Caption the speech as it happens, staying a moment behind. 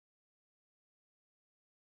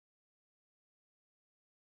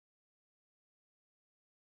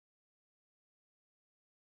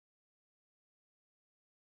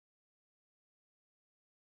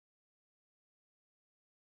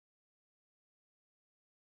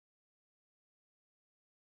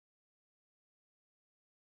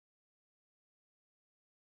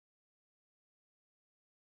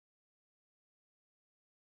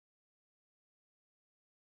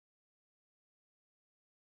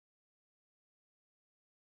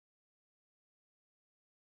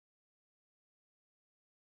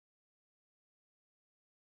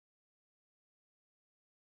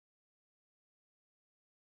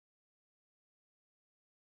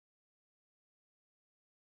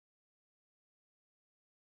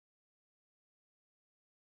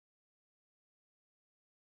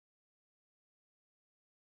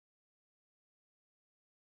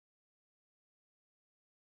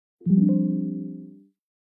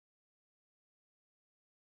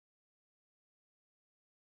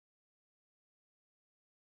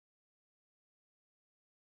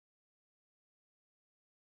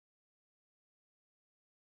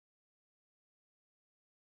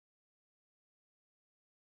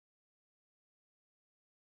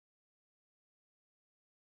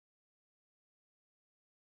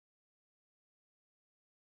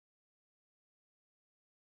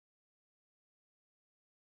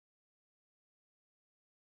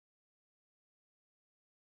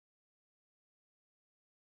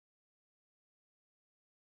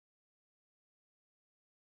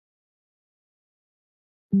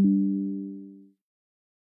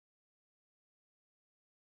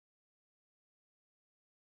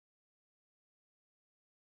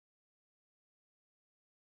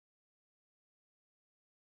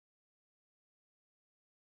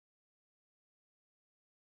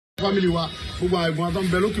Family wa gbogbo àgbọn tó ń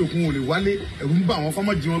bẹ lókè òkun ò lè wálé ẹ̀rù ń bà wọ́n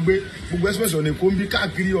kọ́mọ́ jí wọn gbé gbogbo express ọ̀nà Èkó ń bí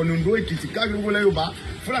káàkiri ọ̀nà Oǹdó Èkìtì káàkiri gbogbo lẹ́yìn Yorùbá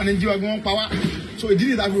Fúlàní jí wa gbé wọ́n pa wá so ìdí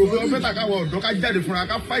nìyí tàbí òfin ọ̀fẹ́ tàkà wọ ọ̀dọ́ ká jáde fúnra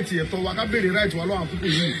ká fáìtì ẹ̀tọ́ wa ká béèrè ráìtì wa lọ́wọ́ àkókò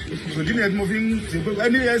yìí so ìdí nìyí tí mo fi ń ṣe pé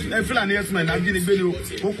ẹni Fúlàní ẹ̀sìn náà ajínigbé ni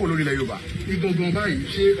ó kò lórí ilẹ̀ Yorùbá. Igangan báyìí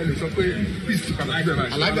ṣé ẹ lè sọ pé peace ti padà síbẹ̀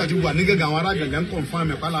báyìí. Àlàáfíà ti wà ní gẹ́gẹ́ àwọn ará gàngán confirm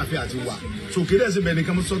ẹ̀pá àlàáfíà ti wà so kéde ẹ̀sìn bẹ̀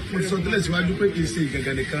nìkan mo sọ tẹ́lẹ̀ síwájú pé kì í ṣe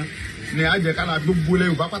ìgàngán nìkan ni àjẹ kára gbogbo ilẹ̀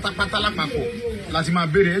Yorùbá pátápátá lápapọ̀ láti máa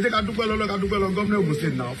béèrè ẹ jẹ́ ká dúpẹ́ lọ́lọ́ ká dúpẹ́ lọ gómìnà Ògùn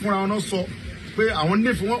state náà fúnra wọn náà sọ pé àwọn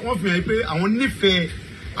nífẹ̀ẹ́ wọ́n fi hàn pé àwọn nífẹ̀ẹ́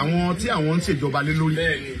àwọn tí àwọn ń ṣèjọba lé lórí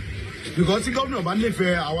because tí gómìnà bá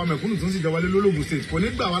nífẹ̀ẹ́ àwọn mẹ̀kúnnù tó ń ṣèjọba lé lórí Ògùn state kò ní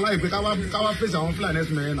gbà wá láì pé káwá fèsì àwọn Fúlàní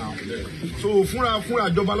ẹ̀sìn mẹ́rin náà so fúnra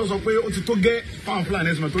ìjọba ló sọ pé ó ti tó gẹ́ fáwọn Fúlàní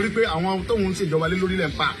ẹ̀sìn mẹ́rin torí pé àwọn tóun ń ṣèjọba lé lórí lẹ̀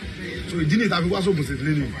ń pa so ìdí nìyí tàbí wá sóògùn state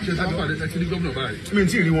lé ní. ṣé táwọn pàdé ẹ ti rí gómìnà báyìí. mi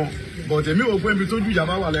ti rí wọn but èmi ò pé ibi tójú ìjà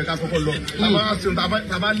bá wà lẹ́ka kọ́kọ́ lọ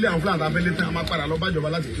tàbá lé àwọn Fúlàní tàbá lé tán a máa padà lọ bájọba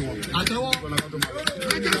láti kí wọn. àtẹwọ́.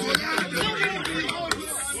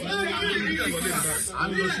 a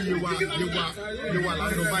ń lọ sí yewa la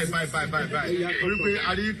ń lọ báyìí torí pé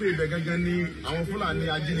a rí pé ibẹ̀ gangan ni àwọn Fúlàní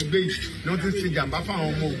ajínigbé yìí ni wọ́n ti ń ṣe jàǹbá fún àwọn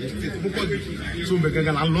ọmọ Ògùn state púpọ̀ jù so ibẹ̀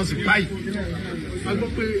gangan la ń lọ sí báyìí. a gbọ́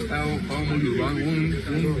pé àwọn ọmọ Yorùbá ń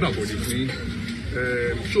gbàgbọ́dé fún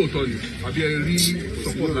ṣóòtọ́ ni àbí ẹ rí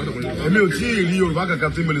support látọ̀kọ̀ Yorùbá. èmi ò tí ì rí Yorùbá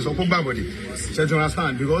kankan tí mo lè sọ pé gbàgbọ́dé ṣètò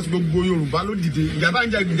understand because gbogbo Yorùbá ló dìde ìjà bá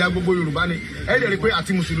ń jà ìjà gbogbo Yorùbá ni ẹ lè rí pé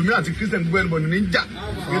àti mùsùlùmí àti Christian gbogbo ẹnìbọn ní ń jà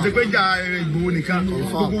kì í ṣe pé jà Ìgbòho nìkan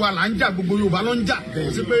gbogbo wa là ń jà gbogbo Yorùbá ló ń jà kì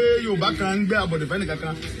í ṣe pé Yorùbá kan ń gbé àbọ̀dẹ̀fẹ́ nìkan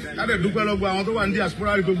kan káde dúpẹ́ lọ́gbọ̀ àwọn tó wà ní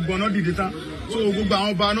diaspora rí gbogbo ọ̀nà dìde tán so gbogbo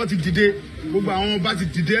àwọn ọba náà ti dìde gbogbo àwọn ọba ti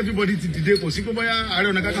dìde everybody ti dìde kò sí pé bóyá Ààrẹ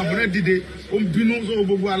Ọ̀nà Kakanfò náà dìde ó ń bínú so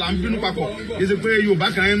gbogbo àlà ń bínú papọ̀ kì í ṣe pé Yorùbá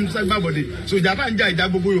kan ń ságbàbọ̀dẹ̀ so ìjà tá ń jà ìjà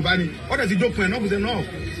gbogbo Yorùbá ni ọ̀dẹ̀ ti dópin ẹ̀ náà kò sẹ́ náà.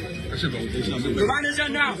 Yorùbá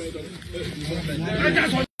nation now.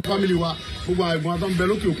 Family wa gbogbo àgbọn tó ń bẹ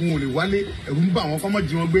lókè òkun ò lè wálé ẹ̀rù ń bà wọ́n kọ́mọ́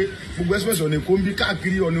jí wọn gbé gbogbo express ọ̀nà Èkó ń bí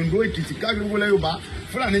káàkiri ọ̀nà Oǹdó Èkìtì káàkiri gbogbo lẹ́yìn Yorùbá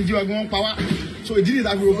Fúlàní jí wa gbé wọ́n pa wá so ìdí nìyí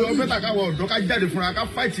tàbí òfin ọ̀fẹ́ tàkà wọ ọ̀dọ́ ká jáde fúnra ká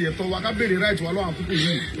fáìtì ẹ̀tọ́ wa ká béèrè ráìtì wa lọ́wọ́ àkókò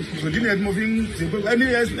yìí so ìdí nìyí tí mo fi ń ṣe pé ẹni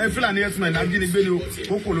Fúlàní ẹ̀sìn náà ajínigbé ni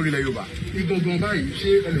ó kò lórí ilẹ̀ Yorùbá. Igangan báyìí ṣé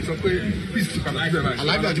ẹ lè sọ pé peace ti padà síbẹ̀ báyìí.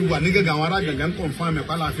 Àlàáfíà ti wà ní gẹ́gẹ́ àwọn ará gàngán confirm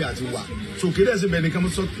ẹ̀pá àlàáfíà ti wà so kéde ẹ̀sìn bẹ̀ nìkan mo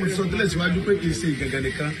sọ tẹ́lẹ̀ síwájú pé kì í ṣe ìgàngán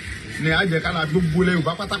nìkan ni àjẹ kára gbogbo ilẹ̀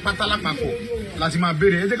Yorùbá pátápátá lápapọ̀ láti máa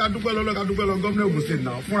béèrè ẹ jẹ́ ká dúpẹ́ lọ́lọ́ ká dúpẹ́ lọ gómìnà Ògùn state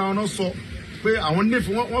náà fúnra wọn náà sọ pé àwọn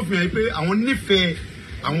nífẹ̀ẹ́ wọ́n fi hàn pé àwọn nífẹ̀ẹ́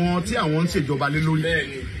àwọn tí àwọn ń ṣèjọba lé lórí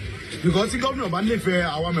because tí gómìnà bá nífẹ̀ẹ́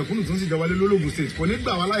àwọn mẹ̀kúnnù tó ń ṣèjọba lé lórí Ògùn state kò ní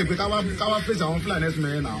gbà wá láì pé káwá fèsì àwọn Fúlàní ẹ̀sìn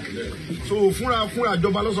mẹ́rin náà so fúnra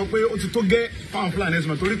ìjọba ló sọ pé ó ti tó gẹ́ fáwọn Fúlàní ẹ̀sìn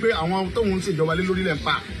mẹ́rin torí pé àwọn tóun ń ṣèjọba lé lórí lẹ̀ ń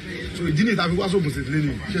pa so ìdí nìyí tàbí wá sóògùn state lé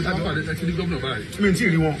ní. ṣé táwọn pàdé ẹ ti rí gómìnà báyìí. mi ti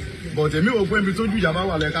rí wọn but èmi ò pé ibi tójú ìjà bá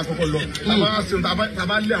wà lẹ́ka kọ́kọ́ lọ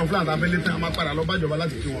tàbá lé àwọn Fúlàní tàbá lé tán a máa padà lọ bájọba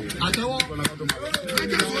láti kí wọn. àtẹwọ́.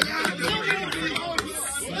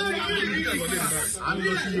 a ń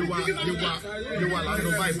lọ sí yewa la ń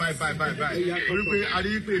lọ báyìí torí pé a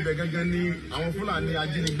rí pé ibẹ̀ gangan ni àwọn Fúlàní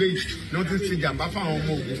ajínigbé yìí ni wọ́n ti ń ṣe jàǹbá fún àwọn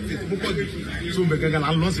ọmọ Ògùn state púpọ̀ jù so ibẹ̀ gangan la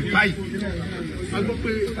ń lọ sí báyìí. a gbọ́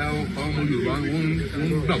pé àwọn ọmọ Yorùbá ń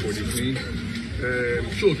gbàgbọ́dé fún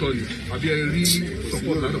ṣóòtọ́ ni àbí ẹ rí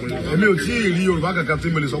support látọ̀kọ̀ Yorùbá. èmi ò tí ì rí Yorùbá kankan tí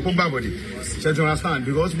mo lè sọ pé gbàgbọ́dé ṣètò understand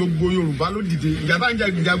because gbogbo Yorùbá ló dìde ìjà tá ń jà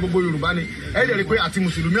ìjà gbogbo Yorùbá ni ẹ lè rí pé àti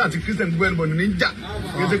mùsùlùmí àti Christian gbogbo ẹnìbọn ní ń jà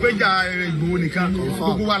kì í ṣe pé jà Ìgbòho nìkan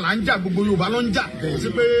gbogbo wa là ń jà gbogbo Yorùbá ló ń jà kì í ṣe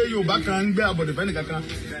pé Yorùbá kan ń gbé àbọ̀dẹ̀fẹ́ nìkan kan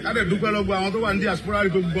káde dúpẹ́ lọ́gbọ̀ àwọn tó wà ní diaspora rí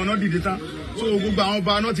gbogbo ọ̀nà dìde tán so gbogbo àwọn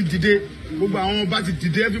ọba náà ti dìde gbogbo àwọn ọba ti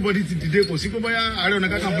dìde everybody ti dìde kò sí pé bóyá Ààrẹ Ọ̀nà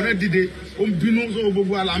Kakanfò náà dìde ó ń bínú so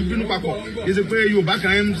gbogbo àlà ń bínú papọ̀ kì í ṣe pé Yorùbá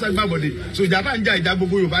kan ń ságbàbọ̀dẹ̀ so ìjà tá ń jà ìjà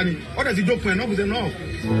gbogbo Yorùbá ni ọ̀dẹ̀ ti dópin ẹ̀ náà kò sẹ́ náà.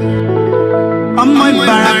 ọmọ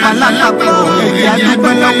Ìbàràpá lápapọ̀ ẹ̀jẹ̀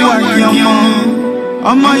adúpẹ́ lọ́wọ́ àti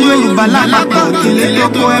ọmọ Yorùbá lápapọ̀ tìlé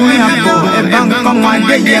lóko ẹ̀mí àpọ̀ ẹ̀bá nǹkan mọ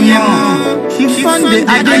Adéyẹmọ Chief Sunday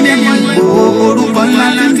Adéyẹmọ Ìgbòho orúkọ ńlá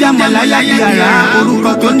tí ń jámọ̀ láyà yàrá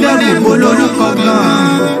orúkọ tó ń dẹrù bó lórúkọ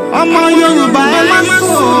gan-an ọmọ Yorùbá ẹ má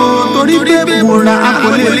sọ torí pé wòrà a kò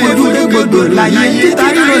lè fojú dé gbogbo láyé títa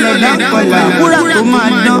ríro lọ́dọ̀ pẹ̀lú àwúrà tó máa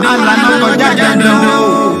dán alànà kọjá dandan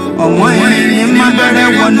ọ̀wọ́n ẹ̀rín ní má bẹ̀rẹ̀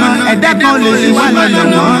wọ̀nà ẹ̀dá kan lè ṣe wá lọ́nà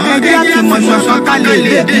mọ́ ẹgbẹ́ àtìmọ̀ ṣọ̀ṣọ́ ká lè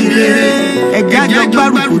lébi rere ẹgbẹ́ àjọ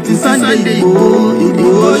gbárùkù ti Sunday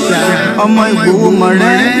Ìgbòho ṣá ọmọ Ìgbòho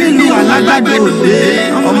mọ̀rẹ́ nínú alágbàdo òde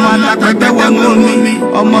ọmọ alápẹ̀pẹ̀ wọnú omi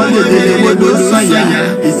ọmọ lèdèdè wodò sọ̀yà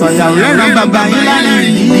ìsọ̀yà òrẹ́ràn bàbá yín láàrin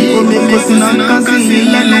yìí omi kò sínú nǹkan sí yín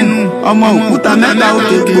lẹ́nu ọmọ òkúta mẹ́ta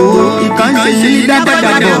òkè Ìgbòho ìkan ṣe yín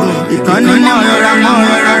dábàdàbọ̀ ìkan ní mọ́ rọra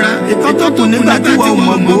ìkan tó kù nígbà tí wọ́n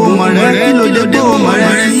mọ̀ Ìgbòho mọ̀rẹ́ kí ló dé Ìgbòho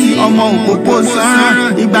mọ̀rẹ́ sí ọmọ òpópó sọ́ràn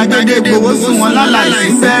ìgbàgede Ìgbòho sùn wọn láláìsí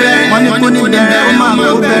bẹ̀rẹ̀ wọn ní kó ní bẹ̀rẹ̀ ó máa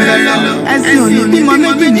kó bẹ̀rẹ̀ lọ ẹ̀sìn òní bímọ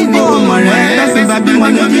méjì ní Ìgbòho mọ̀rẹ́ ẹ̀sìn bá bímọ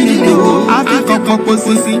méjì ní Ìgbòho áfíkan pọpọ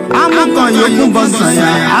sísí amúkan yòókù bọ sànyà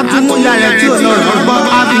àtúmúyà rẹ tí ò lọ́rọ̀ gbọ́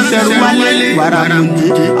àfiṣẹrù wálé wàràmùdé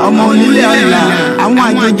ọmọ onílé ọlà àwọn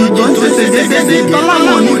àjòjì tó ń ṣẹṣẹ dédé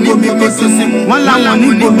tọ́láwọn oníbomi kò sí mu wọn láwọn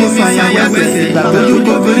oníbomi sànyà wẹsẹ̀ gbàgbójú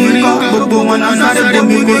obìnrin kọ́ gbogbo wọn náà sáré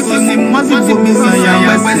bomi kò sí mu wọ́n sì bomi sànyà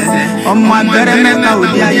wẹsẹ̀ ọmọ abẹ́rẹ́ mẹ́ta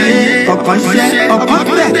òde ayé ọ̀kan ṣẹ́ ọ̀kan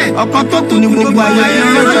tẹ̀ ọ̀kan tó kù ní gbogbo ayé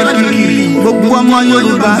lọ́jọ́ kiri gbogbo ọmọ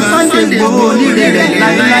Yorùbá Sunday Ìgbòho oníire rẹ̀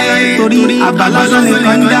láéláé torí àbá lásán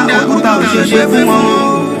nìkan ń dá òkúta òṣèṣe fún wọn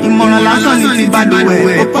ìmọ̀ràn lásán ní ti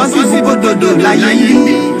balùwẹ̀ ó pọ́ sí ibodòdò láyé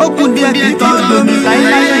yìí ó kù díẹ̀ kí tọ́ domi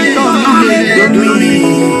láéláé ìtọ́ nílé domi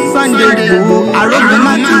Sunday Ìgbòho arógun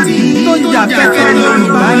mátìrì tó jà fẹ́fẹ́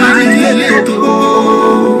Yorùbá nílé tó kó.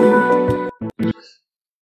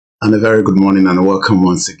 And a very good morning and welcome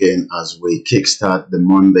once again as we kickstart the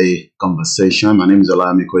Monday conversation. My name is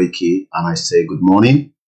Olami Koiki and I say good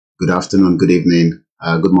morning, good afternoon, good evening,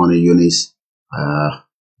 good morning Eunice.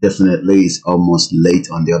 Definitely it's almost late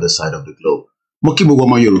on the other side of the globe. Mo kí gbogbo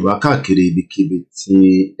ọmọ Yorùbá káàkiri ibikíbi tí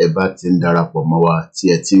ẹ bá ti ń darapọ̀ mọ́ wa tí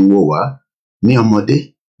ẹ ti ń wò wá ní ọmọdé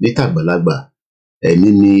ní tàgbàlagbà ẹni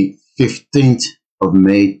ní 15th of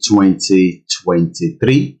May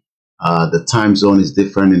 2023. The time zone is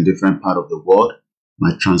different in different part of the world.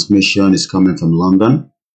 My transmission is coming from London.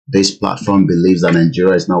 This platform believes that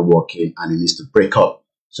Nigeria is not working and it needs to break up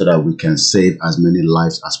so that we can save as many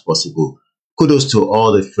lives as possible. Kudos to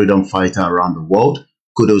all the freedom fighters around the world.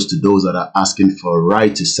 Kudos to those that are asking for a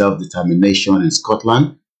right to self-determination in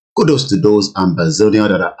Scotland. Kudos to those Ambazonians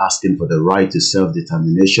that are asking for the right to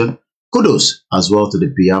self-determination. Kudos as well to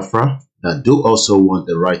the Biafra that do also want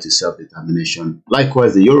the right to self-determination.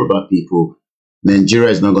 Likewise, the Yoruba people, Nigeria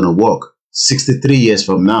is not going to work. 63 years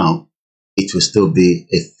from now, it will still be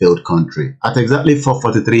a failed country. At exactly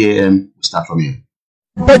 4:43 a.m., we start from here.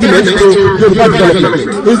 Impediment to Yoruba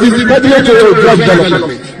development is the impediment to Yoruba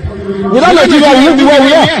development. Without Nigeria, we won't be where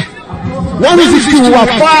we are. 1960, we were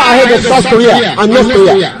far ahead of South Korea and North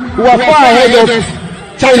Korea. We were far ahead of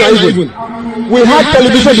China even. We had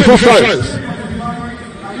television before France.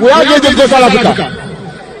 We had radio before South Africa.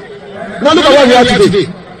 Now look at where we are today.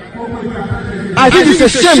 I think it's a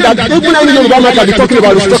shame that even any Yoruba man can be talking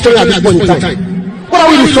about restructuring at this point in time. What are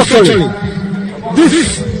we restructuring?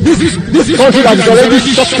 This country that is already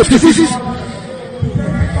shot to pieces?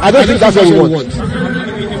 I don't think that's what we want.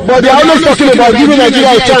 But they are always talking about giving Nigeria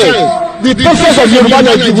a chance. The process of Yoruba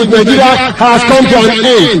with Nigeria has come to an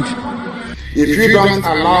end. If you don't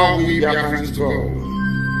allow we Biafrans to go,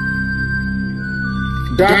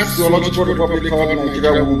 that zoological republic called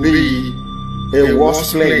Nigeria will be a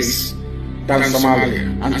worse place than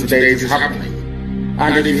Somalia. And today it is happening.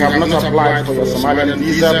 And if you have not applied for your Somalian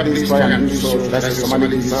visa, please try and do so. That's a Somali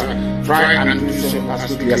visa. Try and do so as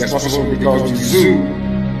quickly as possible because the zoo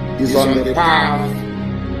is on the path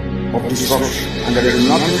of destruction. And there is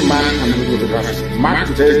nothing man can do with it. Mark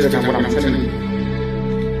today's date and what I'm telling you.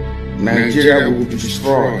 Nigeria will be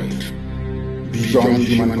destroyed beyond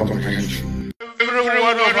human comprehension. Every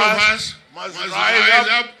one of us must rise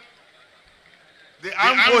up. The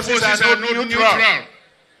armed forces are not neutral.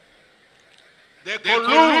 They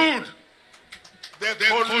collude. They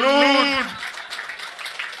collude.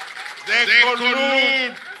 They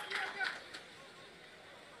collude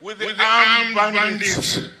with the armed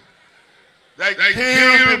bandits. They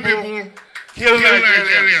kill people, kill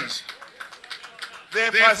Nigerians. They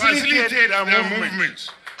facilitate their movements.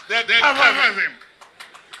 They cover them.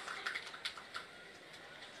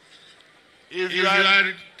 If you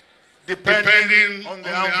are depending on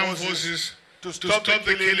the armed forces to stop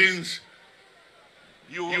the killings,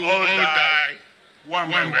 you will all die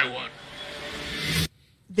one by one.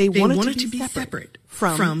 They wanted to be separate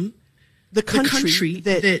from the country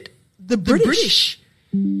that the British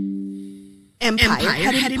Empire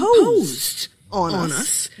had imposed on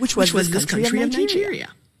us, which was this country of Nigeria,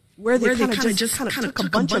 where they kind of took a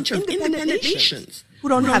bunch of independent nations who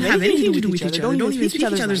don't have anything to do with each other, don't even speak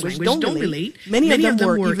each other's language, don't relate. Many of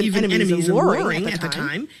them were even enemies and warring at the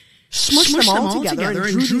time. Smushed them all together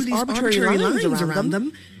and drew these arbitrary lines around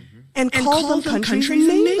them and called them countries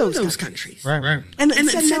and named those countries. Right. And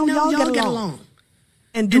said, now y'all get along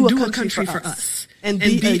and do a country for us and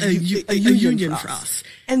be a union for us.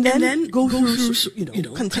 And then go through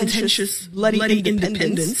contentious, bloody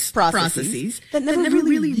independence processes that never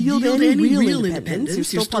really yield any real independence.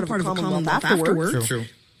 You're still part of a commonwealth afterwards. True.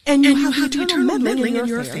 And you have the eternal meddling in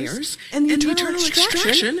your affairs and the eternal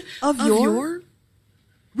extraction of your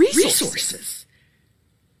resources.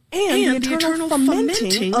 And the eternal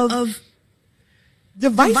fomenting of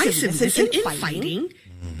divisiveness and infighting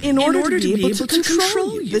in order to be able to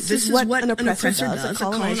control you. This is what an oppressor does, a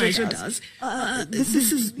colonizer does.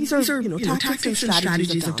 These are tactics and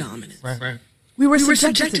strategies of dominance. Right. We were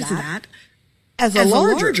subjected to that as a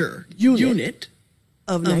larger unit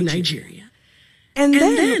of Nigeria. And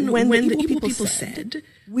then when the people said,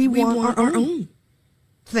 we want our own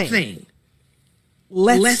thing,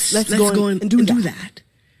 let's go and do that.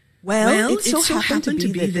 Well, it so happened to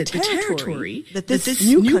be that the territory that this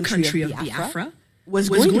new country of Biafra was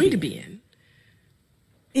going to be in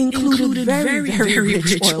included very, very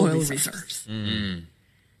rich oil reserves.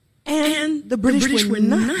 And the British were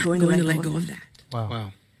not going to let go of that.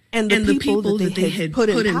 Wow. And the people that they had put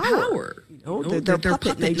in power, their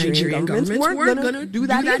puppet Nigerian governments weren't going to do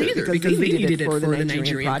that either because they needed it for the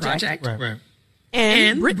Nigerian project. Right.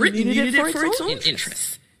 And Britain needed it for its own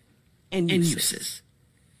interests and uses.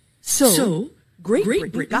 So Great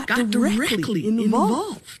Britain got directly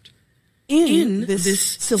involved in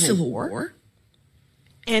this civil war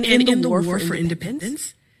and in the war for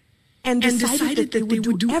independence and decided that they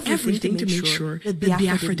would do everything to make sure that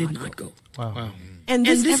Biafra did not go. Wow. And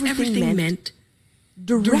this everything meant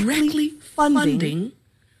directly funding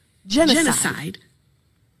genocide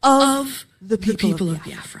of the people of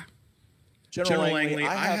Biafra. General Langley,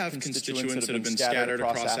 I have constituents that have been scattered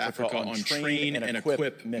across Africa on train and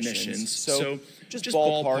equip missions. So just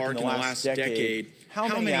ballpark in the last decade,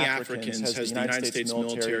 how many Africans has the United States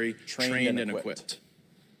military trained and equipped?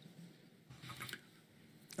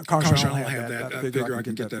 Congressman, I don't have that figure. I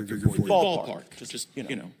can get that figure for you. Ballpark, just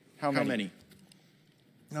how many?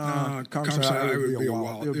 Congressman, it would be a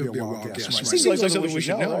wild guess. Seems like something we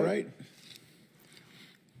should know, right?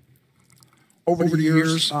 Over the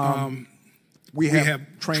years, we have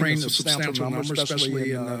trained a substantial number,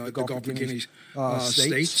 especially in the Gulf of Guinea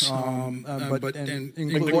states. But more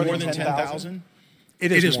than 10,000?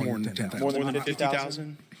 It is more than 10,000. More than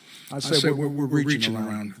 50,000? I'd say we're reaching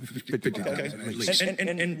around 50,000 at least.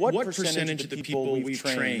 And what percentage of the people we've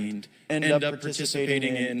trained end up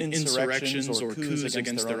participating in insurrections or coups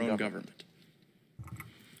against their own government?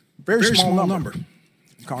 Very small number.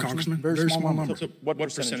 Congressman, very small number. So what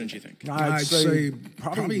percentage do you think? I'd say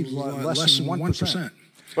probably less than 1%.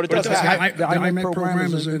 But it does have. The IMEC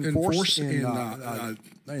program is in force, and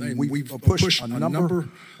we've pushed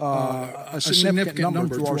a significant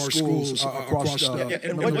number to our schools across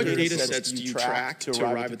and what data sets do you track to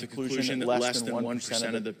arrive at the conclusion that less than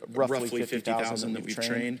 1% of the roughly 50,000 that we've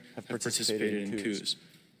trained have participated in coups?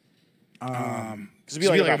 Because it'd be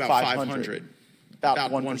like about 500.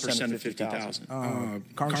 About 1% of 50,000.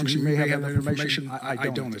 Congressman, you may have that information. I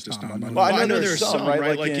don't at this time. Well, I know there's some,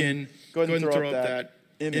 right? Like go ahead and throw up that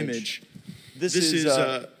image. This is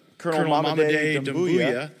Colonel Mamade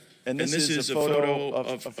Doumbouya, and this is a photo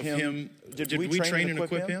of him. Did we train and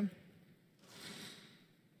equip him?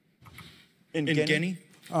 In Guinea?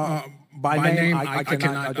 By name, I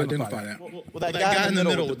cannot identify that. Well, that guy in the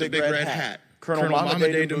middle with the big red hat, Colonel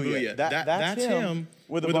Mamade Doumbouya, that's him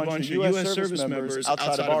with a bunch of U.S. service members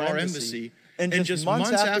outside of our embassy. And just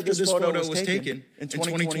months after this photo was taken, in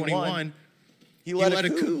 2021, he led a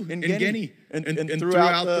coup in Guinea and threw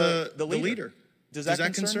out the leader. Does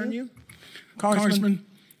that concern you? Congressman,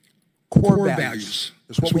 core values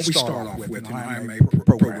is what we start off with in IMA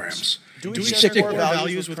programs. Do we share core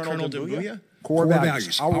values with Colonel Doumbouya? Core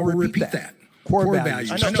values. I will repeat that. Core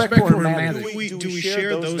values. Respect for humanity. Do we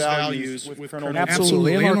share those values with Colonel Doumbouya?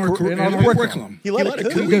 Absolutely. In our curriculum. He led a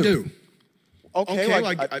coup? We do.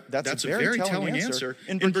 Okay, that's a very telling answer.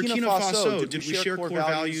 In Burkina Faso, did we share core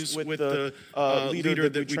values with the leader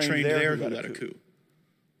that we trained there who led a coup?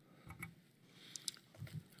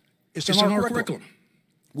 It's in our curriculum.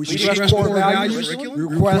 We stress core values. We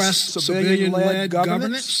request civilian-led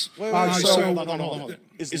governance. Hold on.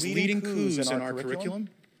 Is leading coups in our curriculum?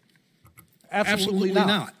 Absolutely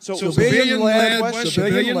not. So Civilian-led.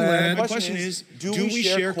 My question is, do we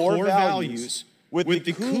share core values with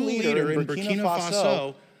the coup leader in Burkina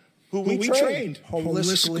Faso, who we trained?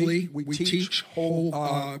 Holistically, we teach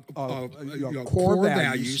core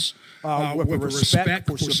values with respect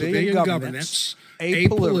for civilian governance,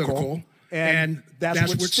 apolitical, and that's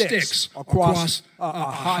what sticks across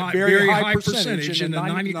a very high percentage in the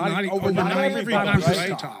over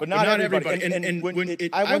 95%. But not everybody. And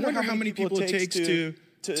I wonder how many people it takes to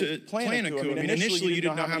plan a coup. I mean, initially you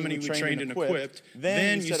didn't know how many we trained and equipped.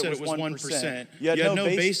 Then you said it was 1%. You had no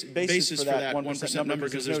basis for that 1% number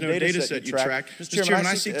because there's no data set you track. Mr. Chairman,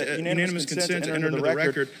 I seek unanimous consent to enter into the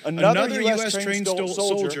record. Another U.S. trained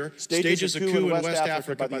soldier stages a coup in West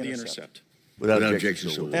Africa by the Intercept. Without objection,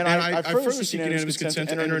 so ordered. And I further seek unanimous consent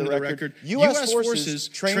to enter into the record. U.S. forces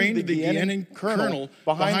trained the Guinean colonel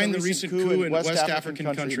behind the recent coup in West African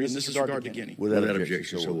country, and this is regard to Guinea. Without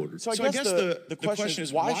objection, so ordered. So I guess the question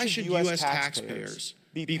is, why should U.S. taxpayers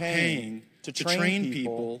be paying to train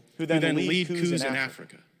people who then lead coups in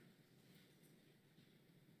Africa?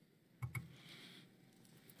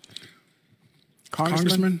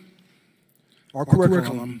 Congressman, our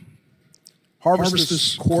curriculum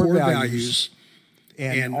harvests core values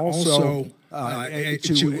and also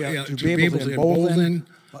to be able to embolden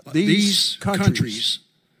these countries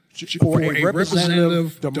for a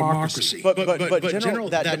representative democracy. But General,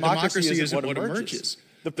 that democracy isn't what emerges.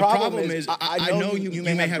 The problem is, I know you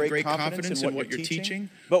may have great confidence in what you're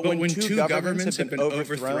teaching, but when two governments have been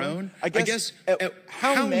overthrown, I guess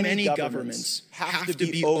how many governments have to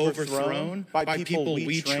be overthrown by people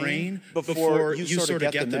we train before you sort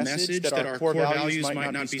of get the message that our core values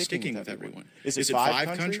might not be sticking with everyone? Is it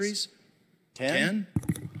 5 countries? 10?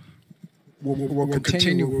 We'll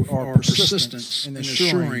continue our persistence in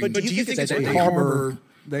ensuring but do you think that they harbor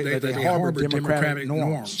democratic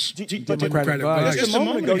norms, democratic values. Just a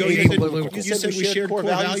moment ago, you said we shared core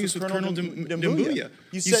values with Colonel Dumbuya.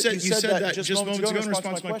 You said that just moments ago in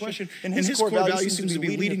response to my question, and his core value seems to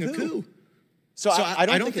be leading a coup. So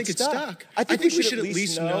I don't think it's stuck. I think we should at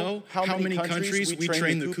least know how many countries we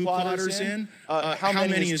train the coup plotters in. How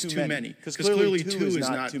many is too many? Because clearly 2 is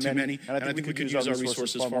not too many, and I think we could use our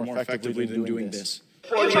resources far more effectively than doing this.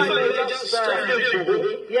 If I may just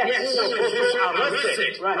yes, who was also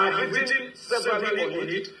arrested, right? I've written severally on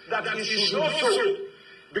it that he should not so,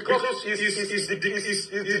 because it's the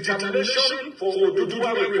determination for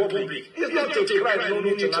Oduduwa Republic. It's not a crime, no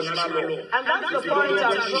international law. And that's the point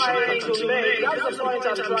I'm trying to make. That's the point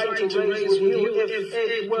I'm trying to raise with you. If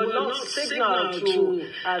it were not signal to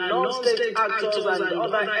non-state actors and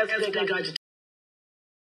other ethnic agitators.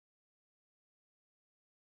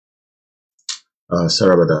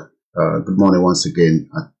 Sorry about that. Good morning once again.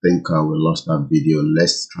 I think we lost that video.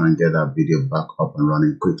 Let's try and get that video back up and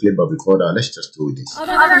running quickly. But before that, let's just do this.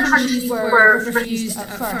 Other countries were refused at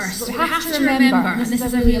first. But we have to remember, and this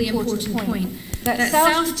is a really important point, that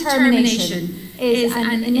self-determination is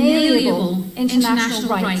an inalienable international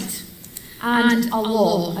right and a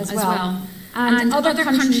law as well. And other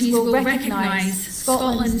countries will recognise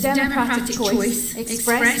Scotland's democratic choice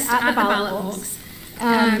expressed at the ballot box.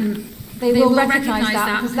 They will recognise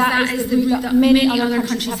that because that is the route that many other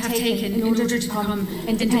countries have taken in order to become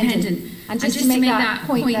independent. And just to make that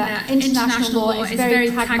point, that international law is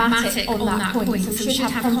very pragmatic on that point, so we should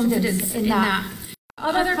have confidence in that.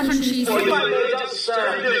 Other countries... If I may just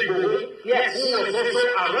yes, who was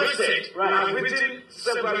also arrested, right? I've written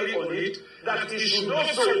severally on it that he should not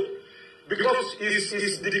so, because his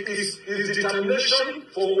determination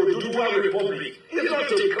for Oduduwa Republic is not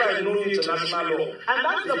a crime, no international law. And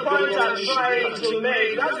that's the point I'm trying to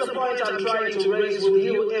make. That's the point I'm trying to raise with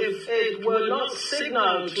you. If it were not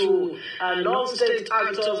signal to non-state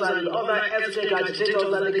actors and other ethnic agitators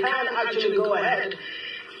that they can actually go ahead,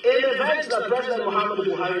 in the event that President Muhammad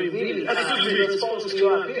Buhari really responds to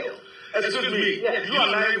your appeal. Excuse me, you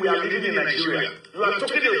and I, we are living in Nigeria. You are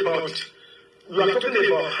talking about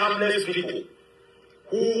harmless people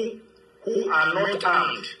who are not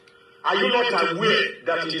armed. Are you not aware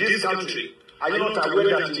that in this country,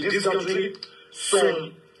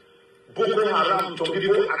 some Boko Haram, some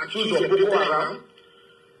people accused of Boko Haram,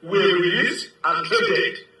 were released and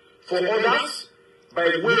traded for others by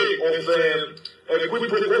way of quid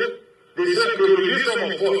pro quo? They said they will release some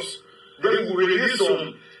of us, then we will release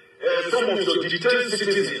some of the detained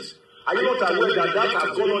citizens. Are you not aware that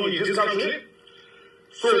has gone on in this country?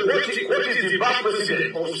 So what is the bad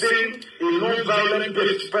precedent of saying a non-violent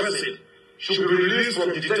person should be released from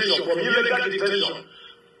detention, from illegal detention,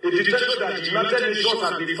 a detention that the United Nations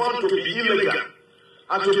has been found to be illegal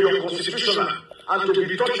and to be unconstitutional and to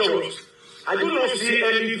be torturous. I do not see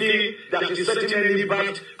anything that is setting any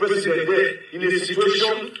bad precedent there in a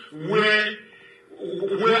situation where,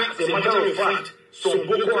 as a matter of fact, some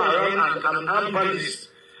Boko Haram and armed bandits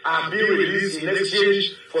are being released in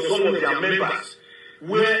exchange for some of their members,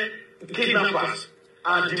 where kidnappers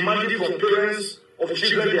are demanding from parents of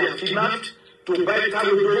children they have kidnapped to buy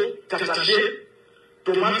tarodo, tatache,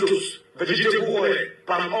 tomatoes, vegetable oil,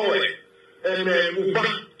 palm oil, and uba,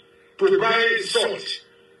 to buy salt,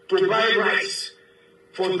 to buy rice,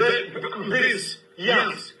 for them, beans,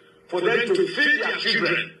 yams, for them to feed their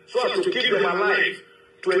children, so as to keep them alive,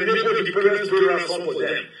 to enable the parents to ransom for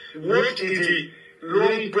them. What is the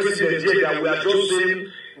long precedent here that we are just saying,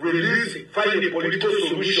 find a political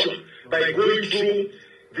solution by going through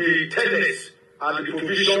the tenets and the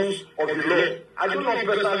provisions of the law? I do not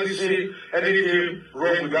personally see anything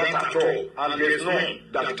wrong with that at all, and there is none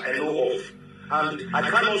that I know of. And I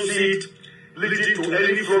cannot see it leading to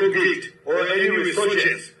any floodgate or any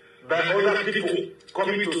resurgence by other people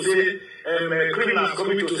coming to say, criminals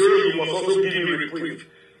coming to say, you must also give me reprieve.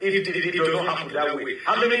 It does not happen that way.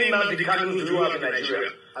 How many Nnamdi Kanus do you have in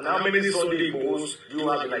Nigeria? And how many Sunday Igbos do you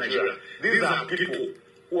have in Nigeria? These are people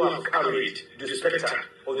who have carried the spectre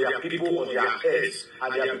of their people on their heads,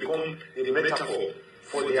 and they have become a metaphor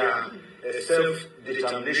for their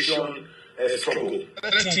self-determination struggle.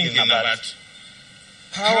 Let's think about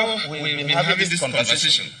how we've been having this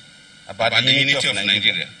conversation about the unity of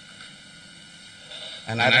Nigeria.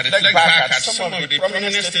 And I reflect back at some of the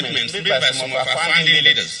prominent statements made by some of our founding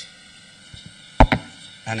leaders.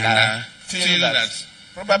 And I feel that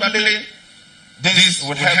probably this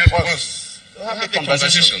would help us to have a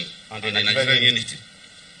conversation on the Nigerian unity.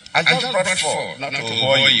 I just brought forth, not to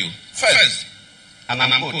bore you, first, and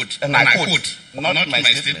I quote, not my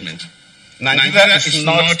statement, Nigeria is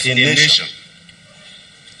not a nation.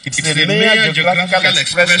 It's a mere geographical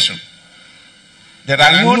expression. There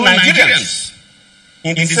are no Nigerians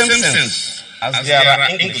in the same sense as there are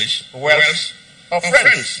English, Welsh, or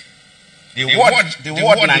French. The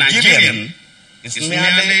word Nigerian is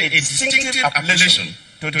merely a distinctive appellation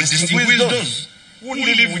to distinguish those who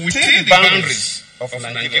live within the boundaries of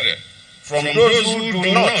Nigeria from those who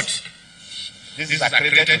do not. This is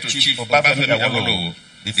accredited to Chief Obafemi Awolowo,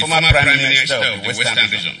 the former Prime Minister of the Western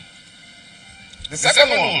Region. The second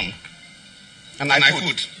one, and I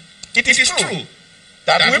quote, it is true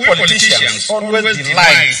that we politicians always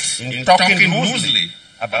delight in talking loosely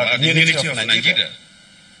about the unity of Nigeria.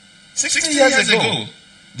 60 years ago,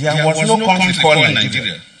 there was no country called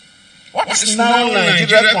Nigeria. What is now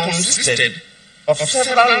Nigeria consisted of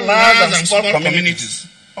several large and small communities,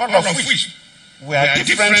 all of which were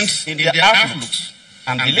different in their outlooks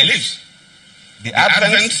and beliefs. The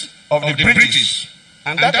advent of the British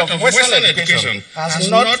and that of Western education has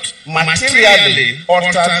not materially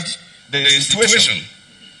altered the situation,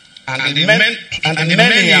 and the many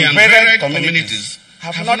and varied communities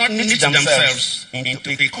have not knit themselves into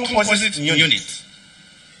a composite unit.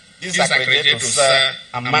 This is accredited to Sir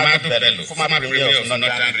Ahmadu Bello, former Premier of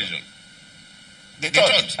Northern Region. The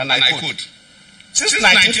third, and I quote, since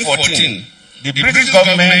 1914, the British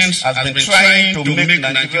government has been trying to make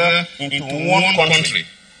Nigeria into one country.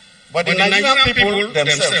 But the Nigerian people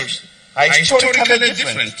themselves are historically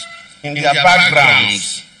different in their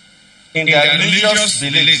backgrounds, in their religious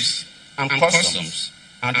beliefs and customs,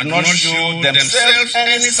 and do not show themselves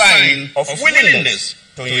any sign of willingness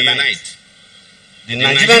to unite. The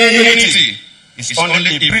Nigerian unity is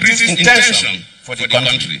only a British intention for the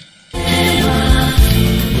country.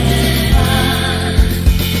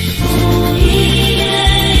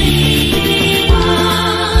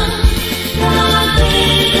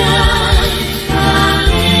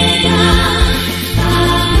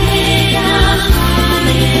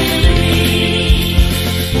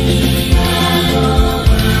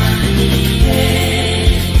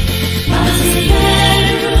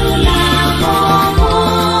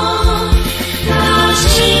 She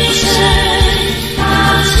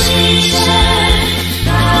said,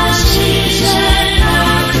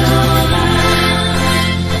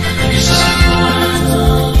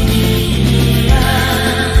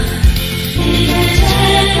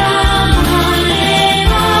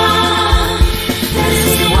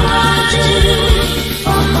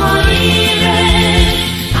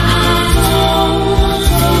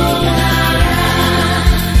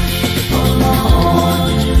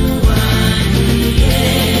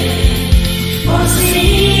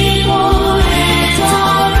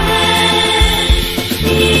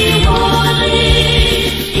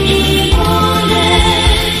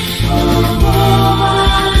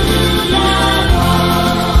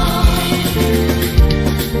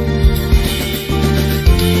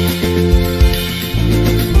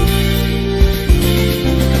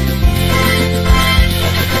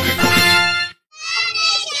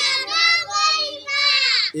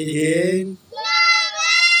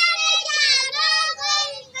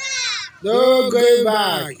 No going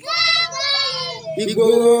back.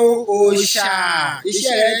 Igboho Òòṣà.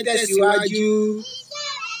 Iṣẹ́ rẹ̀ tẹ̀síwájú.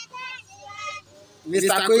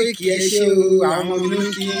 Mr. Koiki ẹ ṣé o, àwọn ọmọ mi ló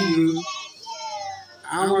kí yín o.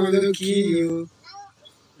 Àwọn ọmọ mi ló kí yín o.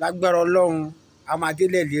 Lágbára Ọlọ́run, a máa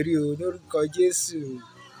délẹ̀ lérí o lórúkọ Jésù.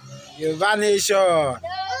 Yorùbá nation.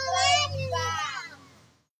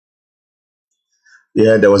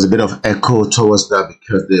 Yeah, there was a bit of echo towards that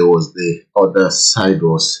because there was the other side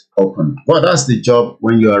was open. Well, that's the job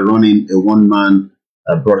when you are running a one-man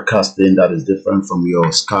broadcasting that is different from your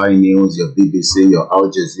Sky News, your BBC, your Al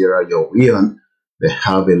Jazeera, your WION. They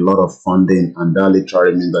have a lot of funding, and that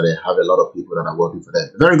literally means that they have a lot of people that are working for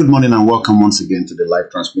them. Very good morning and welcome once again to the live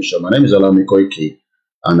transmission. My name is Olami Koiki,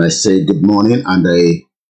 and I say good morning and a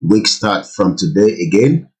week start from today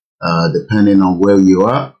again, depending on where you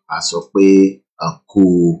are. As of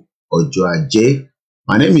Aku Ojoaje.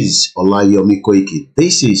 My name is Olayomi Koiki.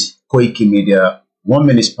 This is Koiki Media. 1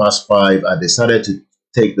 minute past 5. I decided to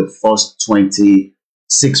take the first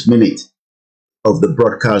 26 minutes of the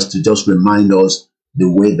broadcast to just remind us the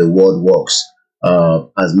way the world works.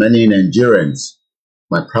 As many Nigerians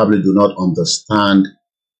might probably do not understand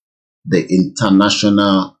the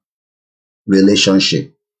international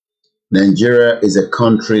relationship. Nigeria is a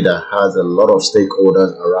country that has a lot of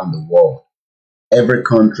stakeholders around the world. Every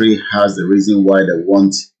country has the reason why they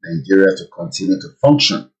want Nigeria to continue to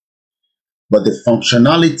function. But the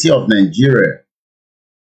functionality of Nigeria,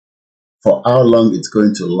 for how long it's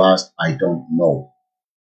going to last, I don't know.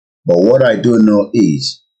 But what I do know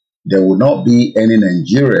is there will not be any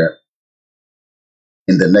Nigeria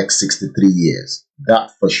in the next 63 years.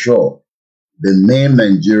 That for sure. The name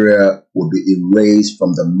Nigeria will be erased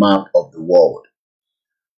from the map of the world.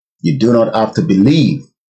 You do not have to believe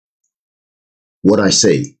what I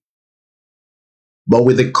say. But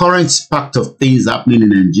with the current spark of things happening in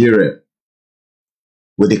Nigeria,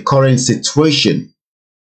 with the current situation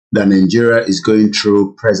that Nigeria is going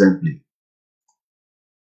through presently,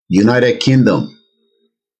 United Kingdom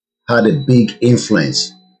had a big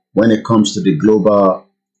influence when it comes to the global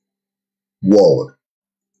world.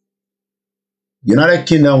 United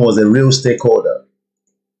Kingdom was a real stakeholder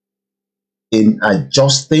in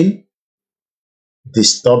adjusting,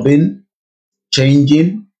 disturbing,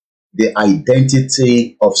 changing the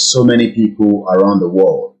identity of so many people around the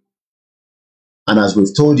world. And as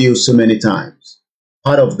we've told you so many times,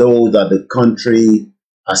 part of those that the country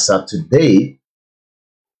as of today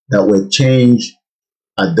that were changed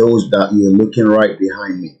are those that you're looking right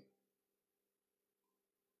behind me.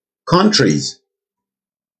 Countries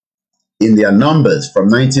in their numbers from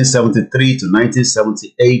 1973 to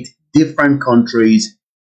 1978, different countries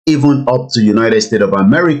even up to United States of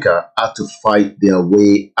America, had to fight their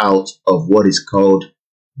way out of what is called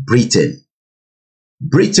Britain.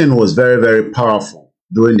 Britain was very, very powerful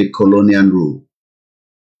during the colonial rule.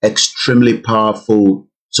 Extremely powerful.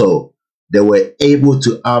 So they were able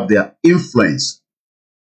to have their influence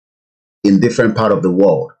in different parts of the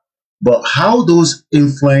world. But how those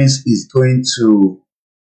influence is going to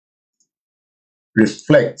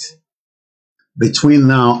reflect between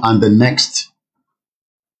now and the next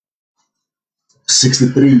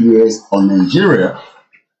 63 years on Nigeria,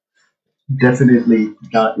 definitely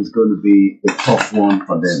that is going to be a tough one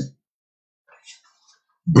for them.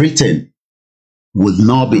 Britain would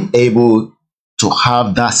not be able to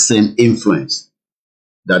have that same influence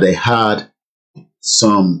that they had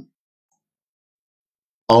some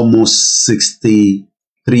almost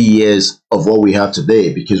 63 years of what we have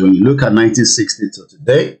today. Because when you look at 1960 to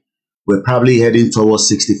today, we're probably heading towards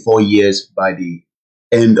 64 years by the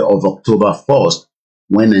end of October 1st,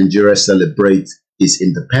 when Nigeria celebrates its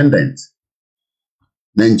independence.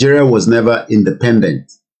 Nigeria was never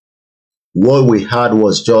independent. What we had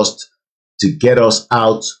was just to get us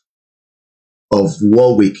out of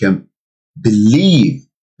what we can believe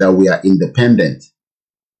that we are independent.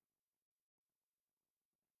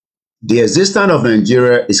 The existence of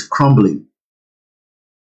Nigeria is crumbling.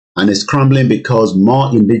 And it's crumbling because more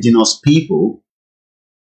indigenous people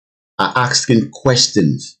are asking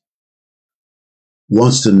questions,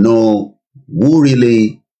 wants to know who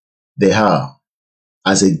really they are,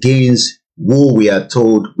 as against who we are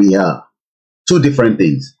told we are. Two different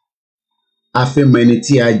things. Afẹ́mọ ẹni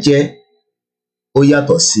tí a jẹ́, ó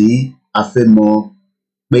yàtọ̀ sí afẹ́mọ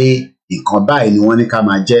pé ìkan báyìí ni wọ́n ní ká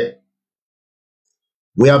máa jẹ́.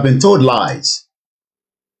 We have been told lies.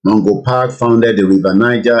 Mungo Park founded the River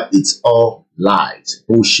Niger. It's all lies,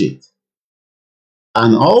 bullshit.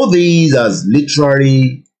 And all these has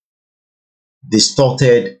literally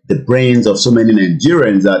distorted the brains of so many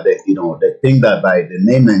Nigerians that they think that by the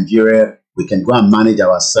name Nigeria, We can go and manage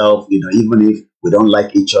ourselves, even if we don't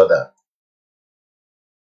like each other.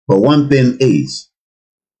 But one thing is,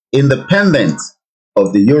 independence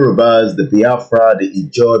of the Yorubas, the Biafra, the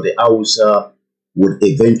Ijaw, the Hausa would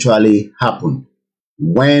eventually happen.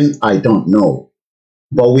 When, I don't know.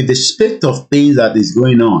 But with the state of things that is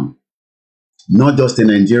going on, not just in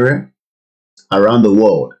Nigeria, around the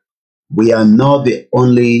world, we are not the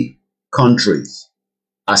only countries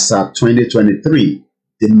as of 2023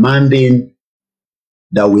 demanding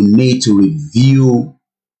that we need to review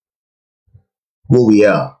who we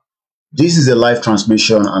are. This is a live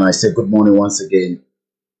transmission, and I say good morning once again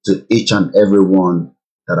to each and everyone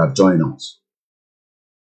that have joined us.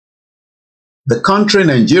 The country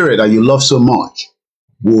Nigeria that you love so much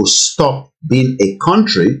will stop being a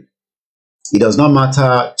country. It does not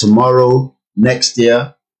matter tomorrow, next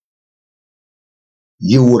year.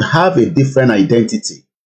 You would have a different identity.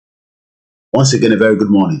 Once again, a very good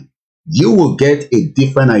morning. You will get a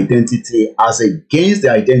different identity as against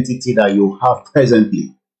the identity that you have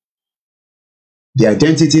presently. The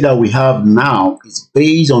identity that we have now is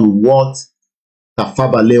based on what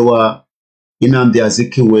Tafawa Balewa, Nnamdi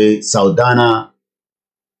Azikiwe, Saldana,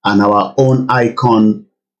 and our own icon,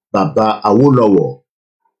 Baba Awolowo,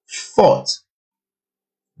 fought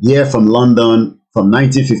here from London from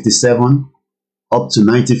 1957 up to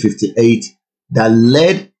 1958 that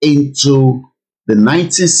led into the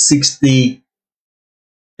 1960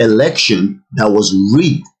 election that was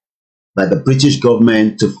rigged by the British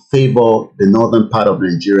government to favor the northern part of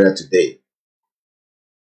Nigeria today.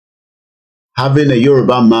 Having a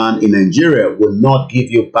Yoruba man in Nigeria will not give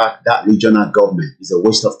you back that regional government. It's a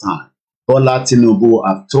waste of time. Bola Tinubu,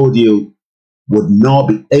 I've told you, would not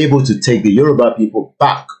be able to take the Yoruba people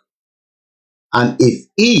back. And if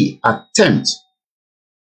he attempts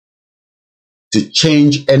to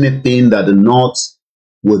change anything that the North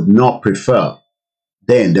would not prefer,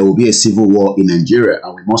 then there will be a civil war in Nigeria,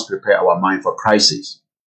 and we must prepare our mind for crisis.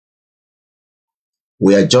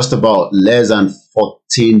 We are just about less than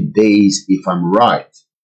 14 days, if I'm right,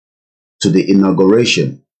 to the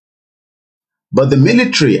inauguration. But the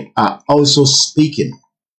military are also speaking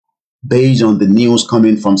based on the news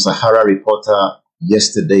coming from Sahara Reporter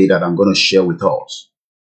yesterday that I'm going to share with us.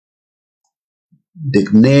 The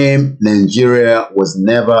name Nigeria was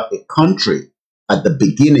never a country at the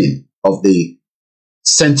beginning of the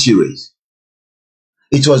centuries.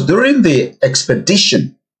 It was during the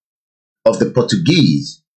expedition of the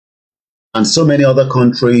Portuguese and so many other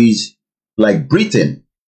countries like Britain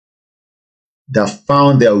that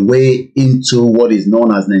found their way into what is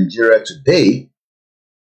known as Nigeria today.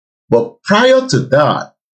 But prior to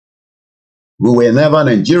that, we were never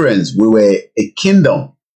Nigerians. We were a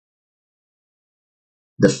kingdom.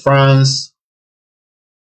 The France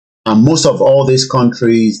and most of all these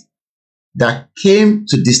countries that came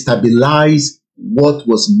to destabilize what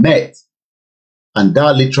was met. And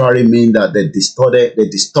that literally means that they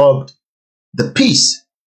disturbed the peace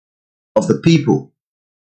of the people.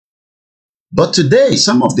 But today,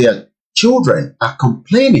 some of their children are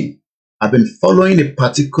complaining. I've been following a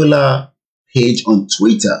particular page on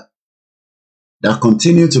Twitter that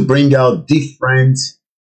continue to bring out different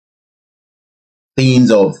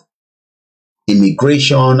things of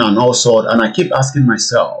immigration and all sorts. And I keep asking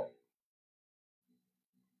myself,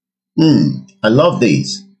 I love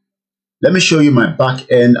this. Let me show you my back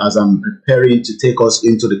end as I'm preparing to take us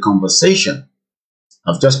into the conversation.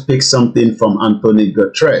 I've just picked something from Anthony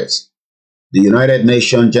Guterres, the United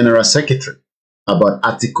Nations General Secretary, about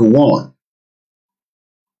Article 1.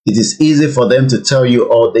 It is easy for them to tell you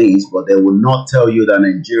all this, but they will not tell you that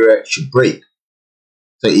Nigeria should break.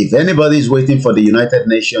 So if anybody is waiting for the United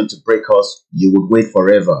Nations to break us, you would wait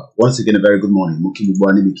forever. Once again, a very good morning.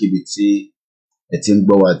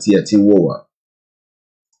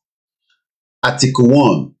 Article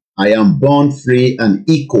 1, I am born free and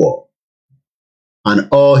equal, and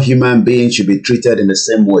all human beings should be treated in the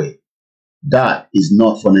same way. That is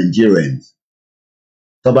not for Nigerians.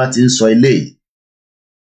 Tobatin Soile,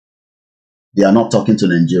 they are not talking to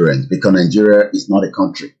Nigerians because Nigeria is not a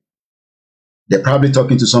country. They're probably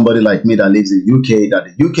talking to somebody like me that lives in UK,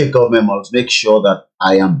 that the UK government must make sure that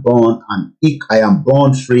I am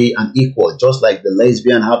born free and equal, just like the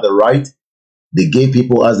lesbian have the right, the gay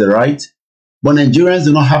people has the right. But Nigerians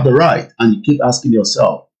do not have the right. And you keep asking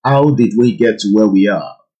yourself, how did we get to where we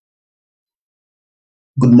are?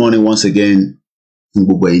 Good morning once again, from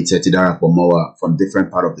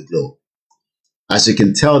different part of the globe. As you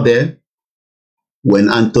can tell there, when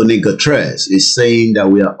Anthony Guterres is saying that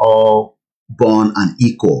we are all born and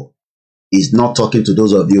equal, he's not talking to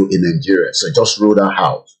those of you in Nigeria. So just rule that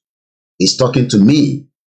out. He's talking to me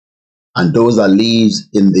and those that lives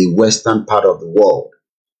in the western part of the world.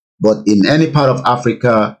 But in any part of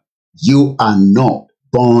Africa, you are not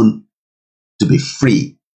born to be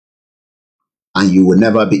free, and you will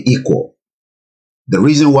never be equal. The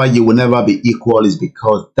reason why you will never be equal is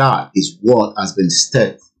because that is what has been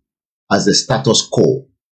set as the status quo.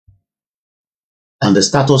 And the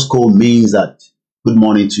status quo means that, good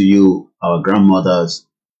morning to you, our grandmothers,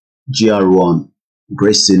 GR1,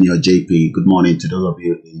 Grace Senior JP, good morning to those of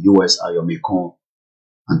you in US, Ayomikon,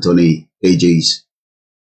 Anthony, AJs,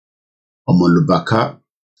 Omolubaka,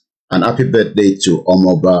 and happy birthday to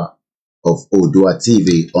Omoba of Odua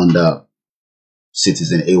TV under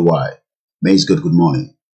Citizen AY. Maze, good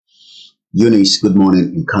morning. Eunice, good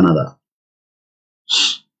morning in Canada.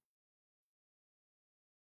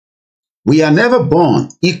 We are never born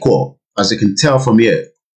equal, as you can tell from here.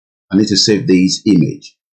 I need to save this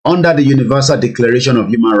image. Under the Universal Declaration of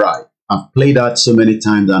Human Rights, I've played that so many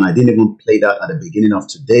times, and I didn't even play that at the beginning of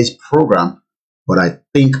today's program, but I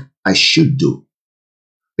think I should do.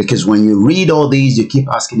 Because when you read all these, you keep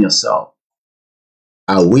asking yourself,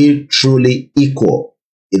 are we truly equal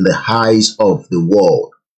in the eyes of the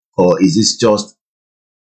world? Or is this just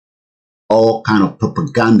all kind of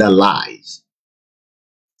propaganda lies?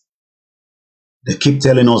 They keep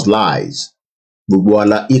telling us lies. We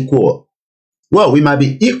are equal. Well, we might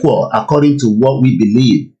be equal according to what we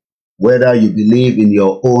believe, whether you believe in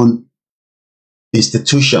your own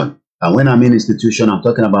institution. And when I mean institution, I'm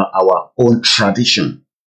talking about our own tradition.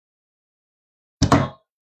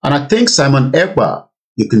 And I think Simon Ekpa,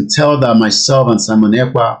 you can tell that myself and Simon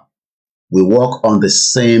Ekpa, we work on the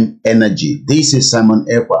same energy. This is Simon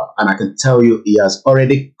Ekpa, and I can tell you he has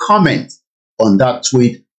already commented on that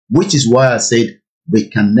tweet, which is why I said we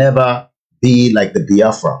can never be like the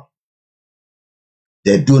Biafra.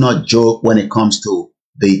 They do not joke when it comes to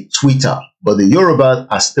the Twitter, but the Yorubas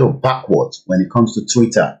are still backwards when it comes to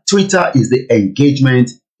Twitter. Twitter is the engagement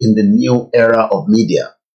in the new era of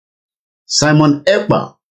media. Simon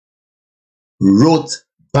Ekpa wrote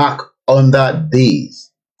back under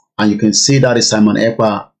these, and you can see that is Simon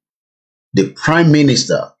Ekpa, the Prime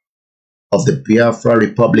Minister of the Biafra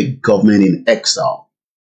Republic government in exile,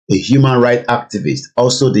 a human rights activist,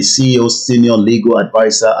 also the CEO, senior legal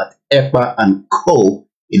advisor at Ekpa and Co.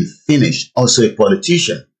 in Finnish, also a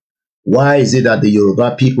politician. Why is it that the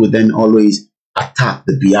Yoruba people then always attack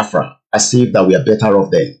the Biafra as if that we are better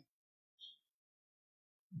off them?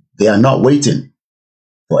 They are not waiting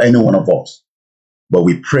for any one of us, but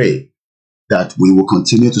we pray that we will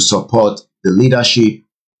continue to support the leadership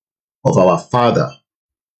of our father,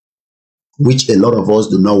 which a lot of us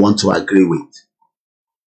do not want to agree with.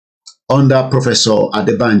 Under Professor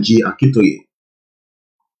Adebanji Akintoye,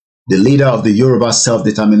 the leader of the Yoruba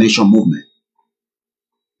self-determination movement.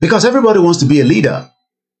 Because everybody wants to be a leader.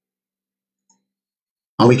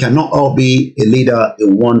 And we cannot all be a leader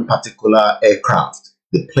in one particular aircraft.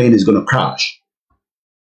 The plane is going to crash.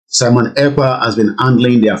 Simon Ekpa has been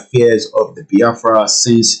handling the affairs of the Biafra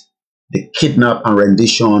since the kidnap and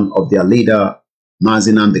rendition of their leader,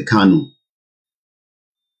 Mazi Nnamdi Kanu.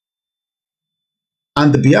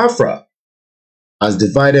 And the Biafra, as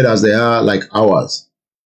divided as they are like ours,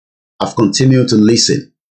 have continued to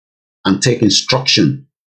listen and take instruction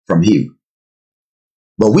from him.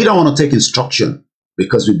 But we don't want to take instruction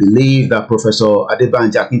because we believe that Professor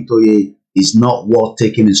Adebanji Akintoye is not worth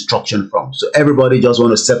taking instruction from. So everybody just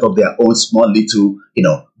want to set up their own small little,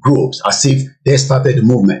 groups as if they started the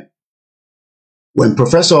movement. When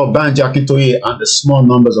Professor Adebanji Akintoye and the small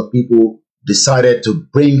numbers of people decided to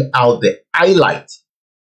bring out the highlight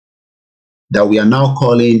that we are now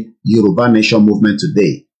calling Yoruba Nation Movement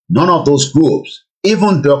today, none of those groups,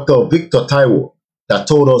 even Dr. Victor Taiwo, that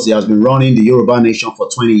told us he has been running the Yoruba Nation for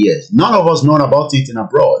 20 years, none of us known about it in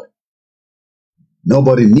abroad.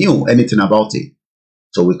 Nobody knew anything about it.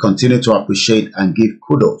 So we continue to appreciate and give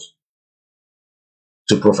kudos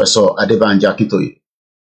to Professor Adebanji Akintoye.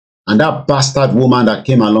 And that bastard woman that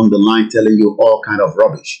came along the line telling you all kind of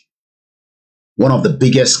rubbish. One of the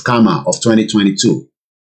biggest scammer of 2022.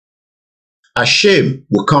 A shame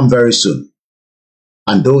will come very soon.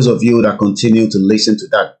 And those of you that continue to listen to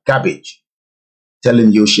that garbage,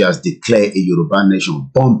 telling you she has declared a Yoruba nation,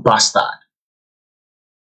 born bastard.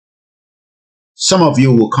 Some of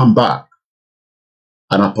you will come back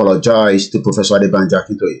and apologize to Professor Adebanji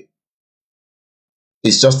Akintoye.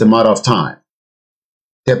 It's just a matter of time.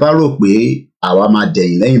 Tẹ́ bá rò pé àwa máa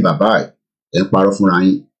dẹ̀yìn lẹ́yìn bàbá ẹ̀ ń parọ́ fúnra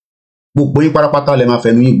yín. Gbogbo yín pátápátá lẹ máa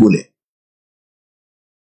fẹnu yín gbolẹ̀.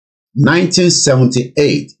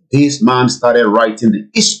 1978, this man started writing the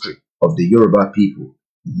history of the Yoruba people.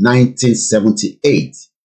 1978.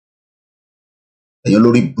 And you're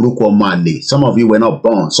lórí burúkú ọmọ àlè. Some of you were not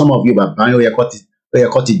born. Some of you were born. Ó yẹ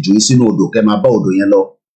kó ti jù sínú odò kẹ́ máa bá odò yẹn lọ.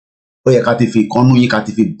 Ó yẹ ká ti fi kọ́nú yín ká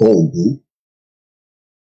ti fi bọ Ògún.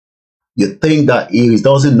 You think that he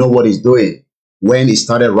doesn't know what he's doing when he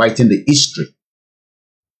started writing the history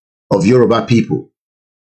of Yoruba people.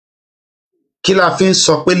 Kí la fi ń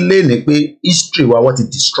sọ pé lénìí pé history wa wọ́n ti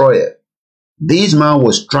destroy it. This man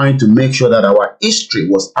was trying to make sure that our history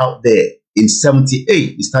was out there. In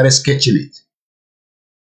 78, he started sketching it.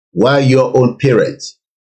 While your own parents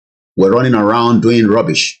were running around doing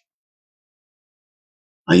rubbish.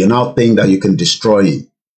 And you now think that you can destroy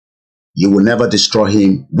him. You will never destroy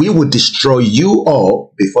him. We will destroy you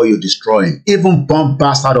all before you destroy him. Even bomb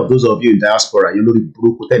bastard of those of you in diaspora, you know the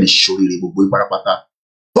bruku tell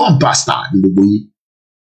bomb bastard.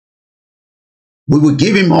 We will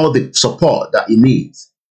give him all the support that he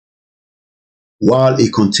needs while he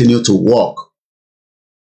continues to work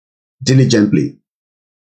diligently.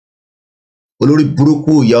 Olórí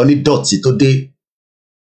burúkú ìyá onídọ̀tí tó dé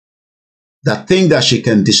that think that she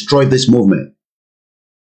can destroy this movement.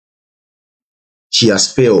 She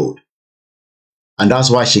has failed. And that's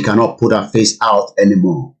why she cannot put her face out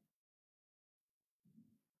anymore.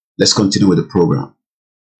 Let's continue with the program.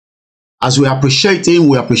 As we appreciate him,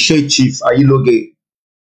 we appreciate Chief Ayiloge,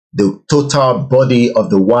 the total body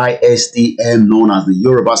of the YSDM known as the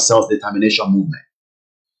Yoruba Self-Determination Movement.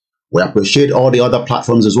 We appreciate all the other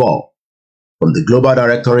platforms as well, from the Global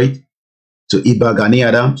Directorate to Iba Gani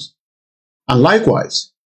Adams, and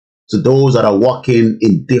likewise to those that are working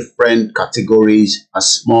in different categories,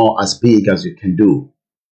 as small, as big as you can do.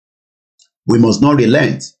 We must not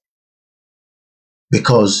relent,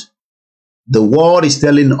 because the world is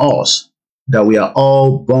telling us that we are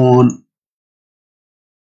all born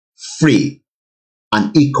free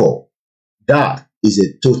and equal. That is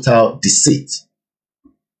a total deceit.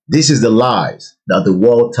 This is the lies that the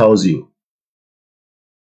world tells you.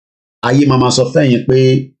 Aye mama sọ fẹ́yìn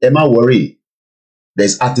pé ẹ má worry.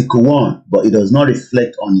 There's Article 1, but it does not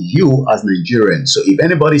reflect on you as Nigerians. So if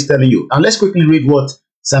anybody is telling you, and let's quickly read what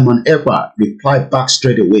Simon Ekpa replied back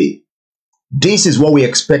straight away. This is what we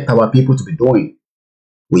expect our people to be doing.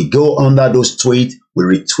 We go under those tweets, we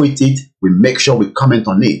retweet it, we make sure we comment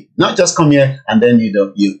on it. Not just come here and then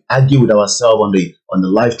you argue with ourselves on the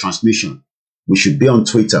live transmission. We should be on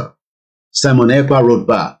Twitter. Simon Ekpa wrote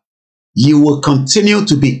back, you will continue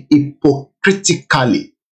to be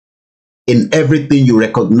hypocritically in everything you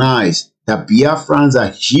recognize that Biafrans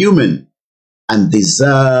are human and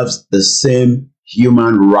deserves the same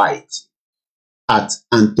human right. At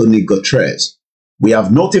Anthony Guterres, we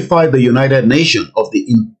have notified the United Nations of the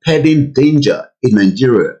impending danger in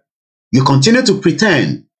Nigeria. You continue to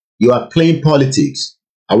pretend you are playing politics.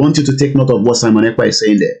 I want you to take note of what Simon Ekpa is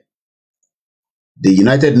saying there. The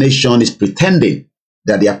United Nations is pretending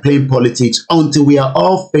that they are playing politics until we are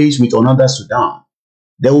all faced with another Sudan.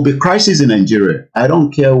 There will be crisis in Nigeria. I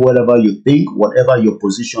don't care whatever you think, whatever your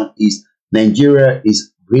position is. Nigeria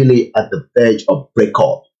is really at the verge of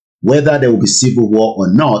breakup. Whether there will be civil war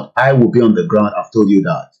or not, I will be on the ground. I've told you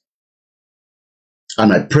that.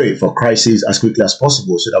 And I pray for crisis as quickly as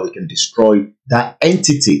possible so that we can destroy that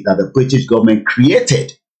entity that the British government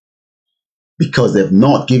created, because they've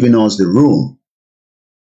not given us the room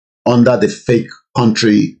under the fake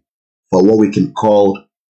country for what we can call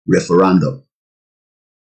referendum.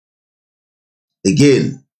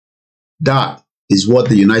 Again, that is what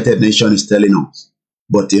the United Nations is telling us.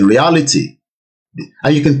 But in reality,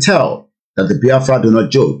 and you can tell that the Biafra do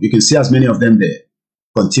not joke. You can see as many of them there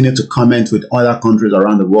continue to comment with other countries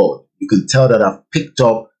around the world. You can tell that I've picked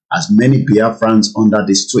up as many Biafrans under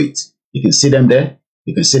this tweet. You can see them there.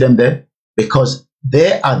 You can see them there because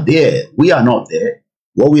they are there. We are not there.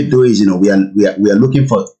 What we do is, we are looking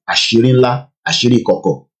for Ashiri Nla, Ashiri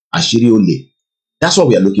Koko, Ashiri Ole. That's what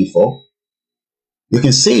we are looking for. You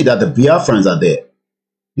can see that the Biafrans are there.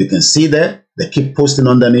 You can see there, they keep posting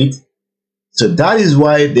underneath. So that is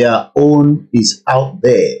why their own is out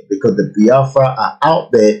there, because the Biafra are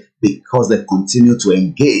out there because they continue to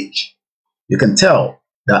engage. You can tell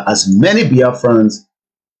that as many Biafrans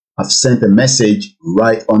have sent a message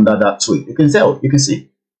right under that tweet. You can tell, you can see.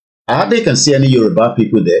 I hardly can see any Yoruba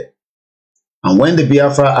people there. And when the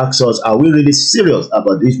Biafra asks us, are we really serious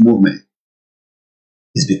about this movement?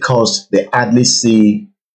 It's because they hardly see,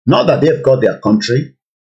 not that they've got their country,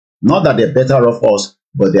 not that they're better off us,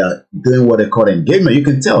 but they are doing what they call engagement. You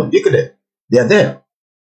can tell, look at them. They are there.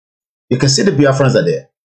 You can see the Biafrans are there.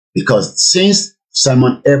 Because since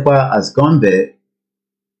Simon Ekpa has gone there,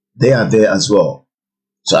 they are there as well.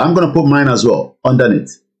 So I'm going to put mine as well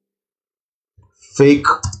underneath. Fake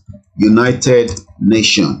United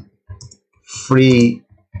Nation. free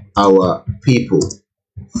our people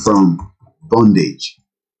from bondage.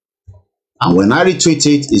 And when I retweet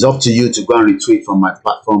it, it's up to you to go and retweet from my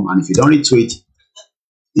platform. And if you don't retweet,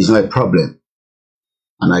 it's not a problem.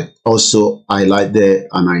 And I also highlight there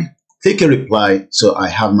and I click a reply, so I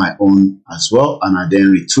have my own as well, and I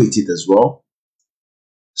then retweet it as well.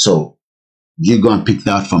 So you go and pick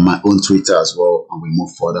that from my own Twitter as well, and we move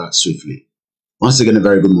further swiftly. Once again, a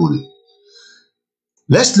very good morning.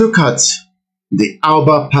 Let's look at the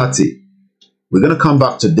Alba Party. We're going to come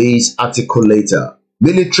back to this article later.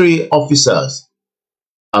 Military officers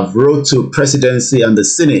have wrote to Presidency and the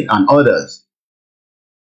Senate and others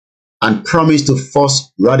and promised to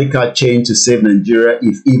force radical change to save Nigeria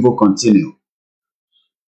if evil continue.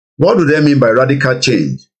 What do they mean by radical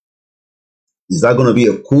change? Is that going to be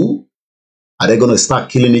a coup? Are they going to start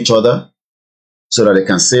killing each other so that they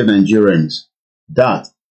can save Nigerians?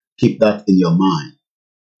 Keep that in your mind.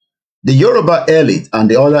 The Yoruba elite and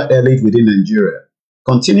the other elite within Nigeria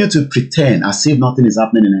continue to pretend as if nothing is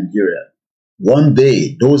happening in Nigeria. One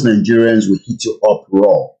day, those Nigerians will hit you up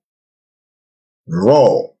raw.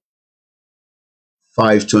 Raw.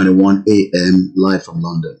 5:21 a.m. live from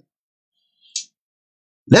London.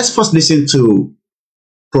 Let's first listen to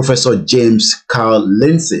Professor James Carl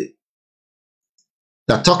Lindsay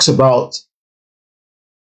that talks about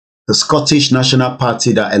the Scottish National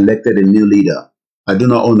Party that elected a new leader. I do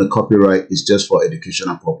not own the copyright, it's just for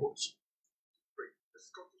educational purpose. The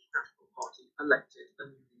Scottish National Party elected a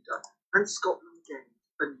new leader, and Scotland gained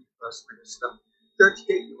a new First Minister.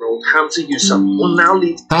 38-year-old Hamza Yusuf will now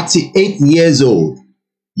lead. 38 years old.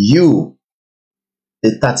 You, a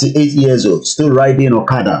 38 years old, still riding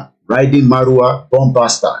Okada, riding Marua, bomb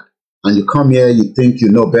bastard. And you come here, you think you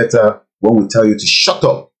know better when we tell you to shut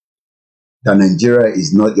up. That Nigeria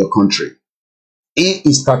is not your country. He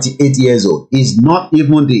is 38 years old. He's not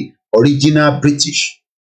even the original British.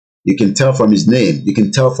 You can tell from his name. You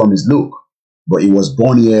can tell from his look. But he was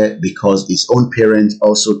born here because his own parents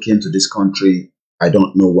also came to this country. I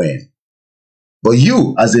don't know when. But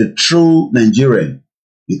you, as a true Nigerian,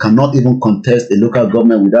 you cannot even contest a local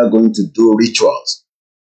government without going to do rituals.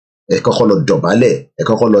 Ekokolo dobale,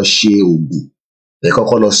 ekokolo she ogun,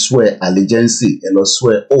 ekokolo swear allegiance, elo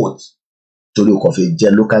swear oath to look of a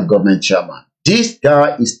local government chairman. This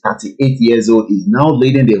guy is 38 years old, is now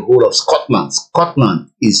leading the whole of Scotland.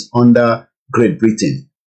 Scotland is under Great Britain.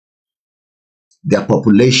 Their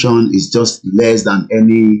population is just less than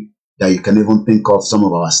any that you can even think of some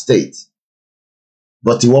of our states.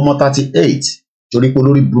 But you want 38,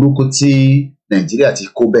 Nigeria ti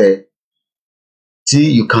kobe.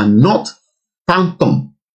 See, you cannot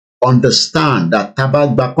fathom, understand that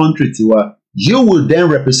Tabagba country tiwa, you will then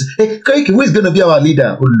represent, hey, Koiki, who is going to be our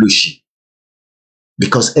leader? Olushi.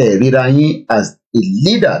 Because Rirayi as a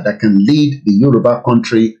leader that can lead the Yoruba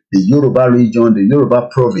country, the Yoruba region, the Yoruba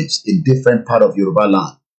province in different part of Yoruba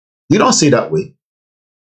land. You don't say that way.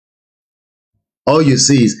 All you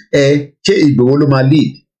see is, Che Igboholoma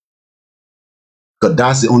lead. Because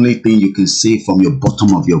that's the only thing you can see from your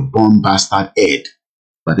bottom of your bomb bastard head.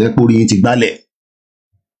 But you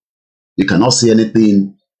cannot see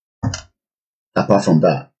anything apart from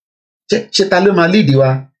that.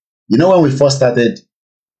 You know, when we first started,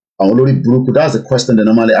 that's the question they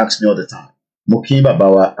normally ask me all the time.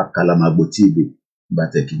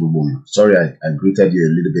 Sorry, I greeted you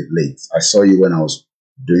a little bit late. I saw you when I was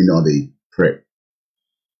doing all the prep.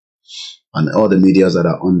 And all the medias that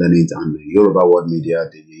are underneath, and the Yoruba World Media,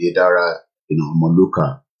 the Yedara,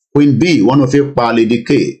 Moluka. Queen B, one of your pali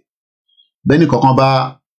decay. Beni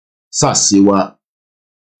Kokomba Sasiwa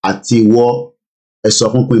Atiwo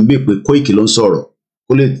Esofun Queen B pe Koiki ló ń sọ̀rọ̀.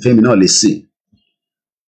 Kó lè fẹ́mi náà lè sìn.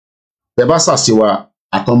 Bẹ́ẹ̀ bá Sasiwa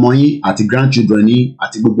àtọmọ yín àti grandchildren yín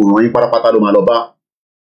àti gbogbo wọn yín pátápátá ló máa lọ bá.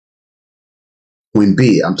 Queen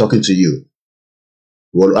B, I'm talking to you.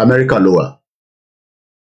 Well, America lower.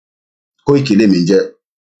 Koiki lè mi jẹ́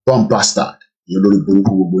bomb bastard. Yóò lórí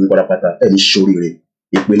burúkú gbogbo yín pátápátá ẹni ṣoríire.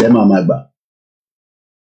 Ìpìlẹ̀ máa máa gbà.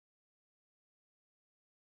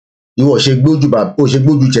 Ìwọ ṣe gbójú bá ó ṣe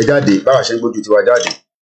gbójú jẹ jáde báwa ṣe gbójú tiwa jáde.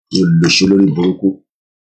 Yóò lè ṣe lórí burúkú.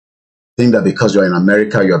 Think that because you are in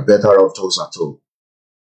America, you are better off those at home.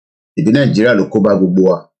 Ìbí Nàìjíríà ló kó bá gbogbo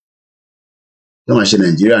wa. Tí wọ́n ṣe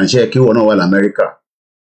Nàìjíríà ń ṣe kí wọ́n náà wà l'Amẹ́ríkà.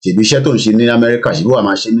 Ṣèbí iṣẹ́ tó ń ṣe ní Amẹ́ríkà ṣèbí wà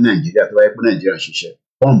máa ṣe ní Nàìjíríà tó bá yẹ pé Nàìjíríà ṣiṣẹ́.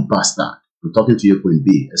 Bomb bastard. I'm talking to you, Queen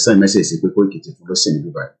B. I send message sí pé Koiki ti fún lọ́sìn níbí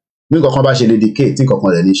báyìí. Bí nǹkan kan bá ṣe lè dictate tí nǹkan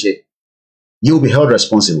kan rẹ̀ ní ṣe. You will be held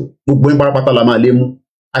responsible. Gbogbo yín pátápátá la máa lé mú.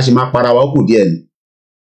 A sì máa para wa ó kù díẹ̀ ni.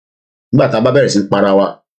 Nígbà tá a bá bẹ̀rẹ̀ sí para wa.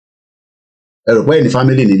 Ẹ rò pé ẹni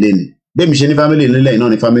family nílé ni. Bí èmi ṣe ní family nílé iná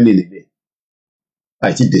ní family nílé.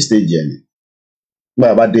 Àìtí dé stage yẹn ni.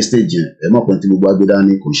 About this stage,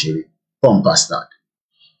 Pump bastard.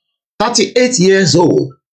 38 years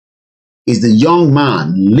old is the young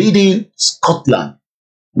man leading Scotland.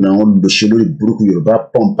 Now, the Shiluri Buruku Yoruba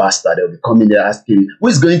pump bastard, they'll be coming there asking, who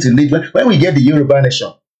is going to lead when we get the Yoruba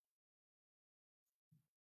nation?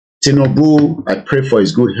 Tinubu, I pray for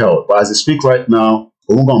his good health. But as I speak right now,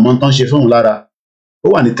 Lara,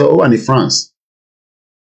 who in France?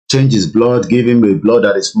 Change his blood, give him a blood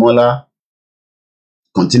that is smaller,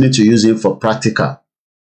 continue to use him for practical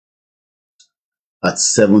at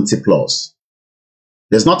 70 plus.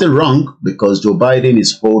 There's nothing wrong because Joe Biden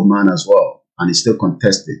is old man as well and he's still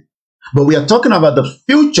contesting. But we are talking about the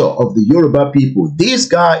future of the Yoruba people. This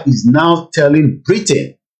guy is now telling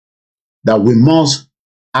Britain that we must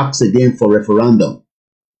ask again for referendum,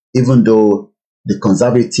 even though the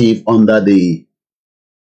conservative under the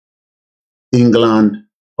England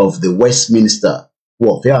of the Westminster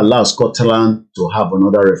will allow Scotland to have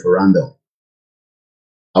another referendum.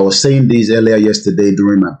 I was saying this earlier yesterday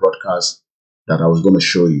during my broadcast that I was going to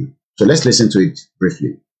show you. So let's listen to it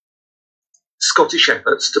briefly. Scottish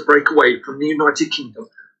efforts to break away from the United Kingdom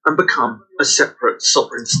and become a separate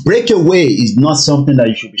sovereign state. Breakaway is not something that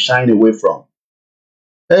you should be shying away from.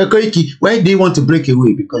 Koiki, why do you want to break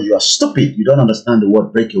away? Because you are stupid. You don't understand the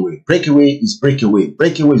word breakaway. Breakaway is breakaway.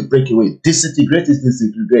 Breakaway is breakaway. Disintegrate is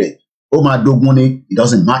disintegrate. Omar Dogmoni, it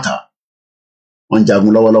doesn't matter. On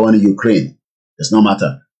Jagun in Ukraine, does not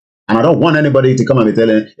matter. And I don't want anybody to come and be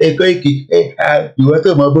telling, hey, Koiki, hey, you want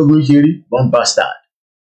to my bogus shiri? One bastard.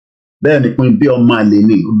 Then it will be on my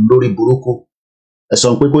lini, Lori Buruko. A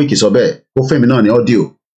song Koiki sobe, who femi on the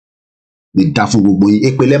audio. The Dafu Gubuin,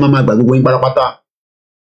 Equile Mama Baguin Barapata.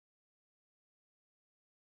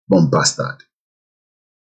 Bomb bastard.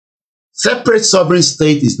 Separate sovereign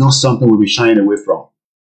state is not something we'll be shying away from.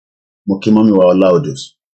 Mokimami wa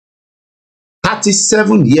Olaudus.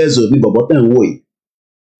 37 years old,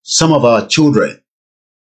 some of our children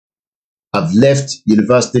have left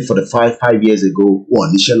university for the five years ago.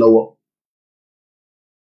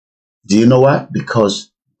 Do you know why?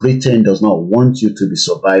 Because Britain does not want you to be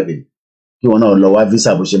surviving.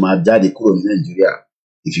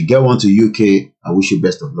 If you get one to UK, I wish you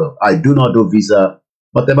best of luck. I do not do visa,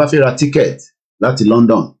 but I have a ticket. That's in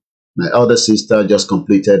London. My elder sister just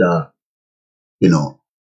completed a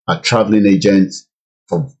traveling agent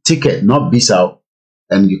for ticket, not visa.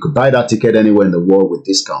 And you could buy that ticket anywhere in the world with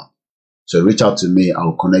discount. So reach out to me, I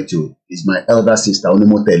will connect you. It's my elder sister,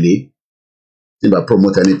 Onimoteli. If I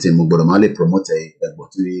promote anything, I promote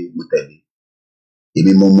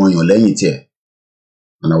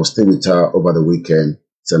and I will stay with her over the weekend,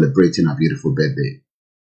 celebrating her beautiful birthday.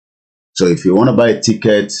 So if you want to buy a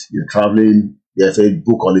ticket, you're traveling, you have to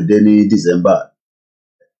book holiday in December.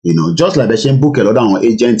 Just like they should book a lot of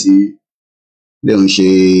agents, they don't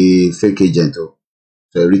fake agent.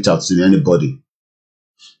 So reach out to anybody.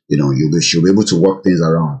 She'll be able to work things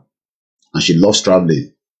around. And she loves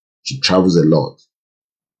traveling. She travels a lot.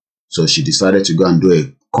 So she decided to go and do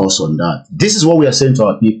a course on that. This is what we are saying to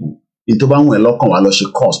our people. In Tobago,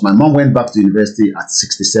 she course. My mom went back to university at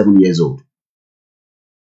 67 years old.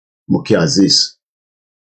 Moki Aziz.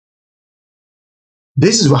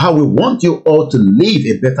 This is how we want you all to live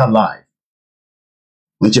a better life.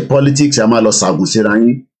 When you politics, I'm a lot sagun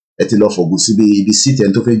sirayin. The city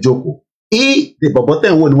and to Joko. The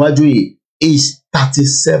Boboten is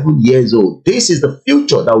 37 years old. This is the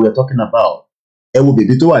future that we are talking about. It will be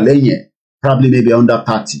probably maybe under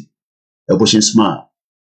 30. Smart.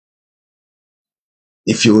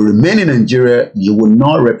 If you remain in Nigeria, you will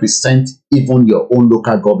not represent even your own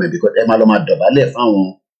local government because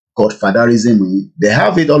godfatherism, they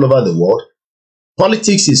have it all over the world.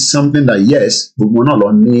 Politics is something that, yes, we will not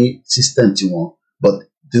only system to, but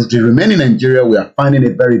to remain in Nigeria, we are finding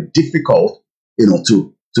it very difficult,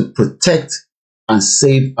 to protect and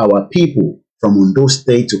save our people from Ondo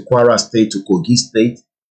State to Kwara State to Kogi State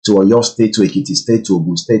to Oyo State to Ekiti State to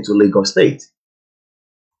Ogun State to Lagos State.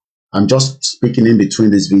 I'm just speaking in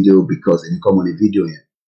between this video because it become on a video here.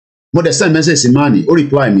 But the same message Imani or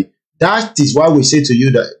reply me. That is why we say to you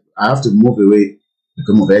that I have to move away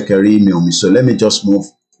because of email me. So let me just move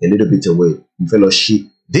a little bit away. Fellowship.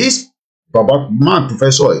 This Baba man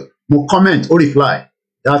professor will comment or reply.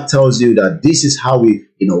 That tells you that this is how we,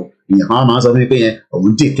 in Hamas we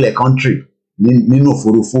declare country. Nino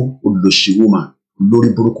furufu uloshi woman,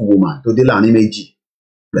 lori buruku woman. To de la ni meji.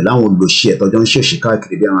 Bela won lo share to jon share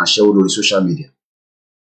káàkiri bí àwọn aṣẹ́wó lórí social media.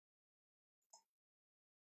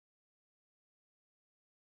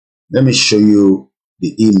 Let me show you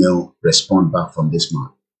the email response back from this man.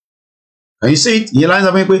 Can you see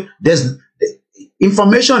it? There's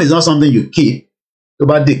information is not something you keep. tó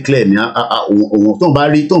bá declare ní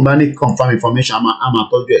tó bá ní confirm information a máa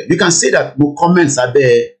tọ́jú ẹ̀. You can see that mo comments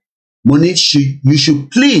abẹ́ mo ní you should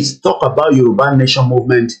please talk about Yoruba Nation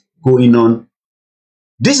movement going on.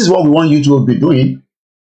 This is what we want you to be doing.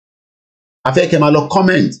 Afẹ́ kẹ́ máa lọ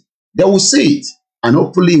comment, they will see it, and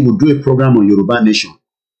hopefully we'll do a program on Yoruba Nation.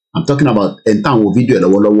 I'm talking about ẹ̀ntàn wo video ẹ̀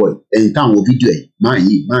lọ́wọ́lọ́wọ́ ẹ̀ ẹ̀ntàn wo video ẹ̀ máa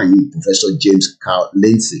yí Professor James Carl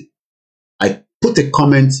Lindsay. I put a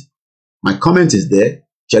comment. My comment is there.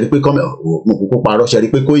 Ṣé rí pé comment mo kúkú parọ́ ṣé rí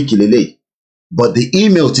pé Koiki lélẹ̀. But the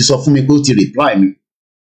email ti sọ fún mi pé ó ti reply me.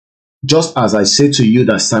 Just as I say to you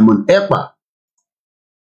that Simon Ekpa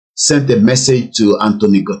sent a message to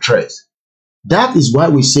Anthony Guterres. That is why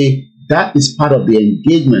we say that is part of the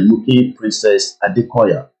engagement. Muki Princess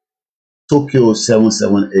Adekoya, Tokyo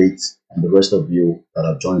 778, and the rest of you that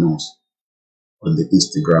have joined us on the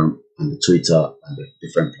Instagram and the Twitter and the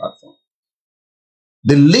different platforms.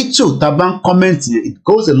 The little taban comment, it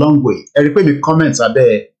goes a long way. Everybody comments are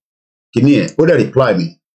there. Kini o dey reply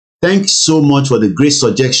me. Thanks so much for the great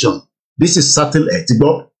suggestion. This is certainly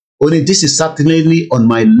only this is certainly on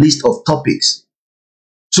my list of topics.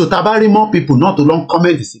 So tabari more people not to long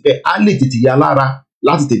comment síbẹ̀ a lè tètè ya lára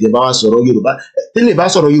láti tètè bá wa sọ̀rọ̀ Yorùbá. Tẹ́lẹ̀ bá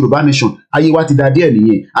sọ̀rọ̀ Yorùbá Nation ayé wa ti dá díẹ̀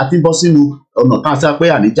nìyẹn àti bọ́ sínú ọ̀nà tá a sá pé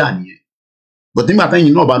àníjà nìyẹn. But nígbà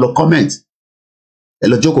tẹ́yìn náà bá lọ comment ẹ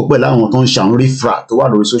lọ jókòó pẹ̀lú àwọn tó ń ṣàwọn refra tó wà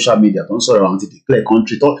lórí social media tó ń sọ̀rọ̀ àwọn ti declare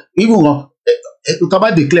country tó even wọn tó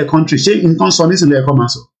bá declare country ṣé nǹkan sọ nísìnyí ẹ̀kọ́ máa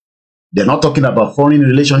sọ. They're not talking about foreign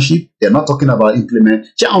relationship. They're not talking about implement.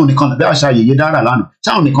 Ṣé àwọn nìkan bí àṣà yèyé dára lánàá? Ṣé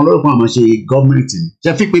àwọn nìkan lórúkọ àwọn ṣe gọ́ọ̀mẹ̀ntì ni? Ṣé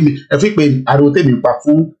ẹ fi pé ariwo tèmi pa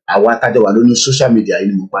fún àwọn atájọ wà lórí social media yìí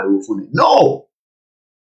ni mo pariwo fún ni? No!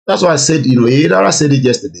 That's why I said, Yèyé Dára said it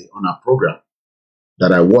yesterday on our program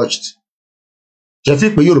that I watched. Ṣé fi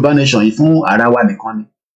pé Yorùbá Nation yìí fún ara wa nìkan ni?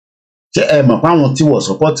 Ṣé ẹ mọ̀ pé àwọn tí wọ́n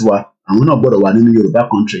support wa àwọn náà gbọ́dọ̀ wà nínú Yorùbá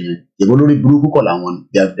country yẹn? Ìbò lórí burúkú kọ̀ làwọn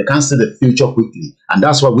they can't see the future quickly, and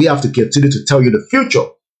that's why we have to continue to tell you the future.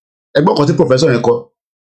 Ẹgbọ́n kan tí professor yẹn kọ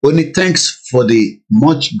ó ní thanks for the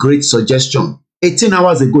much great suggestion. 18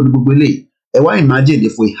 hours ago ní gbogbo eléyìí ẹ wá imagine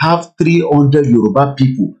if we have 300 Yorùbá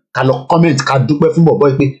people ká lọ comment ká dúpẹ́ fún bọ̀bọ́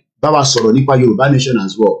yìí pé bá wa sọ̀rọ̀ nípa Yorùbá Nation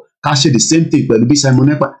as well ká ṣe the same thing pẹ̀lú bí Simon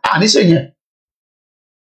Ekpa àníṣe yẹn.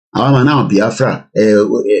 Àwọn ọmọ náà Biafra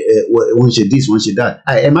wọ́n ṣe this wọ́n ṣe that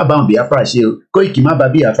ẹ má bá wọn Biafra ṣe o Koiki má bá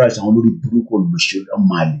Biafra ṣe àwọn olórí burúkú olùṣèlú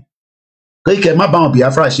ọmọ àlè Koiki ẹ má bá wọn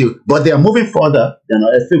Biafra ṣe o but they are moving further than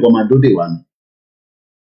ẹ fẹ́ gbọ́n máa dóde wa ni.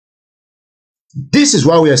 This is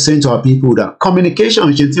why we are saying to our people that communication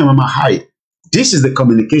ṣe tí wọn máa hide. This is the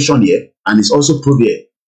communication here and it's also proved here.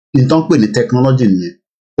 Nǹkan pè ní technology nìyẹn.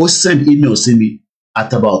 Ó send email sí mi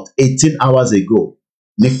at about 18 hours ago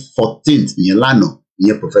ní 14th ìyẹn lánàá.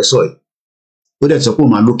 Ìyẹn professor ẹ̀ ó dẹ̀ sọ pé ó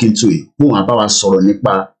máa look into it fún àbá wa sọ̀rọ̀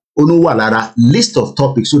nípa olówà lára list of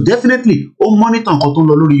topics so definitely ó monitor nǹkan tó ń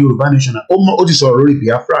lọ lórí Yorùbá Nation ó ti sọ̀rọ̀ lórí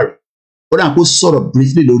Biafra rẹ̀ ó dà kó sọ̀rọ̀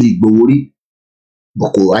briefly lórí Ìgbòho rí but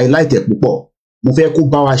kò highlight ẹ̀ púpọ̀ mo fẹ́ kó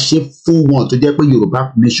bá wa ṣe fún wọn tó jẹ́ pé Yorùbá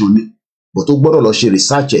Nation ni but ó gbọ́dọ̀ lọ ṣe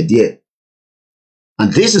research ẹ̀ díẹ̀ and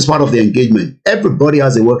this is part of the engagement. Everybody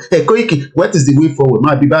has a word. Hey Koiki, what is the way forward?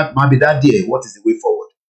 Might be that there. What is the way forward?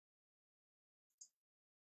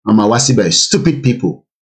 Àmà wá síbẹ̀ stupid people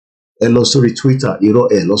ẹ lọ sórí Twitter irọ́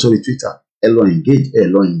ẹ lọ sórí Twitter ẹ lọ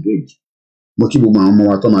engage mo kí gbogbo àwọn ọmọ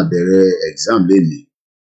wa tó máa bẹ̀rẹ̀ exam lẹ́nìí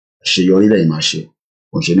àṣeyọrí lẹ́yìn máa ṣe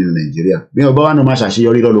kò ṣe nínú Nàìjíríà bí ọba wa náà máa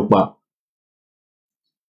ṣàṣeyọrí lọ́lọ́ pa.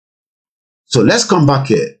 So let's come back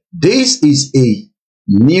here. This is a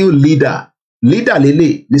new leader lele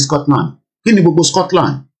ní Scotland. Kí ni gbogbo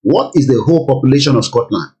Scotland? What is the whole population of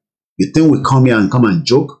Scotland? You think we come here and come and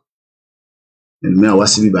joke? And me, I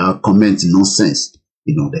was seeing by comment nonsense.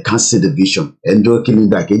 You know, they can't see the vision. And do killing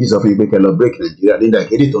that cages of people can break Nigeria. Then that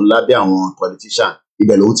case don't lab on politician. If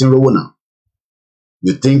they're looting now.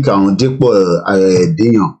 You think on Dipo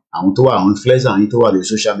Dion, I want to on influence and into the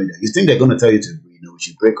social media. You think they're gonna tell you to we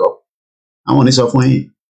should break up? I want this off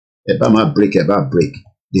when about break.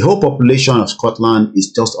 The whole population of Scotland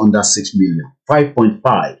is just under 6 million,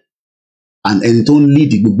 5.5. And it only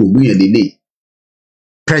the Gbogbo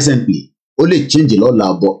presently. Only change a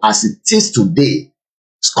lot, but as it is today,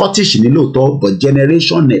 Scottish ni lóòótọ́, but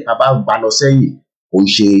generation ne about balosẹ́yìn kò ń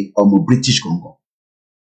ṣe ọmọ British Congo.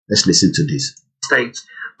 Let's listen to this. States,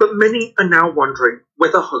 but many are now wondering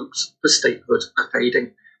whether hopes for statehood are fading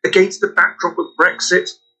against the backdrop of Brexit,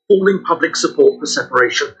 falling public support for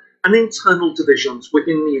separation, and internal divisions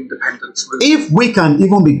within the independence movement. If we can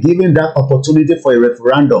even be given that opportunity for a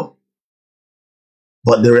referendum,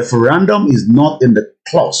 but the referendum is not in the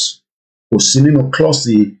clause. Clause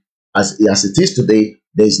as it is today,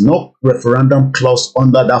 there is no referendum clause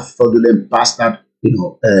under that fraudulent bastard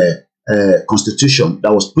constitution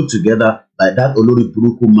that was put together by that Olori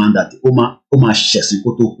Buruku man that Omar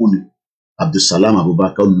Shesikoto Huni, Abdusalam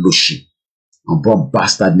Abubakar Loshi, and bomb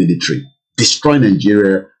bastard military, destroy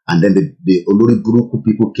Nigeria, and then the Olori Buruku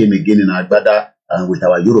people came again in Agbada with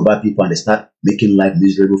our Yoruba people, and they start making life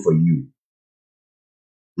miserable for you.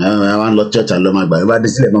 I want to church and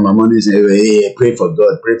Mama money say, pray for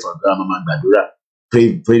God, Mama Badura,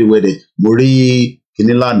 pray the way they Muri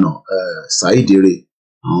Kinilano, Saidiri,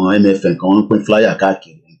 MFN, kan pín flyer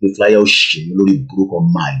káàkiri, pín flyer òṣì lórí burúkú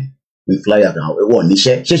Mali, pín flyer kan wọ́n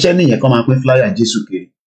níṣẹ́, ṣẹṣẹ́ nìyẹn kan máa pín flyer Jésù kiri.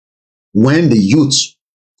 When the youth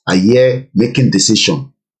are here making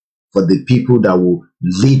decision for the people that will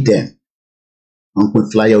lead them, wọ́n pín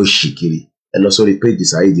flyer òṣì kiri, ẹ lọ sórí page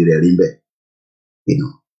Saidiri rí bẹ́ẹ̀,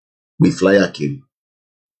 with flyer kiri.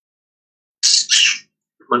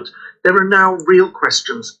 There are now real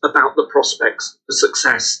questions about the prospects for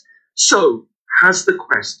success. So, has the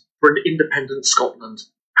quest for an independent Scotland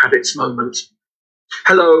had its moment?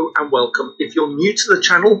 Hello and welcome. If you're new to the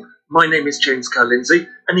channel, my name is James Kerr-Lindsay,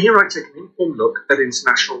 and here I take an informed look at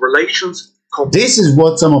international relations. This is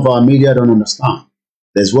what some of our media don't understand.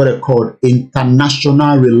 There's what are called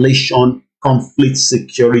international relation, conflict,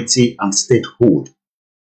 security, and statehood.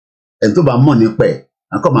 And to about money pay,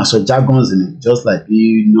 and come as jargons in it, just like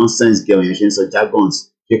the nonsense girl you so jargons.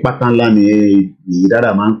 Patanla ni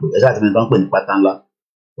dada man pe esa ti me tan pe ni patanla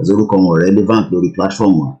because orúkọ wọn relevant lórí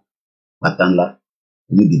platform wọn patanla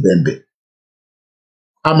ni di bembe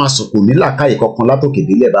a ma sọ kò ní làákàyè kankan látòkè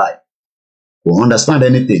délẹ̀ báyìí kò understand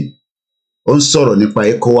anything ó ń sọ̀rọ̀ nípa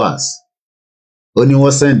ECOWAS ó ní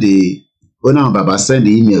wọ́n ó náà bàbá send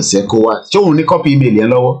email sí ECOWAS ṣé òun ní copy email yẹn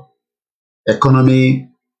lọ́wọ́ Economic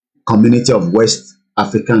Community of West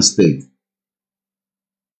African States,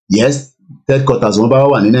 yes. Headquarters wọn bá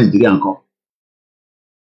wà ní Nàìjíríà nǹkan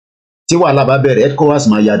tí wàhálà bá bẹ̀rẹ̀ ECOWAS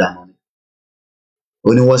máa yá dànù ni ó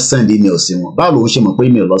ní wọ́n send email sí wọn báwo ló ń ṣe mọ̀ pé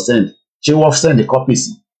email lọ send ṣé wọ́n send the copies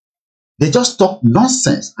they just talk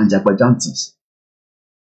nonsense and jagbajantis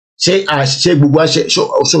ṣé gbogbo àṣẹ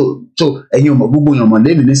so ẹ̀yin ọmọ gbogbo èèyàn mọ̀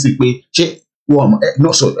lẹ́nu nísìnyí pé ṣé wọ́n no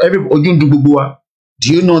so every ojú ń dùn gbogbo wa do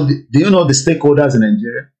you know the stakeholders in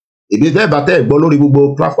Nigeria èmi bẹ́ẹ̀ bá tẹ́ ẹ̀ gbọ́ lórí gbogbo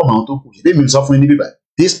platform àwọn tó kù ṣèbí mi sọ fún yín níbí báyìí.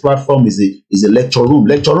 This platform is a lecture room.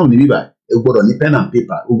 Lecture room ni bíbá. O gbọ́dọ̀ ní pen and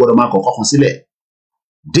paper. O gbọ́dọ̀ máa kọ̀ọ̀kan kan sílẹ̀.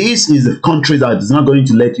 This is a country that is not going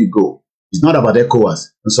to let you go. It's not about ECOWAS.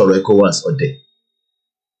 N sọ̀rọ̀ ECOWAS ọ̀dẹ̀.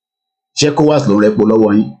 Ṣé ECOWAS ló ń rẹ́po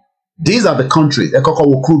lọ́wọ́ yín? These are the countries. Ẹ kọ́kọ́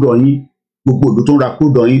wo crude oil yín. Gbogbo òdo tó ń ra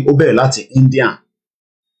crude oil yín. Ó bẹ̀rẹ̀ láti India.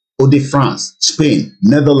 Ó dé France, Spain,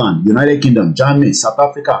 Netherlands, United Kingdom, Germany, South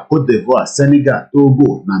Africa, Cote d'Ivoire, Senegal, Togo,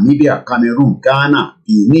 Namibia, Cameroon, Ghana,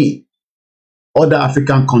 Benin. Other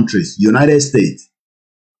African countries, United States,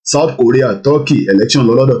 South Korea, Turkey, election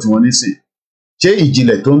lọ́dọ̀ tí wọ́n nísìn. Ṣé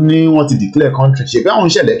ìjìnlẹ̀ tó ní wọ́n ti declare country? Ṣé bí àwọn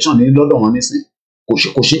ṣe election ní lọ́dọ̀ wọn nísìn?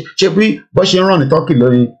 Kò ṣe ṣé bí bó ṣe ń rán ní Turkey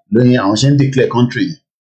lóyìn àwọn ṣe ń declare country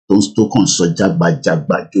tó kàn sọ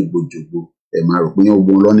jágbajàgba jogbojogbo. Ẹ máa rò pé yẹn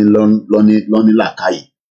gbọ́n lọ́ní làkàyè.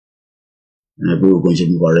 Ẹ pé ogun ṣe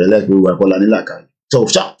gbogbo ọ̀rẹ́ lẹ́gbẹ̀ẹ́ gbogbo akọ́lá ní làkàyè. So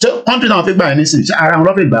country náà fi gbà ẹ́ nísìn ṣé ara wọn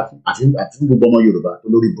lọ́fẹ̀ẹ́ gbà fún àfi gbogbo ọmọ Yorùbá tó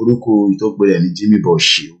lórí burúkú ìtòpé ẹ̀ ní Jimmy bọ̀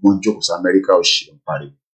ṣe wọ́n jókòó sí Amẹ́ríkà ọ̀ṣì ń parí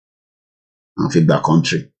àwọn fi gbà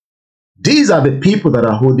country. These are the people that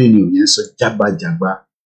are holding you yẹn sọ jágbajàgba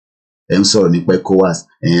ẹ̀ ń sọ̀rọ̀ nípa ECOWAS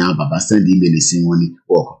àwọn bàbá send email sí wọn ní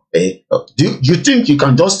do you think you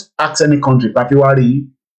can just ask any country papiwari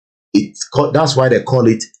that's why they call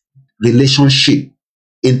it relationship.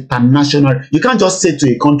 International, you can't just say to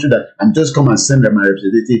a country that I'm just come and send them my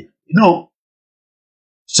representative.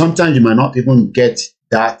 Sometimes you might not even get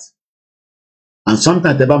that, and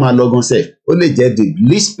sometimes the Bama logon say only get the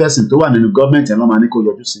least person to one in the government and no money ko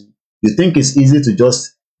yọjú sí. You think it's easy to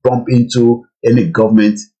just bump into any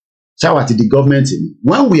government? Shout to the government.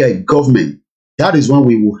 When we are a government, that is when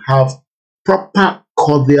we will have proper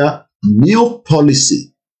cordial new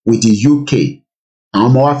policy with the UK. Àwọn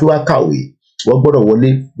ọmọ wa fi wá kàwé. Wọ́n gbọ́dọ̀ wọlé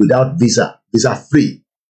without visa free.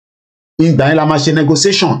 In la máa ṣe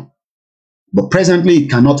negotiation. But presently it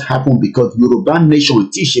cannot happen because Yoruba nation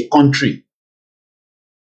is a country.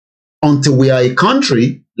 Until we are a country,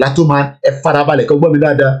 látó ẹ farabalẹ̀ kó gbọ́ mi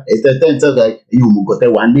dáadáa, ẹ̀yin òmùgọ̀tẹ̀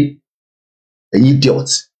wà ní, ẹ̀yin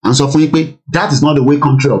idiots. And sọ fún yín pé that is not the way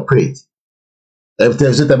country operates.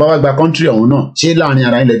 Tẹ bá wá gba country ọ̀hún náà, ṣé láàrin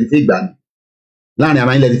ara yín lẹ ti fẹ́ gbà ni? Láàrin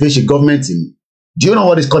ara yín lẹ ti fẹ́ ṣe government ni? Do you know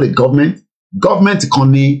what is called a government? Government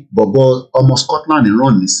kan ní bọ̀bọ̀ ọmọ Scotland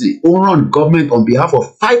run nísìn. Ó run government on behalf of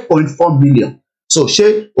 5.4 million. So ṣé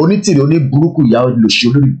onítìrì oníburúkú ìyá olùṣe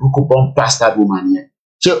olórí burúkú born bastard woman yẹn?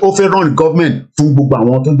 Ṣé ó fẹ́ run government fún gbogbo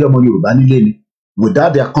àwọn tó jẹ́ ọmọ Yorùbá nílé ni?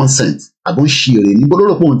 Without their consent. àbọ̀ ń ṣe èrè ní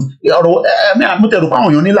gbọ́dọ̀ pọ̀ ọ̀rọ̀ ẹ̀mí àmútẹ̀rù pé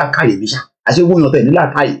àwọn èèyàn ní làákàyè níṣà àṣewó èèyàn tẹ̀ ní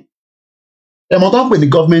làákàyè ẹ̀mọ́ tó ń pè ní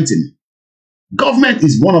government ni government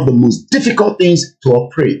is one of the most difficult things to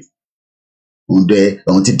operate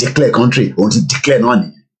òun ti declare country òun ti declare náà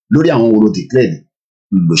nìyẹn lórí àwọn wo ló declare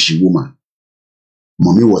ni lòṣì woman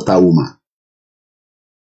mommy water woman.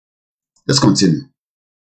 Let's continue.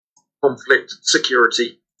 Conflict, security,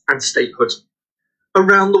 and statehood.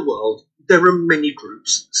 Around the world, there are many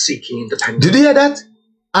groups seeking independence. Did you hear that?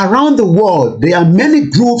 Around the world, there are many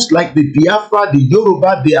groups like the Biafra, the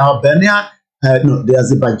Yoruba, the Albania, the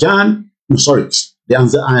Azerbaijan,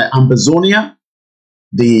 the Ambazonia,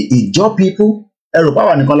 the Ijaw people.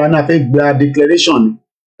 Declaration.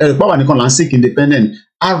 Seek independence.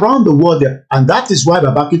 Around the world, and that is why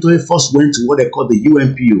Baba Akintoye first went to what they call the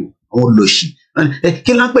UNPO.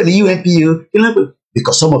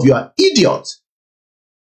 Because some of you are idiots.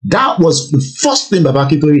 That was the first thing Baba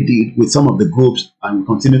Akintoye did with some of the groups, and we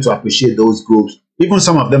continue to appreciate those groups. Even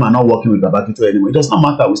some of them are not working with Baba Akintoye anymore. It does not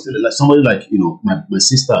matter. We still like somebody like my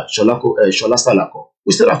sister Shola Salako.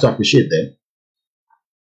 We still have to appreciate them.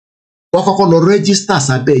 Wọ́n kọ́kọ́ lọ register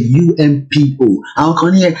sábẹ́ UNPO. Àwọn kan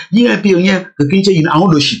ní UNPO yẹn kìkì ń ṣe yìí àwọn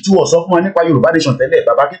olóṣì tí wọ́n sọ fún wa nípa Yorùbá Nation tẹ́lẹ̀.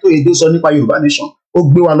 Baba Akintoye dé sọ nípa Yorùbá Nation. Ó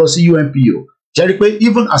gbé wa lọ sí UNPO. Ṣé rí pé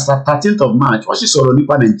even as at 13th of March, wọ́n sì sọ̀rọ̀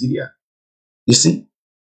nípa Nàìjíríà. You see,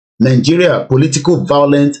 Nigeria political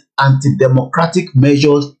violence, anti-democratic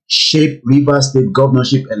measures shape Rivers State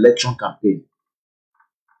governorship election campaign.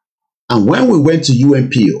 And when we went to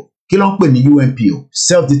UNPO, kí ló ń pè ní UNPO?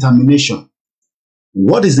 Self-determination.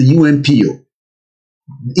 What is the UNPO?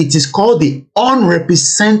 It is called the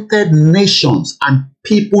Unrepresented Nations and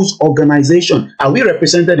People's Organization. Are we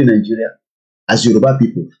represented in Nigeria as Yoruba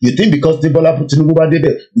people? You think because Bola Tinubu did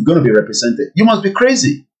it, we're going to be represented? You must be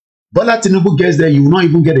crazy. Bola Tinubu gets there, you will not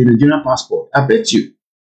even get a Nigerian passport. I bet you.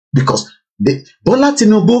 Because Bola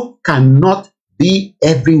Tinubu cannot be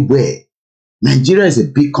everywhere. Nigeria is a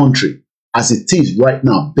big country as it is right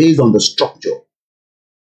now, based on the structure.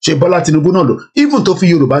 Ṣé Bola Tinubu náà lò even tó fi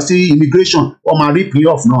Yorùbá sí immigration wọ́n máa rí pay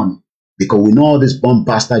off náà ni because we know all this bomb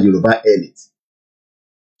bastard Yorùbá elite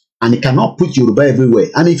and he cannot put Yorùbá everywhere,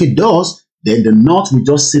 and if he does, then the North will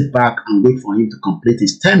just sit back and wait for him to complete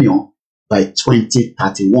his tenure by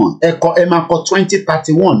 2031. Ẹ máa kọ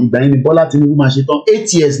 2031 ìgbà yẹn ni Bola Tinubu máa ṣe tán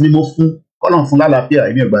 8 years ni mo fún kọ́lọ́n fún lálàáfíà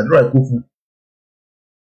èmi ìgbàdúrà ẹ̀kú fún.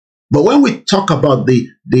 But when we talk about the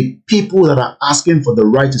people that are asking for the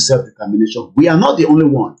right to self-determination, we are not the only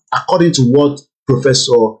one. According to what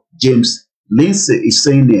Professor James Lindsay is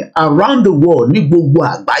saying here, around the world,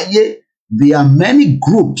 there are many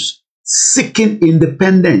groups seeking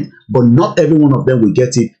independence, but not every one of them will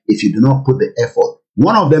get it if you do not put the effort.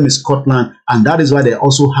 One of them is Scotland, and that is why they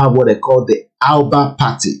also have what they call the Alba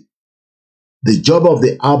Party. The job of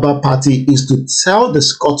the Alba Party is to tell the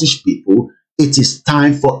Scottish people it is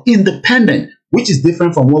time for independence, which is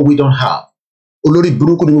different from what we don't have. Olórí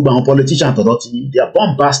burúkú ni gbogbo àwọn politicians tọ̀dọ̀ ti they are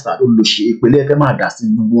born bastard olùṣe ìpínlẹ̀ ẹ̀kẹ́ máa dà sí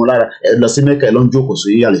gbogbo wọn lára ẹ lọ sí mẹ́kà ẹ lọ ń jókòó sí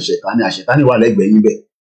yíyá lè ṣètánì àṣetánì wà lẹ́gbẹ̀ẹ́ yín bẹ́ẹ̀.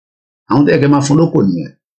 Àwọn tẹ́ẹ̀kẹ́ máa fún lóko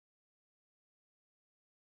nìyẹn.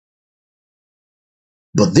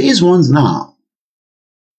 But these ones now,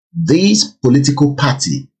 this political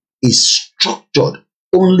party is structured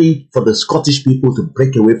only for the Scottish people to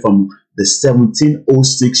break away from the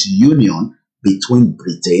 1706 union between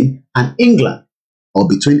Britain and England, or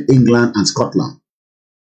between England and Scotland.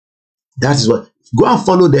 That is what. Go and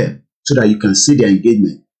follow them so that you can see their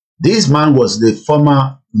engagement. This man was the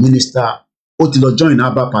former minister. Otilo joined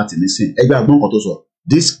Alba Party.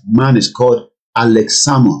 This man is called Alex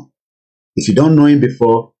Salmon. If you don't know him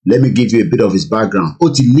before, let me give you a bit of his background.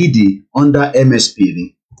 Otilidi under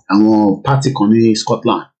MSP and party in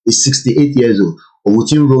Scotland. He's 68 years old.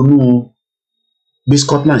 Owotin Ronu bí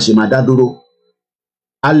Scotland ṣe máa dá dúró.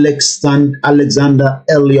 Alexander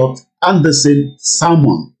Elliot Anderson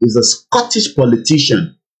Salmon is a Scottish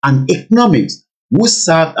politician and economist who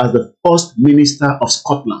served as the first minister of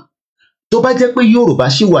Scotland. Tó bá jẹ́ pé Yorùbá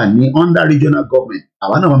ṣì wà ní under regional government,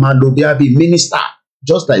 àwa náà máa lo bí minister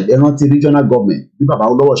just like ẹran ti regional government bí bàbá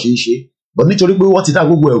olówó ṣe ń ṣe. But nítorí pé wọ́n ti dá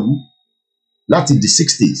gbogbo ẹ̀rú láti the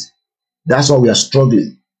 60s, that's why we are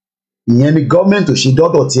struggling. Ìyẹn ni government ò ṣe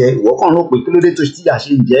dọ́dọ̀ tiẹ̀ ìwọ kàn rò pé kí ló dé tó tíyà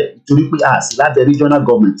ṣe ń jẹ́ nítorí pé àsì lábẹ́ regional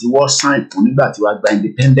government tí wọ́n sign fún nígbà tí wàá gba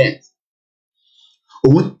independence.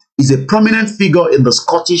 Òun is a prominent figure in the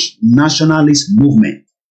Scottish nationalist movement.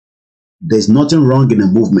 There's nothing wrong in the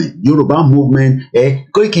movement. Yorùbá movement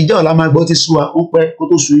Koiki jẹ́ ọ̀la máa gbọ́ ti sú wa ó pẹ́ kó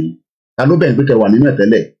tó sú yín. Ta ló bẹ̀rẹ̀ pé kẹ́ wà nínú ẹ̀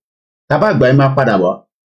tẹ́lẹ̀? Tá bá gbà ẹ máa padà wá.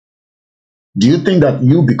 Do you think that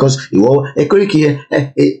you because ìwọ Koiki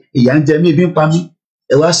ìyà ń jẹ mí ebi ń pa mí?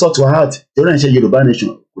 Ẹ wá sort out torí ẹ̀ ń ṣe Yorùbá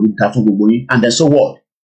nation And then so what?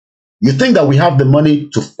 You think that we have the money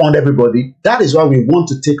to fund everybody? That is why we want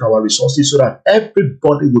to take our resources so that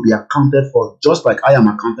everybody will be accounted for, just like I am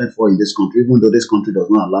accounted for in this country, even though this country does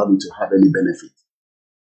not allow me to have any benefit.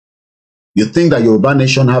 You think that Yoruba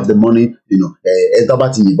nation have the money,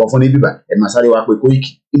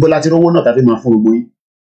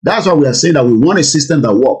 that's why we are saying that we want a system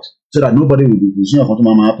that works so that nobody will be pushing on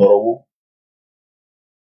Mama Torowo.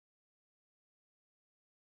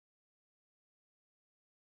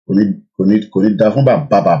 Kò ní dá fún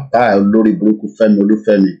bàbá olórí burúkú Fẹ́mi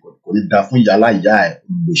Olúfẹ́mi, kò ní dá fún yàrá ìyá ẹ̀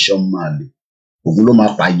olùṣọ́ máa lè. Òun ló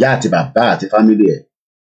máa pa ìyá àti bàbá àti fámílì ẹ̀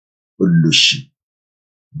olùṣì.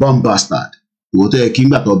 Bomb bastard. Ìwọ tó yẹ kí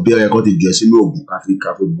ngbà tó bí ọyẹ kó ti jù ẹ́ sínú òògùn káfí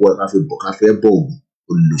bọ́ òògùn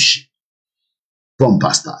olùṣì. Bomb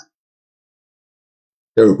bastard.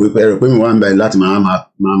 Ẹ rò pé mi wá ń bẹ̀rẹ̀ láti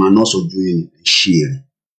máa ná sojú yín ní ṣe èrè.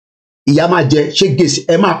 Ìyá máa jẹ ṣé gèsì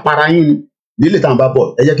ẹ máa para yín ni. Nílé tàn bá bọ̀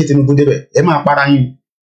ẹ jẹ́ kí Tinubu débẹ̀ ẹ máa para yín.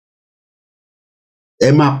 Ẹ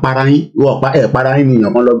máa para yín. Para yín ni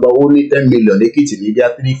èèyàn kan lọ gbọ́ owó ní 10 million lẹ́kìtì ní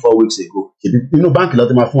bíi 3-4 weeks ago. Ṣèbí inú báńkì lọ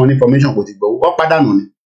ti máa fún wọn ní information kò ti gbọ́ wọ́n pàdánù ni.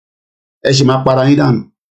 Ẹ sì máa para yín dànù.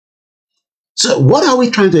 So what are we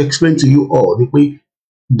trying to explain to you all? Ni pé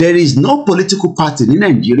there is no political party ní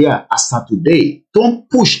Nigeria as of today don't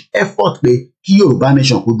push effort pé kí Yorùbá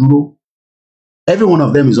nation kó dúró. Every one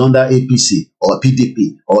of them is under APC or PDP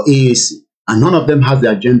or AAC. And none of them has the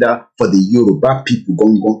agenda for the Yoruba people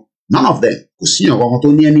gongo. None of them. Kò sí ọ̀kan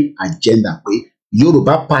tó ní any agenda pé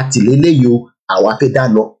Yoruba party lélẹ́yìí o àwa fẹ́ dá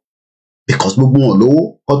lọ. Because gbogbo wọn lówó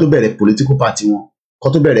kó tó bẹ̀rẹ̀ political party wọn kó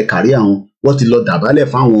tó bẹ̀rẹ̀ career wọn wọ́n ti lọ dàbálẹ̀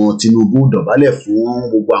fáwọn Tinubu dọ̀bálẹ̀ fún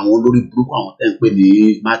gbogbo àwọn olórí burúkú àwọn tẹ́ ń pè ní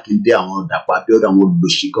Mákindé àwọn Dàpọ̀ Abíọ́dún àwọn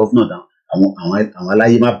olùlòṣì gọ́vnà àwọn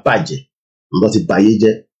aláyé má bàjẹ́ àwọn tó ti bàyé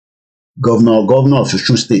jẹ́ gọ́vnà of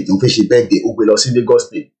Ọ̀ṣun state tó ń fẹ́ ṣe birthday ó gbé lọ sí Lagos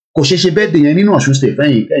state. Kò ṣe birthday yẹn nínú Ọ̀ṣun state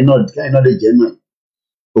fẹ́yìn kẹ́yìn náà lè jẹ́ náà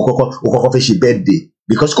ó kọ́kọ́ fẹ́ ṣe birthday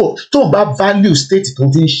because tó bá value state tó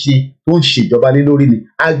ń ṣèjọba lé lórí ni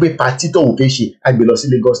á gbé party tó ń fẹ́ ṣe á gbé lọ sí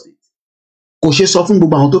Lagos state. Kò ṣe sọ fún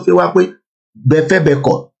gbogbo àwọn tó fẹ́ wá pé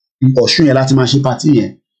bẹ́ẹ̀kọ́ Ọ̀ṣun yẹn láti máa ṣe party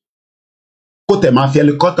yẹn kó tẹ̀ máa fi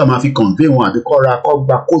helicopter máa fi convey wọn àbí kọ́ ra kọ́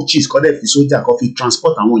gba coaches kọ́ dẹ̀ fi sójà kọ́ fi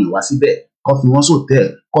transport àwọn èèyàn wá síbẹ̀ kọ́ fi wọ́n sòtẹ́ẹ̀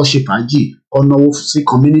kọ́ ṣe fàájì kọ́ náwó sí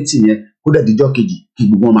community yẹn kó dẹ̀ díjọ́ kejì kí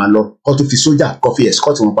gbogbo wọn máa lọ kó tó fi sójà kó fi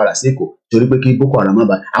escort wọn padà sí Èkó torí pé kí Boko Haram má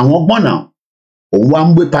ba àwọn ọgbọ́n náà òun wá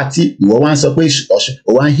ń gbé party ìwọ wá ń sọ pé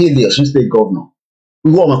òun wá ń hélè Ọ̀ṣun state governor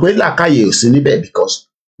ìwọ mọ̀ pé làákàyè ò sí níbẹ̀ because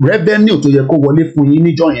revenue tó yẹ kó wọlé fún yín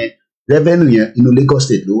níjọ́ yẹn revenue yẹn inú Lagos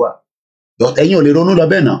state ló wà ẹ̀yin ò lè ronú lọ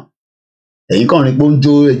bẹ́ẹ̀ náà ẹ̀yin kàn rí pé ó ń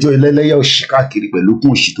jó ẹjọ́ ẹlẹ́lẹ́yà òṣì káàkiri pẹ̀lú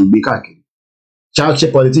kún òṣì tó gbé káàkiri ṣe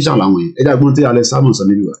politician làwọn yẹn ẹ̀dá gbọ́n tí Alex Salmon sọ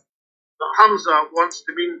níbí wa. Hamza wants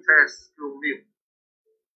to mean test school name.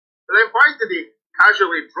 But then why did he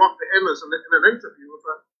casually drop the Emmas in an interview with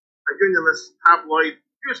a unionist tabloid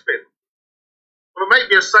newspaper? Well, it might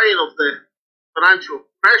be a sign of the financial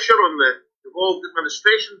pressure on the devolved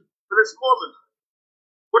administration, but it's more than that.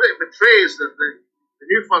 What it betrays that the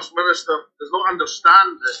new First Minister does not understand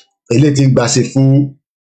this. Eléyìí ti gbàṣẹ fún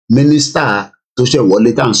mínísítà tó ṣe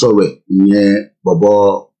wọlé tá à ń sọ̀rọ̀ ẹ̀ ìyẹn bọ̀bọ̀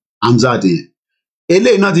Hamzat yẹn.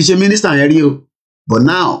 Eléyìí náà ti ṣe mínísítà yẹn rí o but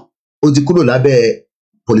now ó ti kúrò lábẹ́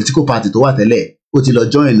political party tó wà tẹ́lẹ̀ ó ti lọ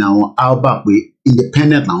join àwọn alba pé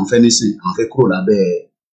independent làwọn fẹ́ nísìn àwọn fẹ́ kúrò lábẹ́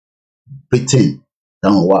Britain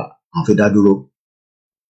táwọn wà àwọn fẹ́ dá dúró.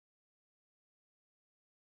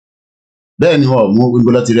 Bẹ́ẹ̀ ni wọ́n mú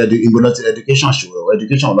ìgbọ́lọ́tì education ṣòro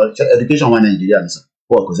education wà Nàìjíríà nìsan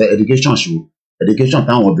wọ́n kò sẹ́ education ṣòro education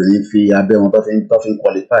táwọn obìnrin fi abẹ́ wọn tó fi ń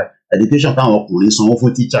qualify education táwọn ọkùnrin sanwó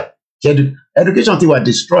fún teacher education ti wà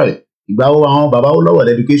destroy ìgbà wo àwọn bàbá wo lọ́wọ́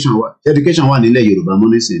education wà nílẹ̀ Yorùbá mọ́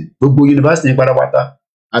nísìnyí gbogbo yunifásitì ní pátápátá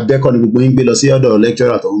abẹ́kọ̀ ni gbogbo yín gbé lọ sí ọ̀dọ̀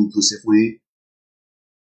lecturer tó ń tún sí fún yín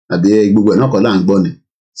àbí gbogbo ẹ̀ náà kọ́ là ń gbọ́ ni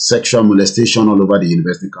sexual molestation all over the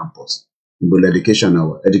university campus gbogbo education náà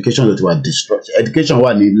wà education ló ti wà destroy education wà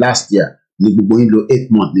ní last year ní gbogbo yín lo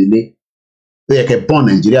 8 months nílé ó yẹ kẹ́ burn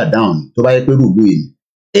Nigeria down tó bá yẹ pé rúgbó yìí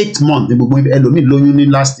 8 months ní gbogbo yín ẹlòmíì lóyún ní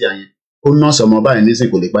last year yẹn ó nọ́ọ̀sì ọmọ báyìí nísìn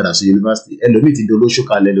kò lè padà sí yunifásitì ẹlòmíì ti dolóṣù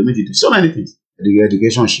kalẹ̀ ẹlòmíì ti do so many things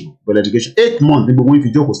education ṣe but education 8 months ní gbogbo yín fi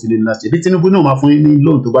jókòó sílé ní last year bí Tinubu náà máa fún yín ní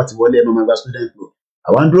loan tó bá ti wọlé ẹ máa gba student loan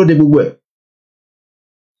àwa ń dúró de gbogbo ẹ̀.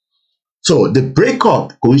 So the break up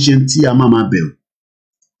kò ń ṣe tí a máa bẹ̀rù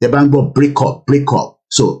tẹ bá ń gbọ́ break up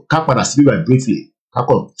so ká padà sí bíbá briefly ká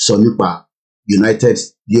kọ̀ sọ nípa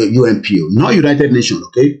UNPO not United Nations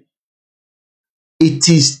okay it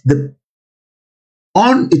is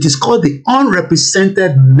called the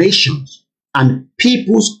Unrepresented Nations and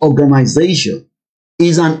Peoples Organization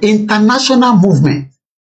is an international movement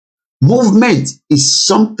Movement is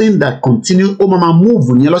something that continues. Ó máa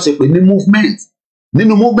move ní lọ́sẹ̀ pé ní movement.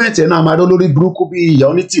 Nínú movement yẹn náà máa dó lórí burúkú bí ìyá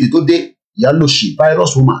onítìrì tó dé, ìyá lòṣì,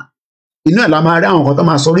 virus woman. Inú ẹ̀ la máa rí àwọn kan tó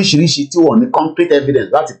máa sọ oríṣiríṣi tí wọ́n ní concrete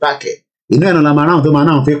evidence láti back ẹ̀. Inú ẹ̀ náà la máa rí àwọn tó máa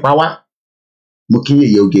náà fi pa wá. Mo kí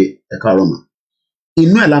yèyé oge ẹ̀ka ọ̀rọ̀ mọ̀.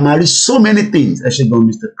 Inú ẹ̀ la máa rí so many things. Ẹ ṣe gan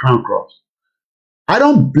Mr. Crown Crops. I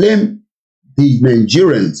don't blame the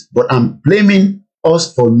Nigerians, but I'm blaming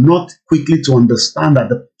us for not quickly to understand that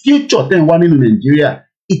the future thing one in Nigeria,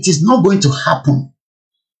 it is not going to happen.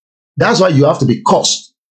 That's why you have to be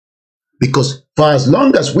cautious. Because for as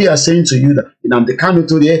long as we are saying to you that in Amdekano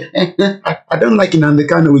today, I don't like in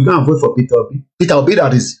Amdekano, we're going to vote for Peter Obi. Peter Obi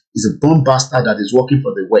that is a bomb bastard that is working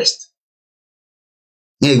for the West.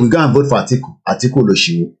 Yeah, we're going to vote for Atiku. Atiku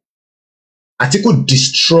Loshiwo. Atiku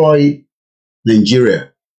destroy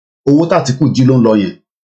Nigeria. Atiku Jilon Loyen.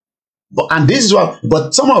 And this is what,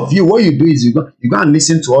 but some of you, what you do is you go and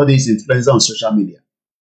listen to all these influencers on social media.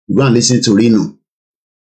 You go and listen to Reno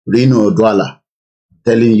Douala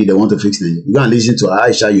telling you they want to fix Nigeria. You go and listen to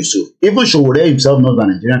Aisha Yusuf. Even Showore himself knows that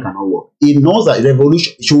Nigeria cannot work. He knows that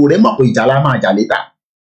revolution,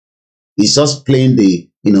 he's just playing the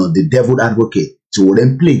devil advocate to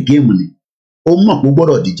then play game with it.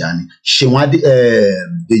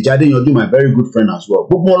 Dejade, my very good friend as well.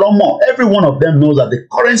 Every one of them knows that the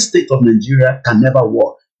current state of Nigeria can never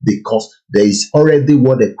work because there is already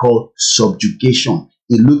what they call subjugation.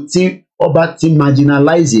 You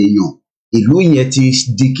marginalize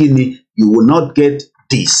you will not get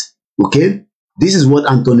this. Okay? This is what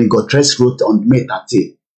Anthony Guterres wrote on May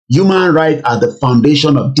 13. Human rights are the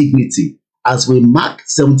foundation of dignity. As we mark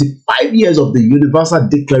 75 years of the Universal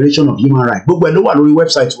Declaration of Human Rights.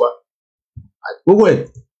 Website.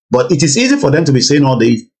 But it is easy for them to be saying all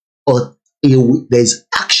this, or there's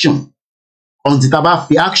action. Until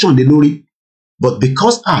action, but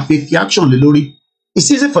because action, it's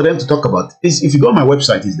easy for them to talk about. If you go on my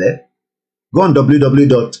website, it's there. Go on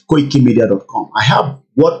www.koikimedia.com. I have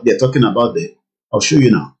what they're talking about there. I'll show you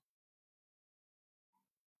now.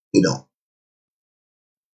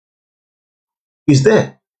 It's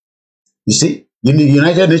there. You see, the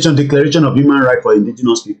United Nations Declaration of Human Rights for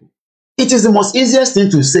Indigenous People. It is the most easiest thing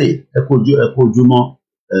to say. I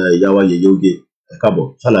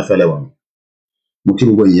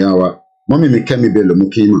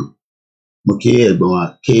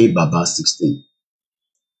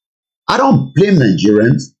don't blame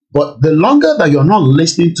Nigerians, but the longer that you're not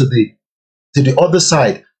listening to the other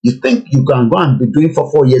side, you think you can go and be doing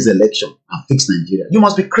for 4 years election and fix Nigeria. You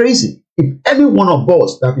must be crazy. If any one of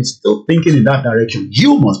us that is still thinking in that direction,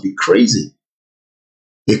 you must be crazy.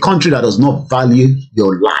 A country that does not value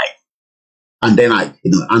your life. And then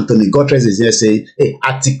Anthony Guterres is here saying, hey,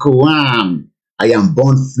 Article 1, I am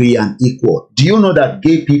born free and equal. Do you know that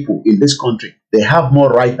gay people in this country, they have more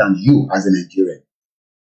right than you as a Nigerian?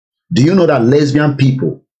 Do you know that lesbian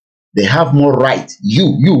people, they have more right?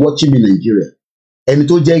 You watching me in Nigeria. And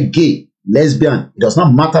to get gay, lesbian, it does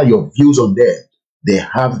not matter your views on them. They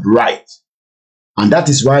have right. And that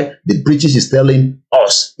is why the British is telling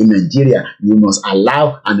us in Nigeria, you must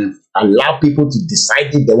allow people to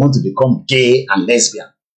decide if they want to become gay and lesbian.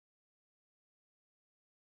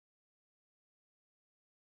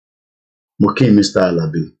 Okay, Mr.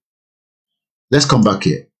 Alabi. Let's come back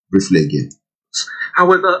here briefly again.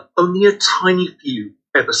 However, only a tiny few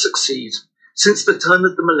ever succeed. Since the turn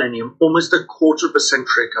of the millennium, almost a quarter of a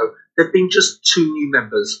century ago, there have been just 2 new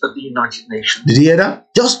members of the United Nations. Did you hear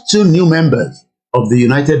that? Just 2 new members of the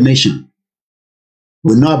United Nations.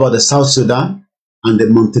 We know about the South Sudan and the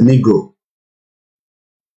Montenegro.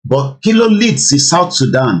 But Kilo leads the South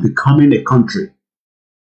Sudan becoming a country.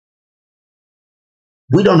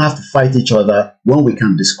 We don't have to fight each other when we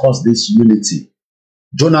can discuss this unity.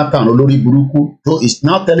 Jonathan Olori Buruku is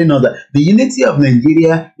now telling us that the unity of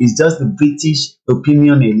Nigeria is just the British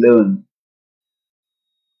opinion alone.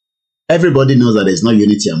 Everybody knows that there's no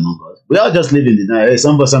unity among us. We all just live in the night.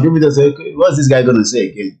 Some people just say, okay, what's this guy going to say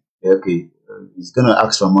again? Okay, he's going to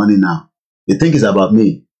ask for money now. You think it's about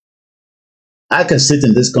me? I can sit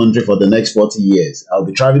in this country for the next 40 years. I'll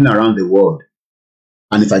be traveling around the world.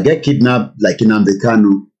 And if I get kidnapped like in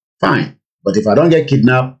Amdekano, fine. But if I don't get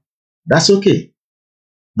kidnapped, that's okay.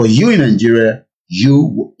 But you in Nigeria,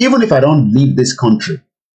 even if I don't leave this country,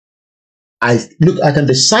 I can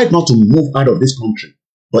decide not to move out of this country.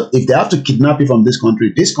 But if they have to kidnap me from this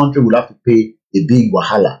country will have to pay a big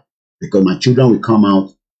wahala because my children will come out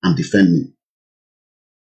and defend me.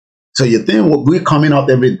 So you think we're coming out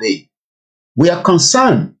every day? We are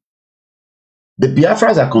concerned. The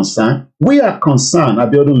Biafras are concerned. We are concerned.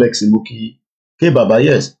 Abiodun Leximuki, K Baba,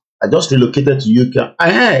 yes. I just relocated to UK.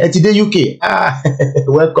 It's the UK.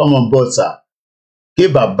 Welcome on board, sir. I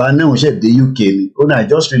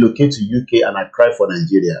just relocated to UK and I cried for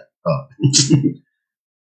Nigeria. Oh.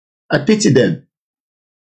 I pity them.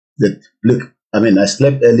 Look, I mean, I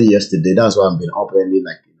slept early yesterday. That's why I've been up early.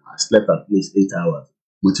 Like, I slept at least 8 hours.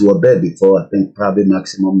 But we were bed before, I think probably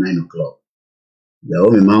maximum 9 o'clock.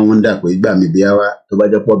 Ìyàwó mi máa ń wonder pé ìgbà mi bí àwa tó bá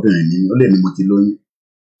jẹ́ pọ́bìnrin ni ó lè ní mo ti lóyún.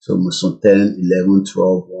 So mo sùn 10, 11,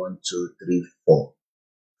 12, 1, 2, 3, 4,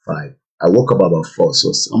 5. I woke up about 4, so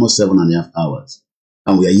it's almost 7.5 hours.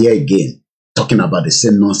 And we are here again talking about the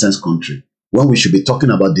same nonsense country. When we should be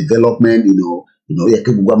talking about development, yeah,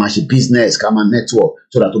 people máa ṣe business, ká máa network,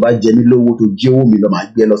 so that tó bá jẹ mí lówó tó jẹ́ owó mi lọ máa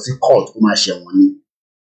gbé lọ sí court kó máa ṣe wọ́n ní.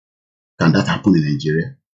 Can that happen in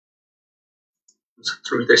Nigeria?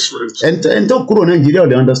 Through this route. And don't go to Nigeria,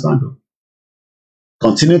 they understand.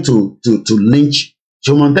 Continue to lynch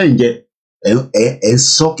human danger and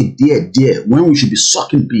suck it dear when we should be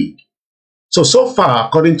sucking big. So far,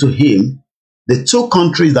 according to him, the 2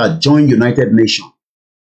 countries that joined United Nations,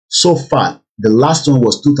 so far, the last one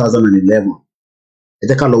was 2011.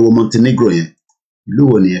 Montenegro.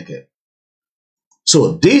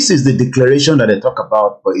 So this is the declaration that they talk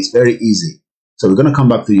about, but it's very easy. So we're going to come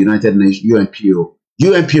back to United Nations, UNPO.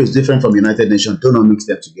 UNPO is different from United Nations. Do not mix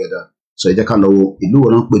them together. So Montenegro.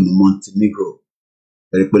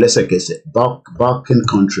 Balkan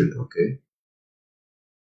country, okay.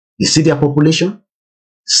 You see their population?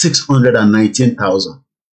 619,000.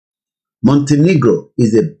 Montenegro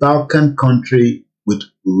is a Balkan country with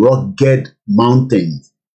rugged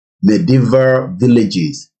mountains, medieval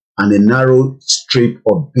villages, and a narrow strip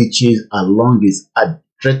of beaches along its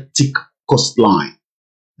Adriatic coastline.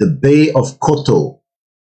 The Bay of Kotor,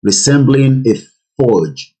 resembling a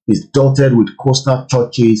forge, is dotted with coastal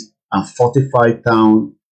churches and fortified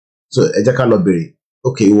towns. So,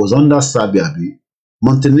 okay, it was under Serbia.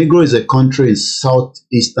 Montenegro is a country in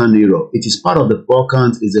southeastern Europe. It is part of the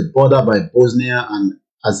Balkans, is a border by Bosnia and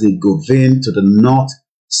Herzegovina to the north,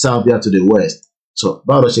 Serbia to the west. So,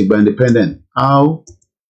 Bangladesh independent. How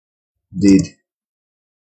did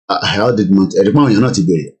Montenegro, you're not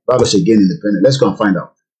Ligeria, Bangladesh again independent? Let's go and find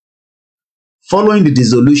out. Following the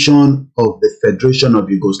dissolution of the Federation of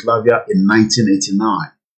Yugoslavia in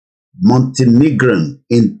 1989, Montenegrin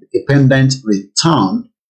independence returned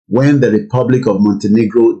when the Republic of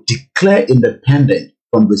Montenegro declared independence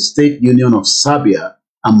from the State Union of Serbia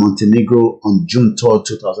and Montenegro on June 3,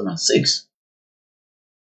 2006.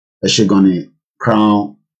 Eshigoni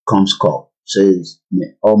Crown comes call says,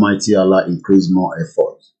 may Almighty Allah increase more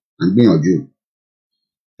efforts. And being a Jew,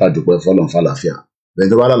 we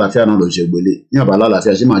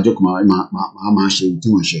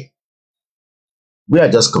are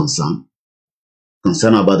just concerned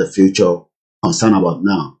about the future, concerned about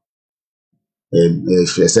now.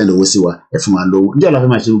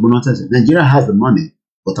 Nigeria has the money,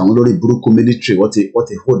 but I'm already broke military, what a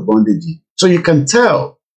hold bondage. So you can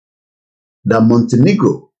tell that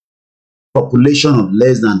Montenegro, population of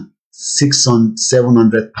less than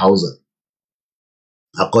 700,000,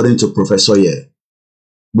 according to Professor Ye,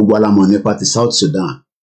 Party, South Sudan.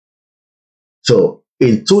 So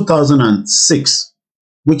in 2006,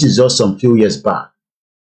 which is just some few years back,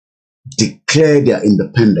 declared their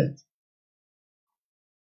independence.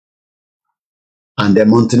 And the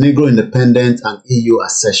Montenegro independence and EU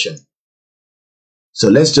accession. So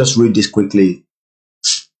let's just read this quickly.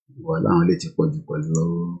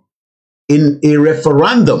 In a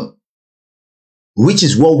referendum, which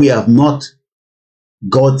is what we have not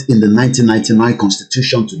got in the 1999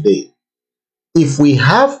 Constitution today, if we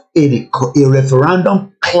have a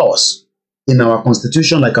referendum clause in our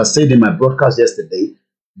Constitution, like I said in my broadcast yesterday,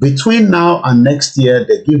 between now and next year,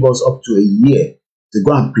 they give us up to a year to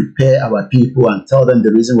go and prepare our people and tell them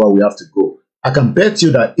the reason why we have to go. I can bet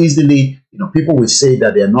you that easily, people will say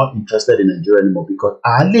that they are not interested in Nigeria anymore because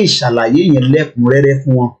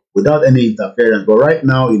without any interference. But right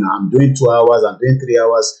now, I'm doing 2 hours, I'm doing 3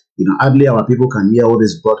 hours. Hardly our people can hear all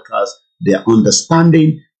this broadcast. Their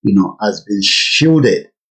understanding, has been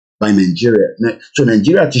shielded by Nigeria. So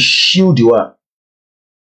Nigeria to shield you up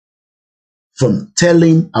from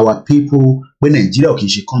telling our people when Nigeria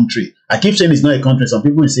is a country. I keep saying it's not a country. Some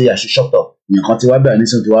people will say I should shut up.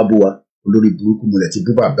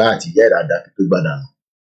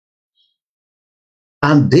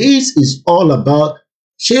 And this is all about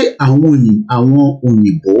ṣé àwọn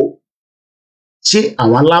òyìnbó, ṣé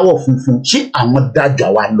àwọn aláwọ̀ funfun, ṣé àwọn dájú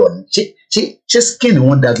àwa lọ ni, ṣé skin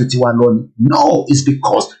wọn dájú tiwa lọ ni? No, it's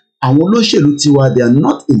because àwọn olóṣèlú tiwa, they are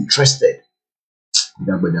not interested.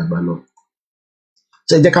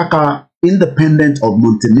 Ṣé jẹ́ ká independent of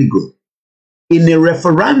Montenegro in a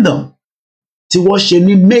referendum tí wọ́n ṣe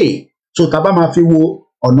ní May. So tá bá máa fi wo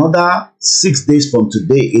another 6 days from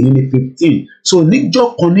today, èyí ní 15. So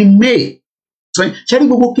níjọ́ kan ní May. Ṣé ní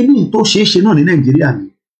gbogbo kíní tó ṣeé ṣe náà ní Nàìjíríà ni?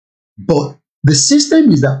 But the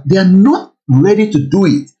system is that they are not ready to do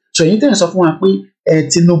it. So èyí tẹ́lẹ̀ sọ fún wa pé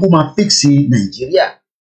Tinubu máa fix Nàìjíríà.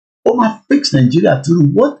 Ó máa fix Nàìjíríà to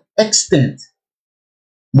what extent?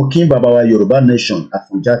 Mo kí bàbá wa Yorùbá Nation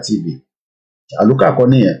Àfọ̀njá TV. Àlùkà kọ́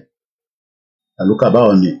nìyẹn. Àlùkà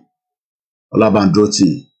báwo ni? Ọlábàndrótì,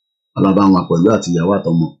 Ọlábànwà pẹ̀lú àti ìyàwó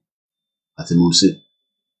àtọmọ àti Mọ́sẹ̀.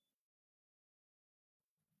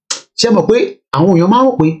 Ṣé mọ̀ pé àwọn èèyàn máa ń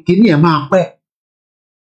rò pé kíní ẹ̀ máa pẹ́?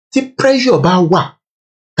 Tí pressure bá wà,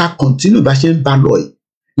 ká continue bá ṣe ń bá lọ yìí.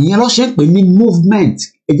 Ìyẹn ló ṣe ń pè ní movement.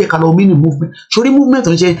 Ẹ jẹ́ ká lọ mí ní movement. Sórí movement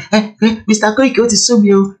tó ń ṣe Mr. Koiki ó ti sú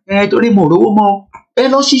mi o, torí mo rówó mọ́. Ẹ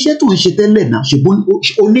lọ ṣiṣẹ́ tó ń ṣe tẹ́lẹ̀ náà, ṣùgbọ́n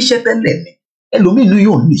oníṣẹ́ tẹ́lẹ̀ ni. Ẹlòmíì inú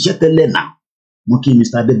yóò níṣẹ́ tẹ́lẹ̀ náà. Mo kí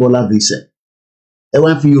Mr. Adébọ́lá Vincent. Ẹ wá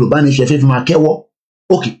ń fi Yorùbá Nation fífi máa kẹ́wọ́.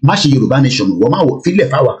 Ok, má ṣe Yorùbá Nation, ìwọ máa wọ̀ fílẹ̀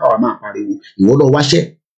fáwa káwa máa pariwo. Ìwọ lọ wáṣẹ́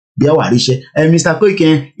bí àwa ríṣẹ́. Mr. Koiki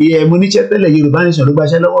mo níṣẹ́ tẹ́lẹ̀ Yorùbá Nation ló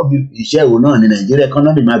gbaṣẹ́ lọ́wọ́ mi. Iṣẹ́ wo náà ni Nàìjíríà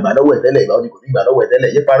economy máa gbà lọ́wọ́ ẹ̀ tẹ́lẹ̀, ìgbà ó ní kò ní gbà lọ́wọ́ ẹ̀ tẹ́lẹ̀.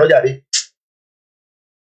 Yé parọ́ jáde.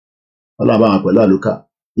 Ọlọ́run pẹ̀lú Àlùkà.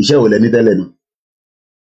 Iṣẹ́ wo lẹ ní tẹ́lẹ̀ náà?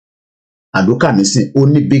 Àlùkà nísìn ó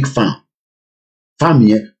ní big farm. Farm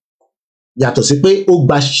yẹn yàtọ̀ sí pé ó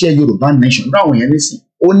gbaṣẹ́ Yorùbá Nation láwọn yẹn nísìn.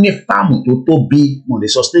 Ó ní fáàmù tó tóbi mo lè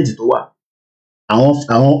sọ stage tó wà.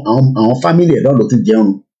 Àwọn family ẹ̀ lọ́dọ̀ tún jẹun.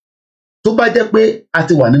 Tó bá jẹ́ pé a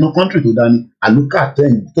ti wà nínú country tó dání, Àlùkà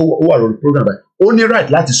tó wà lórí program báyìí, ó ní right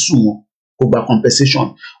láti sue wọn kó gba compensation.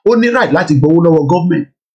 Ó ní right láti gbowó lọ́wọ́ government.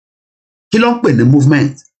 Kí ló ń pè ní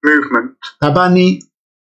movement? Movement. Tàbá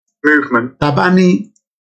ní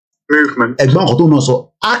ẹ̀gbọ́n kan tó náà sọ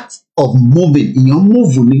act of moving, ìyẹn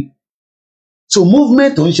move ni. So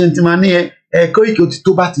movement tó ń ṣe ti máa ní Koiki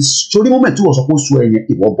tó bá ti sórí movement tí wọ́n sọ pé ó sú ẹ̀yẹn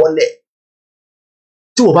ìwọ bọ́lẹ̀.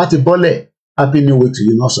 Tí wọ́n bá ti bọ́lẹ̀, happy new week to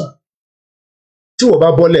you náà sir. Tí wọ́n bá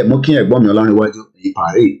bọ́lẹ̀, mo kí ẹ̀gbọ́n mi Ọlárìnwájú èyí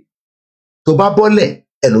pàrẹ́. Tó bá bọ́lẹ̀,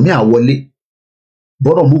 ẹlòmíà wọlé.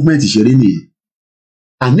 Bọ́dọ̀ movement ṣeré nìyẹn.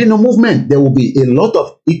 And nínú movement, there will be a lot of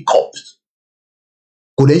hiccups.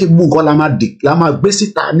 Kò lè ṣe gbogbo nǹkan la máa gbé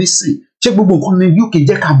síta nísìn. Ṣé gbogbo nǹkan ní UK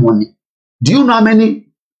jẹ́ ká mọ̀ ni? Do you know how many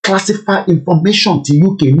classified information ti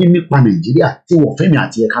UK ní nípa Nàìjíríà tí wọ́n fẹ́mi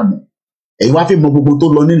àti ẹ̀ka mọ̀? Ẹ̀yin wá fi mọ gbogbo tó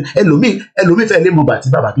lọ nínú ẹlòmíì fẹ́ lé mọ bàtí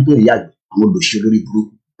bàbá kí tó ìyá àgbẹ̀ àwọn olùṣèlú lórí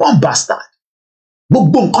burúkú. One bastard.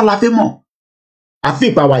 Gbogbo nǹkan la fẹ́ mọ̀. Àfi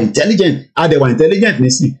ìpàwà intelligent, àdẹ̀wà intelligent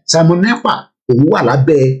nísìn. Simon Nepa òun wà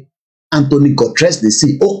lábẹ́ Anthony Guterres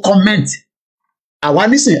nísìn. Ó comment. Àwa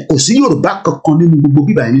nísìn kò sí Yorùbá kankan nínú gbogbo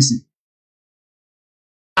bíbá yẹn nísìn.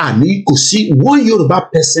 Àní kò sí one Yorùbá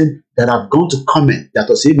person that have gone to comment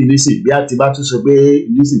yàtọ̀ sí èmi nísìn bí a ti bá tún sọ pé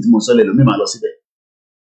nísìn tí mo sọ lẹ́nu mi máa lọ síbẹ̀.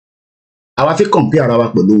 Àwa fi compare ara wa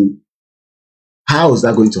pẹ̀lú how is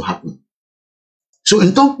that going to happen? So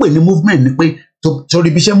n tó ń pè ní movement ni pé torí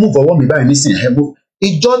bí iṣẹ́ move ọwọ́ mi báyìí nísìn ẹ̀ move.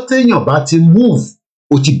 Ìjọ téèyàn bá ti move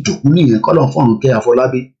ó ti dòkú nìyẹn kọ́lọ̀ fọ́run kẹ́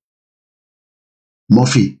Afọlábí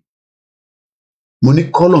Murphy. Mo ní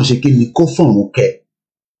kọ́lọ̀ ṣe kí ni kó fọ̀run kẹ́.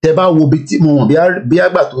 Tẹ bá wo bí tí mo wọ̀n bí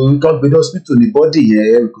àgbà tó gbé hospital ní bọ́dì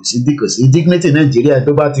yẹn kò sí dignity Nàìjíríà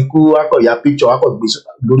tó bá ti kú akọ̀yà picture akọ̀gbé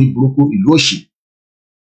lórí burúkú ìlú òṣì.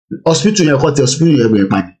 Hospital yẹn kọ́ ti hospital yẹn gbẹ̀yìn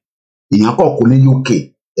padì. Ìyẹn kọ̀ kú ní UK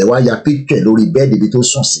ẹ̀ wá ya picture lórí bẹ́ẹ̀dì ibi tó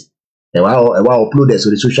sùn sí. Ẹ̀ wá upload ẹ̀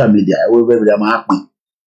sórí social media ẹ̀ wọ́n bẹ́ẹ̀ máa pín.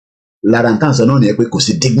 Lára nǹkan sọ náà ni ẹ pé kò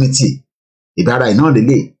sí dignity. Ìbára iná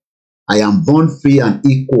lélẹ̀. I am born free and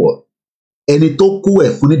equal. Ẹni tó kú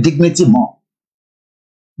ẹ̀ fún ní dignity mọ́.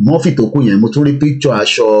 Murphy tó kú yẹn mo tún rí picture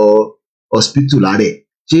aṣọ hospital lára ẹ̀.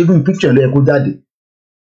 Ṣé irú picture ló yẹ kó jáde?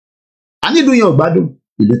 A nílùú yẹn ò gbádùn.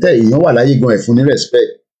 Ìlú tẹ èèyàn wà láyé gan ẹ̀ fún ní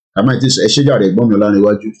respect. Àmọ́ ìtí ẹ ṣe jàre ẹ̀gbọ́n mi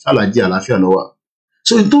Ọlárìnwájú ṣàlàjì àlàáfíà lọ́wọ́.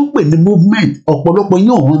 So n tó ń pè ní movement ọ̀pọ̀lọpọ̀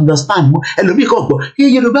yóò understand mọ́. Ẹlòmíì kàn gbọ́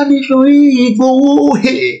Yorùbá Nation Ìgbòho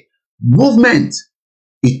movement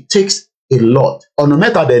it takes a lot. Ọ̀nà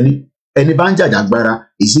mẹ́ta dẹ̀ ni ẹni bá ń jàjàgbara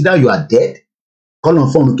is either you are dead kọ́lọ̀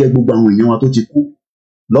fọ́ọ̀nù kẹ́ gbogbo àwọn èèyàn wa tó ti kú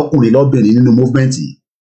lọ́kùnrin lọ́bìnrin nínú movement yìí.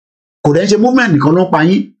 Kò dẹ̀ ń ṣe movement nìkan ló ń pa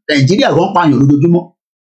yín Nàìjíríà gan pààyàn lójoojúmọ́.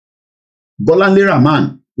 Bọ́láńlé Rahman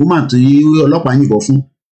woman tó yí ọlọ́pàá yìnbọn fún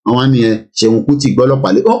àwọn ni Ṣeun Kútì gbọ́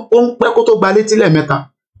ọlọ́pàá lé ó ń pẹ́ kó tó gba létí lẹ́ẹ̀mẹ́ta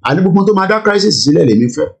àní gbogbo tó máa dá crisis sílẹ̀ lèmi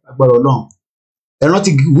fẹ́ agbára Ọlọ́run. Ẹ rántí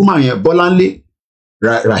woman yẹn Bọ́láńlé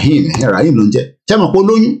Rahim ló ń jẹ́ ṣé mọ̀ pé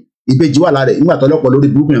olóyún ìbejì wà lára ẹ̀ nígbà tó ọlọ́pàá lórí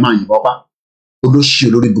burúkú yẹn máa yìnbọn pa olóṣì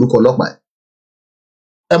olórí burúkú ọlọ́pàá ẹ̀.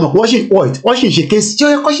 Ẹ mọ̀ pé wọ́n sì ń ṣe kéèsì tí ó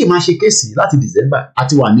yẹ kó sì máa ṣe kéèsì láti December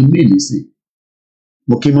àti wà ní May nísìn.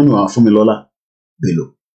 Mo kí mọ́mí wa Fúnmilọ́lá Bello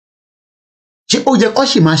ṣé ó jẹ́ kó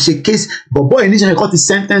sì máa ṣe case bọ̀bọ́ yìí níṣẹ́ kó ti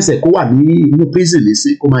sentence ẹ̀ kó wà ní inú prison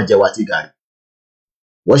nísìn kó máa jẹ̀wà tí gàrí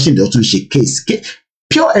Washington tún ṣe case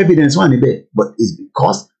pure evidence wà níbẹ̀ but it's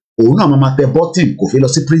because òun náà máa tẹ button kò fi lọ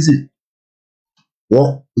sí prison wọ́n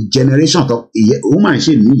generation tó òun máa ń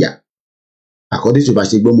ṣe níyà according to bá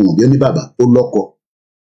ṣe gbọ́ mọ̀ bí ó ní bàbá ó lọ́kọ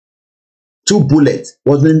 2 bullets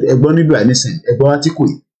wasn't ẹgbọ́n níbi àìníṣẹ́ ẹgbọ́n átíkù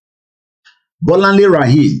yìí Bolanle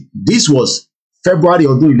Rahim this was February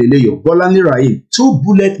ọdún ìlélẹ́yọ̀ Bolanle Rahim 2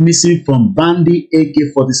 bullets missing from Bandi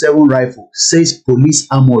AK-47 rifle says police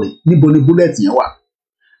armory níbo ni bullet yẹn wà.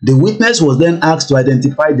 The witness was then asked to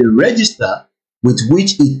identify the register with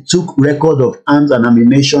which he took record of arms and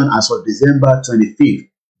ammunition as of December 25th.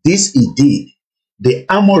 This he did. The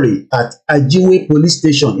armory at Ajiwe police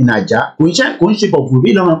station in Aja kò ń ṣe pọ̀ fún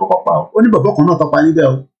bí lọ́mọ kọ́kọ́ pa ó ní bàbá kan náà tọ́pa níbẹ̀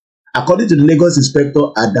o. According to the Lagos Inspector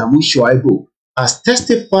Adamu Shuaibu, as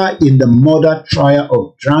testified in the murder trial of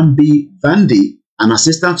Drambi Vandi, an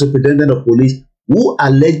assistant superintendent of police who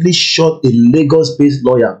allegedly shot a Lagos-based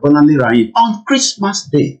lawyer, Bolanle Rahim, on Christmas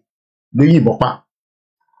Day.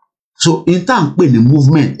 So, in time, when the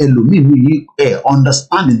movement,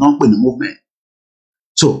 understanding don't when the movement.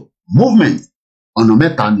 So, movement, ọ̀nà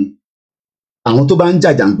mẹ́ta ni. Àwọn tó bá ń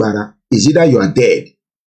jàjàngbara, is either you are dead,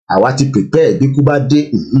 àwa ti prepare bí ikú bá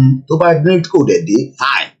dé, tó bá dé kò dẹ̀ dé,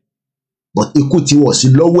 fine. But ikú ti wọ̀ sí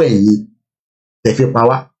lọ́wọ́ ẹ̀yin, tẹ̀ fi pa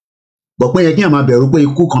wá. But pé yẹn kí n máa bẹ̀rù pé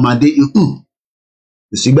ikú kan máa dé,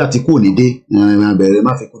 ìsígbà tí kò ní dé, máa bẹ̀rẹ̀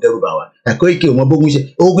má fi kú dẹ́rù bà wá. Ẹ̀kọ́ ike òun bógun ṣe,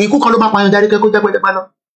 oògùn ikú kan ló máa pààyàn jáde kẹ́kọ̀ọ́ jápẹ́jápá lọ.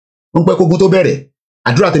 Ó ń pẹ́ kógun tó bẹ̀rẹ̀,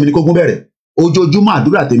 àdúrà tèmi ni kógun bẹ̀rẹ̀. Ojoojúmọ́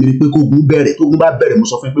àdúrà tèmi ni pé kógun bẹ̀rẹ̀, tógun bá bẹ̀rẹ̀ mo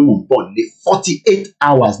sọ fún pé mò ń bọ̀ nílé 48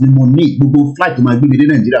 hours ni mo ní gbogbo flight tó máa gbé mi dé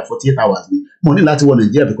Nàìjíríà 48 hours ni mo ní láti wọ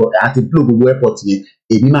Nàìjíríà because àti blow gbogbo airport yẹn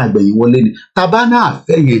èmi máa gbẹ̀yìn wọlé ni. Tabana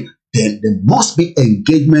àfẹ́ yẹn then there must be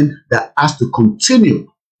engagement that has to continue.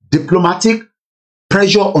 Diplomatic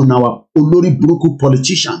pressure on our olórí burúkú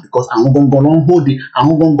politician because àwọn gangan ló ń hóde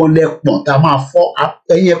àwọn gangan lẹ́pọ̀n tá a máa fọ́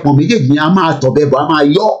ẹyin ẹ̀pọ̀n méjèèjì yẹn a máa tọ̀bẹ̀ bọ̀ a máa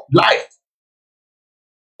yọ life.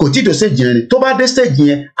 Kò tí tó stage yẹn ni tó bá dé stage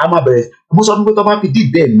yẹn a máa bẹ̀rẹ̀ mo sọ fún pé tó bá fi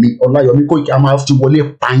dìbẹ́ mi Ọláyọmí Kóìkí a máa ti wọlé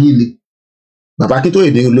payín ni. Bàbá Akíntóyè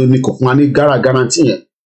ló ní kò fún wa ní guarantee yẹn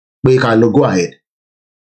pé ká lọ go ahead.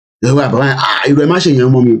 Ìwé àbáwá irú ẹ má ṣe yẹn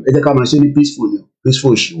mọ́ mi ẹ jẹ́ ká máa ṣe ní peaceful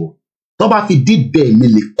ìṣòwò. Tó bá fi dìbẹ́ mi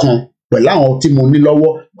nìkan pẹ̀lú àwọn tí mo ní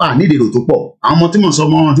lọ́wọ́ nídìí èrò tó pọ̀ àwọn ọmọ tí mò ń sọ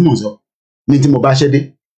mọ́ tí mò ń sọ ní tí mo bá ṣẹ́ dé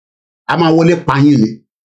a máa wọlé payín ni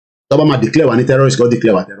tó bá máa declare wa ní terrorist kó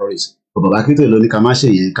declare wa terrorist. Bàbá Akíntóyè ló ní ká má ṣe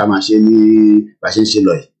yẹn ká máa ṣe ní bá ṣe ń ṣe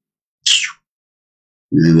lọ yìí.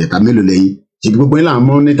 Ẹ̀ka mélòó lẹ́yìn ṣèbí gbogbo yín là ń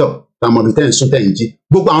mọ́nítọ̀ tá a mọ̀ bí tẹ́ ń sún tẹ́ ń jí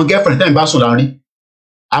gbogbo àwọn girlfriend tẹ́ ń bá sùn láàrin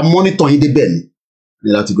a mọ́nítọ̀ yín débẹ̀ ni ní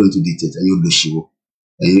láti go into details ẹ̀yin olùṣèwò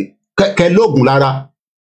ẹ̀yin kẹ́ lóògùn lára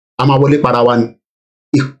a máa wọlé para wa ni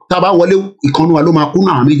tá a bá wọlé ìkànnì wa ló máa kú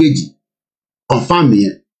náà méjèèjì confam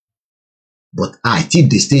yẹn but àìtí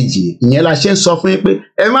the stage yẹn ìyẹn la ṣe ń sọ fún yín pé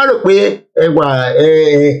ẹ má rò pé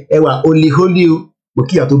ẹ wà holy o mo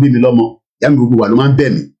kíyà tó bí mi lọ́mọ ìyá mi gbogbo wà ló máa ń bẹ̀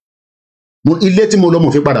mí mo ilé tí mo lọ mo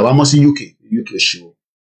fi padà wá mọ́ sí UK ṣòwò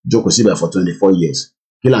jókòó síbẹ̀ for 24 years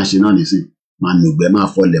kí là ń ṣe náà nísìn máa nùgbẹ́ máa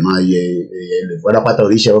fọlẹ̀ máa yẹ pátápátá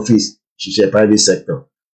oríṣẹ́ ọ́fíìsì ṣiṣẹ́ private sector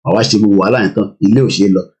àwa ṣe gbogbo wàhálà yẹn tán ilé ò ṣe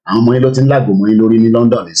lọ àwọn ọmọ yín ló ti ń lágbo mọ́ yín lórí ní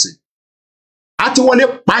London nísìn a ti wọlé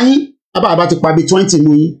payín abáàbá ti pa bí 20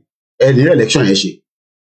 mú yín ẹni rẹ election yẹn ṣe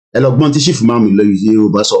ẹ lọ gbọ́n tí chief máa mi lọ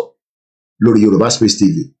Yorùbá sọ lórí Yorùbá Space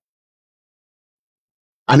TV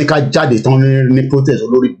a ní ká jáde tán ní protest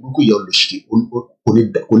olórí burúkú yẹn olùṣe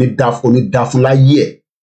kò ní dá fún láyé ẹ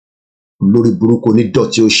olórí burúkú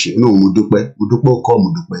onídọ̀tí ó ṣe náà mo dúpẹ́ ọkọ mo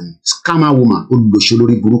dúpẹ́ ni scammer woman olùṣe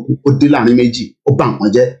olórí burúkú ó dé láàrin méjì ó bà nǹkan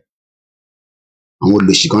jẹ́ àwọn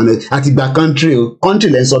olùṣe kan ní àti gba country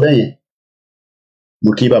lẹ́ ń sọ bẹ́ẹ̀ yẹn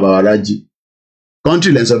mo kí bàbá wa Rájí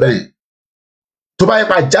country lẹ́ ń sọ bẹ́ẹ̀ yẹn tó bá yẹ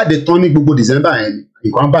pa jáde tán ní gbogbo December yẹn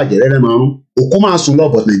nǹkan bàjẹ́ rẹ́rẹ́ márùn òkú máa sùn lọ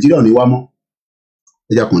but Nàìjíríà ní wá mọ́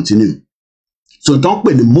ẹ jẹ́ continue so n tán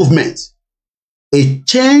pè ní movement a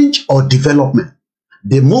change or development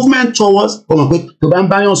the movement towards ọmọ pé tó bá ń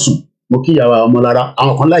báyàn sùn mo kí ìyàwó ọmọ lára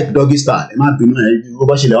àwọn kan like doggy style ẹ má bínú ẹ ó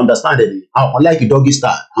bá ṣe lè understand ẹ nìyí àwọn kan like doggy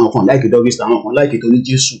style àwọn kan like doggy style àwọn kan like tó ní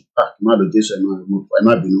Jésù ẹ má lo Jésù ẹ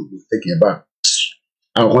má bínú take it back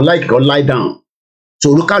àwọn kan like kan lie down so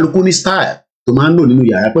olúkálukú ní style tó máa ń lò nínú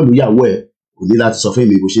yàrá pẹ̀lú ìyàwó ẹ kò ní láti sọ fún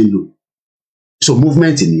mi bó ṣe ń lò so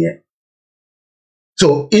movement nìyẹn so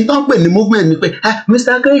ìtàn pè ní movement ni pé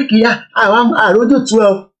Mr. Koiki àwọn àrójútu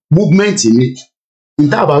movement ni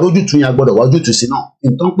ìta àbá rójútu yẹn agbọ́dọ̀ wá ojútu sí náà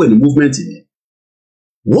ìtàn pè ní movement ni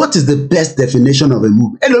what is the best definition of a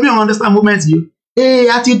movement ẹlòmíràn understand movement yìí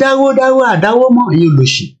àti dáwó àdáwó mọ́ èyí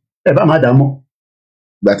olóṣì ẹ bá má dá mọ́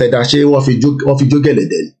gbàtẹ́ da ṣé wọ́n fi jó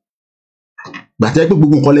gẹ̀lẹ̀dẹ̀ ni gbàtẹ́ pé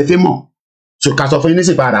gbogbo nǹkan lè fẹ́ mọ̀ so ká sọ fún yín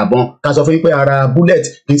nísìnyí ara àbọn ká sọ fún yín pé ara bullet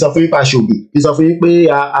kí n sọ fún yín pé aṣoògùn kí n sọ fún yín pé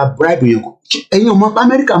a bribe yẹn ẹ̀yin ọmọ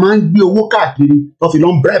Amẹ́ríkà máa ń gbé owó káàkiri tó fi lọ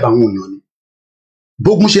ń bribe àwọn èèyàn ni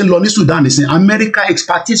bógun ṣe ń lọ ní Sudan nísìn America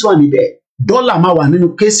expertise wà níbẹ̀ dọ́là máa wà nínú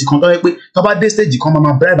kéèsì kan tó yẹ pé tó bá dé stage kan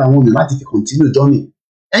máa bribe àwọn èèyàn láti fi continue journey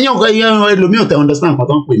ẹ̀yin ọ̀gá ẹlòmíràn tẹ understand nǹkan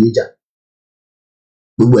tó ń pè níjà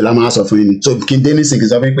gbogbo ẹ̀ la máa sọ fún yín ni so kí n dé nísìn kí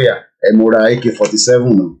n sọ fún yín pé ẹ mo ra AK-47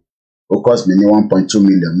 nù ó cost mi ní 1.2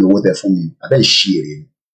 million ní owó tẹ fún mi abẹ́ ìṣí èrè ni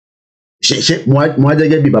ṣe mo wá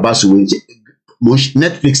jẹ́gẹ́ bí baba Suwe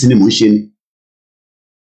Netflix ni mò ń ṣe ni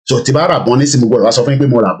so tí bá rà bọ́n ní sí mo gbọ́dọ̀ wá sọ fún yín pé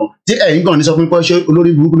mo rà bọ́n tí ẹ̀yin gan ní sọ fún yín pé ṣé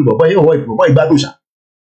olórí burúkú ni bọ̀bọ́ yóò wọ ìbọ̀bọ́ ìgbádùn ṣá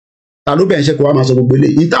ta ló bẹ̀rẹ̀ ṣe kó wá máa sọ gbogbo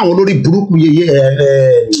eléyìí ní táwọn olórí burúkú yeye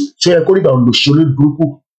ṣé ẹ kórìíra olùṣe olórí burúkú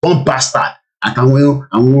one bastard àtàwọn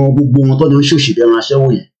gbogbo wọn tó ń ṣòṣì bẹ́ẹ̀ ránṣẹ́ wò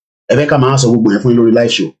yẹn ẹ fẹ́ ká máa sọ gbogbo yẹn fún yín lórí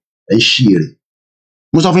live show ẹ ń ṣí èrè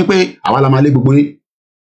mo sọ fún yín pé àwa la máa lé gbogbo yín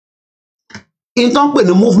ìtàn pè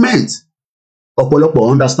ní movement ọ̀pọ̀lọpọ̀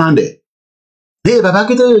understand ẹ̀ hey bàbá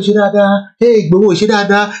Akíntóyè ṣe dáadáa hey Ìgbòho ṣe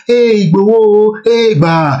dáadáa hey Ìgbòho hey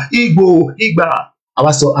ìgbà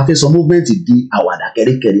àwa sọ afẹ́sọ movement di àwàdà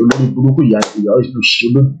kẹ́ríkẹ́rí olórí burúkú ìyá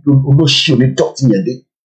olóṣì onítọ̀tì yẹn dé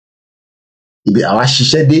ibi àwa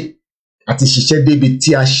ṣiṣẹ́ dé àti ṣiṣẹ́ dé ibi tí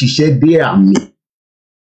a ṣiṣẹ́ dé àmì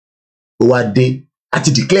ó wá dé àti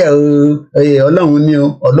declare ọlọ́run ní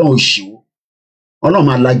ọlọ́run òṣì ọlọ́run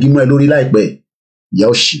máa lagi mọ́ ẹ lórí láìpẹ́ ìyá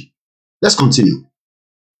òṣì let's continue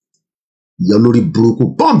ìyá olórí burúkú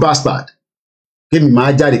born bastard kémi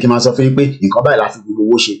máa jáde kí n máa sọ fún yín pé nǹkan báyìí la fi gbogbo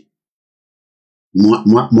owó ṣe mo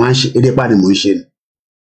á ń ṣe erépa ni mo ń ṣe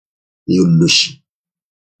ní olóṣì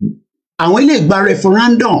àwọn ilé ìgbà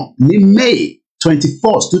referendum ní May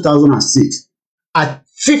 21st 2006 at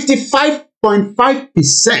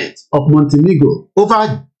 55.5% of Montenegro over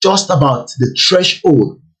just about the threshold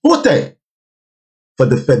voted for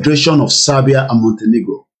the Federation of Serbia and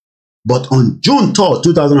Montenegro. But on June 3rd,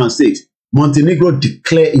 2006, Montenegro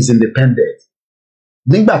declared its independence.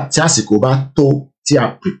 Nígbà tí àsìkò bá tó tí a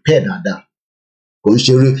prepare dáadáa kò ń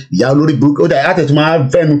ṣeré ìyá olórí burúkú ó dà yàtọ̀ tó máa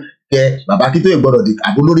fẹ́nu kẹ bàbá Akíntóyè gbọ́dọ̀ di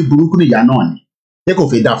àbó lórí burúkú ní ìyá náà ni pé kò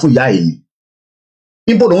fẹ́ dá fún ìyá èmi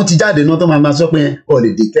níbo lòun ti jáde náà tó máa sọ pé ọ lè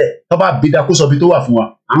dìtẹ̀ tó bá bí dákú sọ bí tó wà fún wa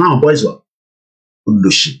àwọn boys wa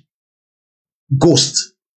olùlòṣì ghost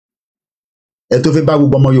ẹ tó fẹ́ bá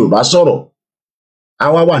gbogbo ọmọ Yorùbá sọ̀rọ̀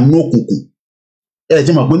àwa wà ní òkùnkùn ẹ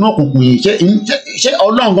ti mọ̀ pé ní òkùnkùn yìí ṣé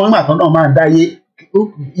Ọlọ́run gan nígbà kan náà máa dáyé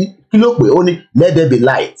kí ló pé ó ní let there be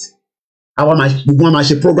light àwa gbogbo wọn máa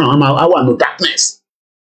ṣe program àwa no darkness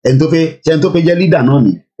ẹni tó fẹ́ jẹ́ leader náà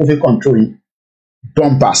ni ó fẹ́ control yìí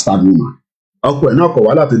dumb bastard woman ọkọ ẹ̀ náà kọ̀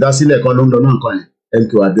wá láti dá sílẹ̀ kan ló ń lọ náà kan yẹn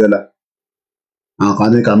MK Abiola àwọn kan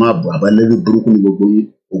ní ká máa bọ̀ àbálẹ́lú burúkú ní gbogbo yín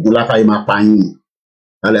ògùn láfàáyé máa pa yín ni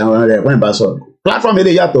alẹ́ àwọn ọ̀rẹ́ ẹ̀kọ́ ìbá sọ̀rọ̀ platform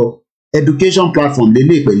ilé yàtọ̀ education platform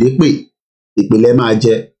lélẹ̀ ìpèlépè ìpìlẹ̀ máa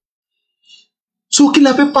jẹ́ so kí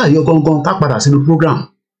la fẹ́ pààyọ gangan ká padà sínú program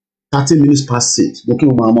 30 minutes past 6 mo kí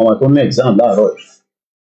gbogbo àwọn ọmọ wa tó ní exam láàárọ̀ yìí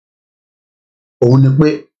òun ni pé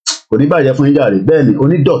kò ní bàjẹ́ fún yíjà rẹ̀ bẹ́ẹ̀ ni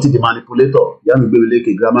onídọ̀tí di manipulator ìyá mi gbé mi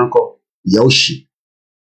lékè grammar kọ́ ìyá òṣì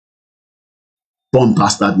born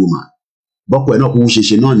bastard woman bọ́kọ̀ ẹ̀ náà kò ń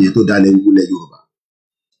ṣe náà nìyẹn tó dalẹ̀ ìwúlẹ̀ Yorùbá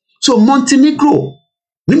so Montenegro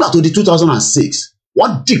nígbà tó di 2006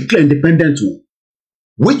 wọ́n declare independent wọn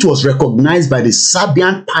which was recognized by the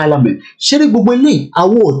Serbian parliament ṣé ní gbogbo ilé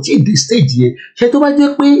àwọn ò tí ì di stage yẹn ṣé tó bá jẹ́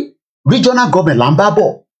pé regional government là ń bá bọ̀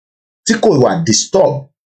tí kò wà disturb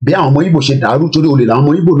bí àwọn ọmọ Ìgbò ṣe dàrú torí olè làwọn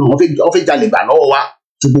ọmọ Ìgbò náà wọ́n fẹ́ jalè gbà lọ́wọ́ wa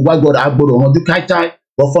tí gbogbo agbọ́dọ̀ wọn ọdún káíkáí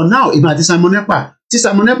but for now èmi àti Simon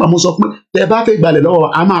Ekpa mo sọ pé tẹ bá fẹ́ gbalẹ̀ lọ́wọ́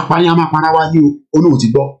a máa pa yín a máa para wa ní olóhùn ti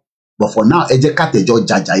gbọ́ but for now ẹ jẹ́ kátẹ̀jọ́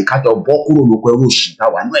jàjà yìí kájọ bọ́ kúrò lóko ẹrú òṣì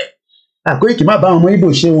táwa nú ẹ̀ Koiki má bá àwọn ọmọ Ìgbò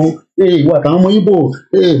ṣe o ìwọ àtàwọn ọmọ Ìgbò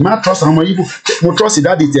má trust àwọn ọmọ Ìgbò mo trust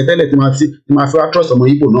dáàdì tiẹ̀ tẹ́lẹ̀ tí máa fi wá trust ọmọ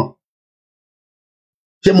Ìgbò náà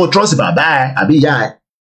ṣé mo trust bàbá ẹ àbí ìyá ẹ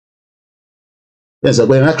bẹ́ẹ̀ sọ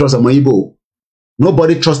pé má trust ọmọ Ìgbò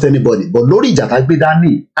nobody trust anybody but lórí ìjà tá gbé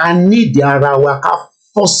dání a need ara wa ká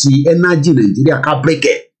fọ́ọ̀sì energy Nàìjíríà ká break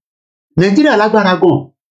ẹ̀ Nàìjíríà lágbára gan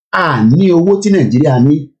a ní owó tí Nàìjíríà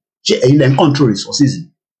ní ṣé ẹ̀yin lẹ́ ń control resources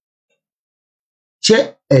ṣé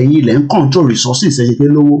ẹ̀yin lẹ́ ń control resources ẹ ṣe pé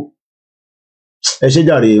lówó ẹ ṣe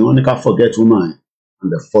jàre wọn ní ká forget woman and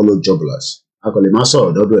the follow jobless a kò lè má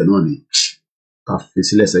sọ̀rọ̀ dọ́dọ̀ ẹ̀ náà ni ká fi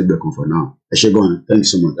sílẹ̀ sẹ́gbẹ̀ kan for now ẹ ṣe gan thank you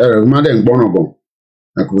so much ẹ̀rọ má dẹ̀ ń gbọ́ràn gan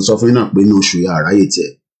ẹ kò sọ fún yín náà pé inú oṣù yà àráyè tiẹ̀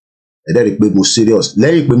ẹ dẹ́ rí i pé mo serious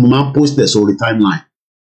lẹ́yìn pé mo máa ń post ẹ̀ sórí timeline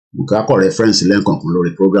mo kà á kọ́ reference lẹ́ǹkọ̀ọ̀kan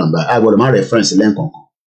lórí program báyìí a gbọ́dọ̀ má reference lẹ́ǹkọ̀ọ̀kan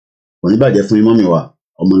kò ní bàjẹ́ fún yín mọ́mì wa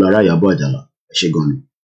ọmọlára Ìyábọ̀ Àjàlá ẹ ṣe gan ni.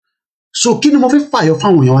 So kí ni mo fẹ́ fàyọ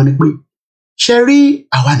fáwọn èèyàn wa ni pé ṣe rí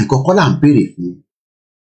àwa nìkan kọ́ là ń béèrè fún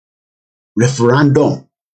referendum.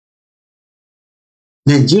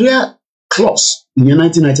 Nigeria clause ìyẹn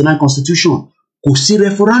 1999 constitution kò sí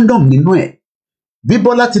referendum nínú ẹ̀. Bí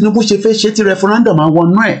Bọ́lá Tinubu ṣe fẹ́ ṣe tí referendum á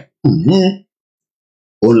wọnú ẹ̀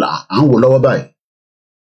òun là à ń wò lọ́wọ́ báyìí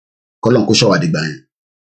kọ́lọ́n kó ṣọ́wá dìgbà yẹn.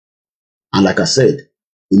 And like I said,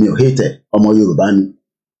 èmi ò hate ọmọ Yorùbá ni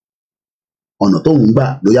ọ̀nà tó ń gbà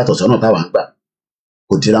ló yàtọ̀ sọ́nà táwa ń gbà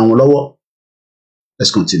kò dira wọn lọ́wọ́.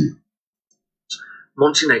 Let's continue.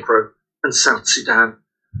 Montenegro and South Sudan.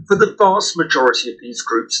 For the vast majority of these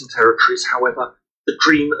groups and territories, however, the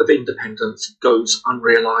dream of independence goes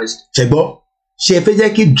unrealized. Ṣẹ̀gbọ́, ṣe fẹ́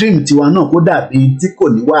jẹ́ kí dream tiwa náà kó dàbí tí kò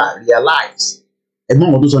ní wà realize. Ẹ̀gbọ́n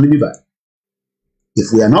wọn tó sọ ní bíbá. If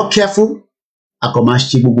we are not careful, a kò máa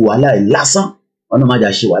ṣe gbogbo wàhálà ẹ̀ lásán, ọ̀nà máa jà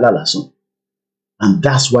ṣe wàhálà lásán. And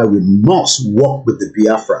that's why we must work with the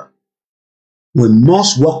Biafra. We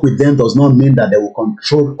must work with them does not mean that they will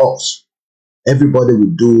control us. Everybody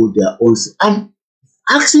will do their own thing. And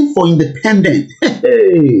asking for independence,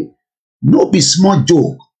 no be small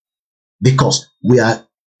joke, because we are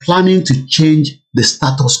planning to change the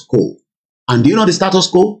status quo. And do you know the status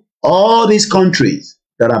quo? All these countries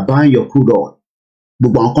that are buying your crude oil,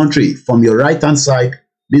 one country from your right-hand side,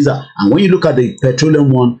 these are, and when you look at the petroleum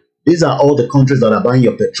one, these are all the countries that are buying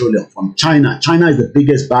your petroleum from China. China is the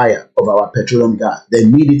biggest buyer of our petroleum gas. They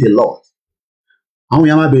need it a lot. And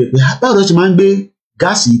we are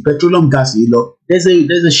gas, petroleum gas, there's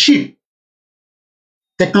a ship.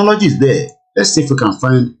 Technology is there. Let's see if we can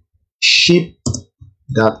find ship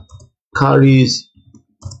that carries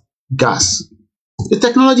gas. The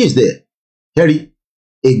technology is there. Harry,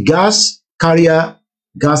 a gas carrier,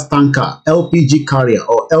 gas tanker, LPG carrier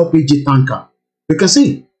or LPG tanker. You can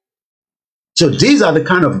see. So these are the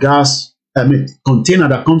kind of gas, container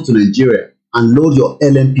that comes to Nigeria and load your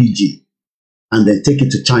LMPG and then take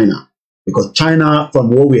it to China. Because China, from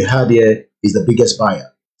what we had here, is the biggest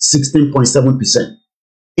buyer, 16.7%.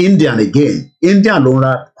 India again, India alone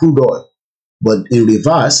crude oil, but in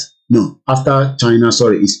reverse, no, after China,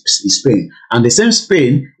 sorry, is Spain. And the same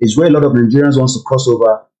Spain is where a lot of Nigerians want to cross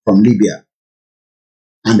over from Libya.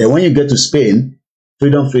 And then when you get to Spain,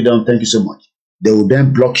 freedom, thank you so much. They will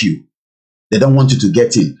then block you. They don't want you to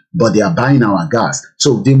get in, but they are buying our gas.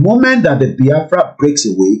 So the moment that the Biafra breaks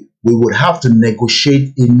away, we would have to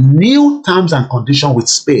negotiate a new terms and conditions with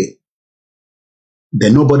Spain.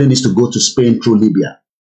 Then nobody needs to go to Spain through Libya.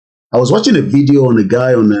 I was watching a video on a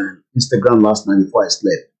guy on Instagram last night before I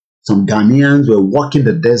slept. Some Ghanaians were walking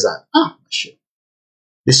the desert. Shit.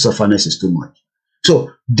 This sufferness is too much.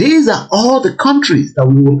 So these are all the countries that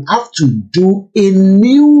we will have to do a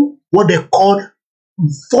new, what they call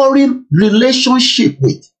foreign relationship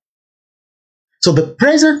with. So the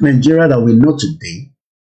present Nigeria that we know today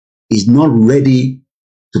is not ready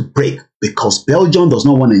to break, because Belgium does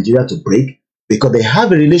not want Nigeria to break, because they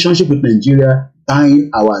have a relationship with Nigeria buying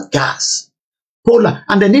our gas. Poland,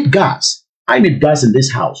 and they need gas. I need gas in this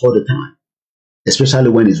house all the time, especially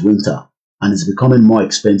when it's winter and it's becoming more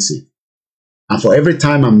expensive. And for every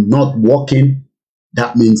time I'm not working,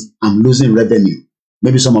 that means I'm losing revenue.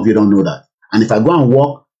 Maybe some of you don't know that. And if I go and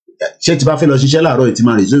work,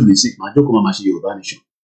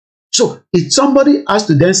 so if somebody has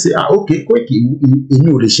to then say, okay, quick, in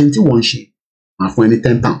your relationship, my phone any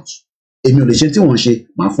 £10. In your relationship,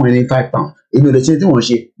 my phone any £5. In your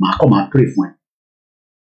relationship, my come and pray for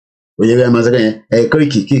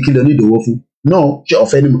no,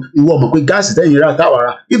 gas is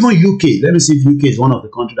even UK. Let me see if UK is one of the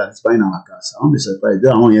countries that is buying our gas. I won't be surprised. I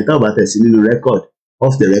want you to talk about this in the record.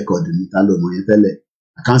 Off the record,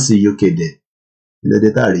 I can't see UK there. The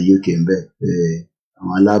data are UK in bed.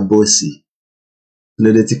 I'm a bossy.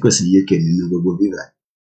 The data is UK in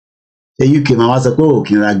the UK, my was a go,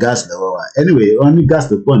 can gas. Anyway, only gas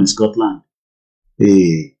the point in Scotland.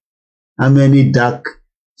 How many dark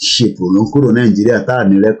ship will Nigeria in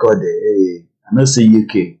the record? I not say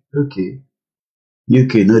UK. Okay.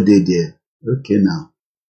 UK no dey there. Okay now.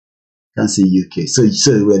 Can't see UK. So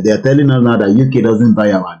they are telling us now that UK doesn't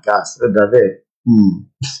buy our gas.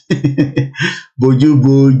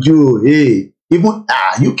 Boju, hey. Even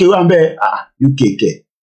UK one be UK ke.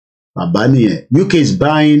 UK is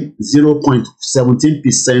buying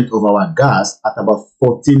 0.17% of our gas at about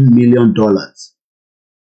 $14 million.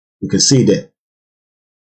 You can see that.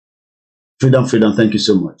 Freedom, thank you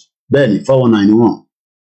so much. Benny, 4191.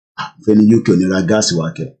 Feni UK onira gas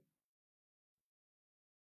wake.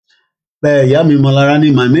 My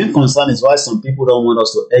main concern is why some people don't want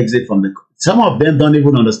us to exit from the. Some of them don't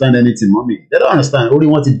even understand anything, mommy. They don't understand. Only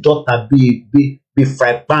want to daughter be bí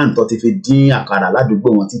fry pan tó ti fi dín àkàrà ládùúgbò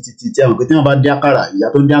wọn títí títí àwọn pé tí wọ́n bá dín àkàrà ìyá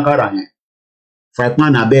tó ń dín àkàrà yẹn fry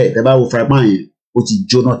pan abẹ́ tẹ́ bá wo fry pan yẹn ó ti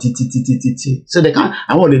jóná títí so they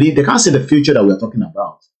can't see the future that we are talking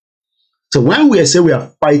about. So when we say we are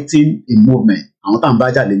fighting a movement,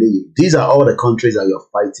 these are all the countries that we are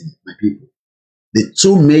fighting, my people. The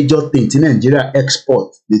two major things in Nigeria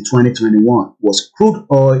export in 2021 was crude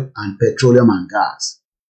oil and petroleum and gas.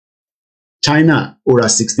 China over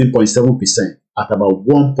 16.7% at about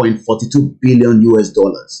 1.42 billion US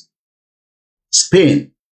dollars.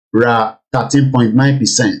 Spain ra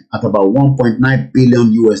 13.9% at about 1.9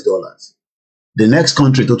 billion US dollars. The next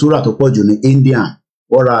country to India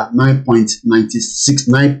or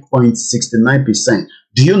 9.69%.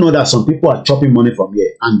 Do you know that some people are chopping money from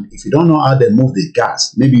here? And if you don't know how they move the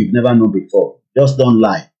gas, maybe you've never known before, just don't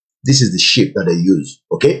lie. This is the ship that they use,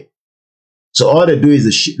 okay? So all they do is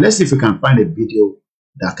the ship. Let's see if we can find a video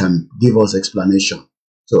that can give us explanation.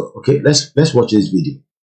 So, okay, let's watch this video.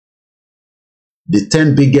 The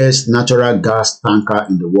 10 biggest natural gas tanker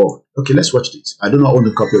in the world. Okay, let's watch this. I do not own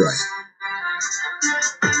the copyright.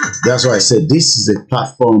 That's why I said this is a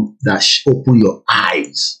platform that open your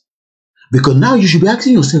eyes. Because now you should be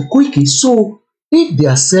asking yourself, quickly, so if they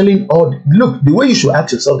are selling all, look, the way you should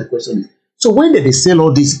ask yourself the question is, so when did they sell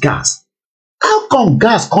all this gas? How come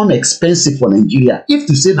gas come expensive for Nigeria? If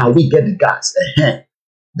you say now we get the gas,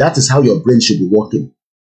 that is how your brain should be working.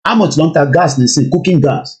 How much longer gas they say? Cooking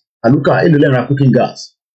gas. And look at cooking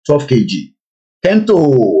gas, 12 kg.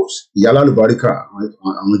 Kentos, Yala Lubarika,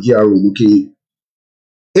 okay.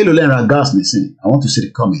 Gas missing. I want to see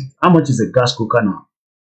the comment. How much is a gas cooker now?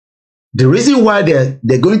 The reason why they're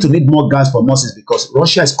going to need more gas from us is because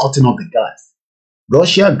Russia is cutting off the gas.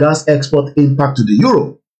 Russia gas export impact to the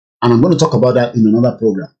euro. And I'm going to talk about that in another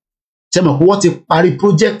program. What a party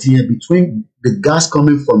project here between the gas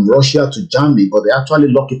coming from Russia to Germany, but they actually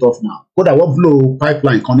lock it off now. Could I want blow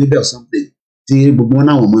pipeline connected or something?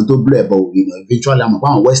 Eventually I'm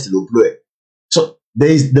about west to blow it. So there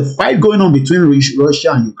is the fight going on between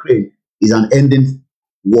Russia and Ukraine is an ending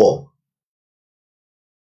war.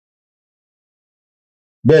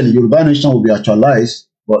 Then the Yoruba nation will be actualized,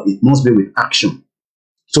 but it must be with action.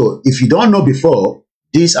 So if you don't know before,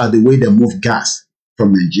 these are the way they move gas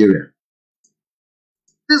from Nigeria.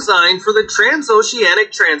 Designed for the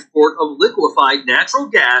transoceanic transport of liquefied natural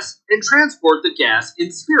gas and transport the gas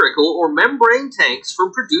in spherical or membrane tanks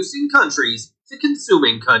from producing countries to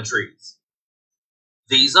consuming countries.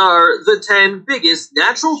 These are the 10 biggest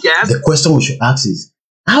natural gas... The question we should ask is,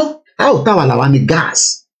 how Tawalawani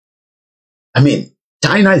gas? I mean,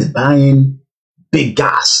 China is buying big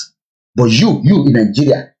gas, but you in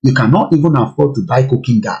Nigeria, you cannot even afford to buy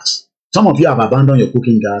cooking gas. Some of you have abandoned your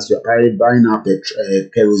cooking gas. You are buying up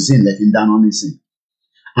kerosene, letting down on this.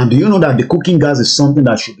 And do you know that the cooking gas is something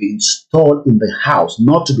that should be installed in the house,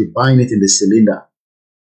 not to be buying it in the cylinder?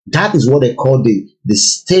 That is what they call the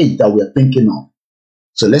stage that we are thinking of.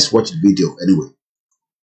 So let's watch the video anyway.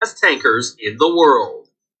 Gas tankers in the world.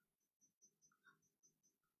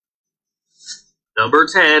 Number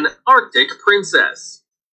 10, Arctic Princess.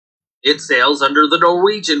 It sails under the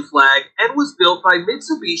Norwegian flag and was built by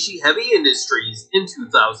Mitsubishi Heavy Industries in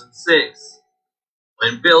 2006.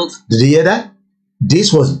 When built... Did you hear that?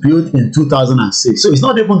 This was built in 2006, so it's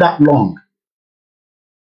not even that long.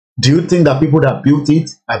 Do you think that people that built it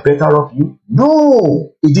are better off you?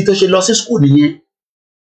 No!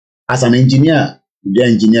 As an engineer,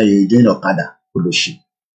 you're doing Okada.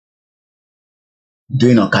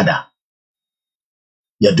 Doing Okada.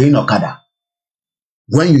 You're doing Okada.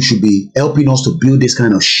 When you should be helping us to build this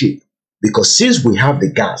kind of ship. Because since we have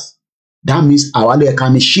the gas, that means our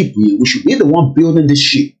ship, we should be the one building this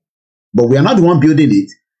ship. But we are not the one building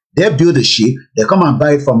it. They build the ship, they come and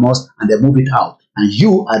buy it from us, and they move it out. And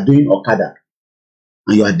you are doing Okada.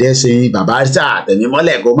 And you are there saying, Baba,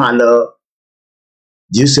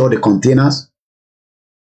 do you see all the containers?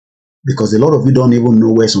 Because a lot of you don't even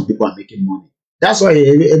know where some people are making money. That's why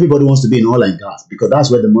everybody wants to be in oil and gas, because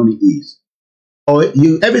that's where the money is. Or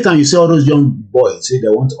every time you see all those young boys say they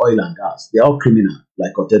want oil and gas, they're all criminal,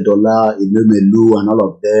 like Otedola, Ilumelu, and all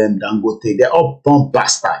of them, Dangote. They're all bomb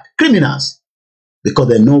bastard criminals because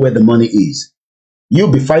they know where the money is. You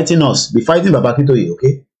be fighting us, be fighting Babakitoye,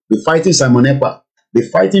 okay? Be fighting Simon Ekpa, be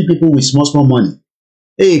fighting people with small money.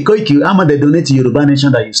 Hey, Koiki, how much they donate to Yoruba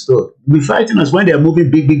Nation that you stole? Be fighting us when they are moving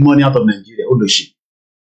big money out of Nigeria. Oh, shit.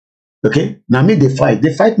 Okay? Now me, they fight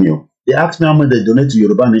me. They ask me how much they donate to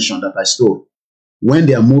Yoruba Nation that I stole. When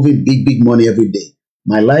they are moving big money every day,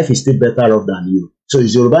 my life is still better off than you. So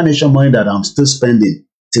it's Yoruba Nation money that I'm still spending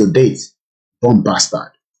till date. Bomb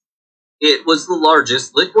bastard. It was the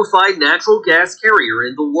largest liquefied natural gas carrier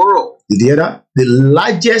in the world. Did you hear that? The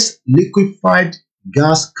largest liquefied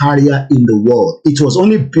gas carrier in the world. It was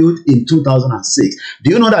only built in 2006.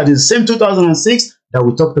 Do you know that in the same 2006 that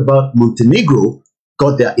we talked about, Montenegro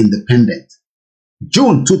got their independence?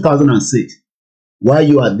 June 2006. While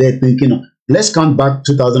you are there thinking, let's count back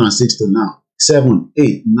 2006 to now. 7,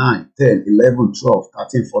 8, 9, 10, 11, 12,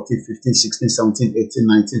 13, 14, 15, 16, 17, 18,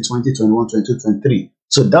 19, 20, 21, 22, 23.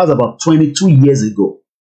 So that's about 22 years ago,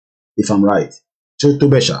 if I'm right.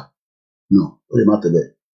 Tobesha. No,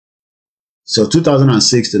 so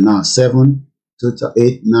 2006 to now, 7,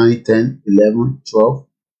 8, 9, 10, 11, 12,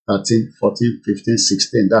 13, 14, 15,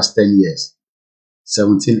 16. That's 10 years.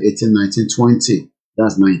 17, 18, 19, 20.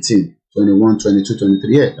 That's 19. 21, 22,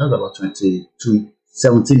 23. Yeah, that's about 22,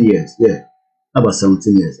 17 years. Yeah, about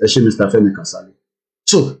 17 years. Actually, Mr. Femi Kasali.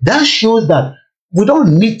 So that shows that we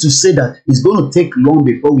don't need to say that it's going to take long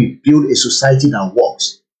before we build a society that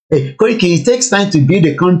works. Hey, Koiki, it takes time to build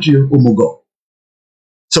a country, Umugo.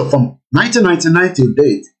 So from 1999 till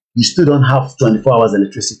date, you still don't have 24 hours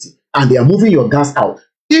electricity. And they are moving your gas out.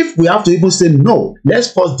 If we have to even say, no,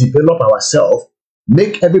 let's first develop ourselves,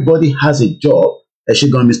 make everybody has a job,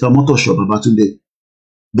 Mr. Motor Shop about today.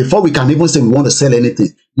 Before we can even say we want to sell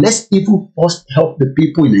anything, let's even first help the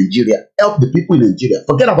people in Nigeria. Help the people in Nigeria.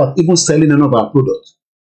 Forget about even selling any of our products.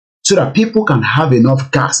 So that people can have enough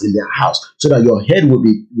gas in their house. So that your head will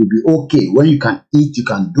be okay. When you can eat, you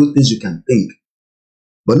can do things, you can think.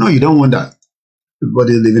 But no, you don't want that.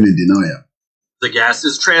 Everybody is living in denial. The gas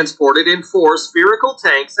is transported in 4 spherical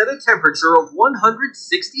tanks at a temperature of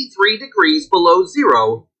 163 degrees below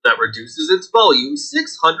zero that reduces its volume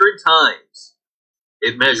 600 times.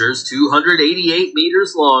 It measures 288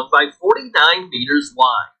 meters long by 49 meters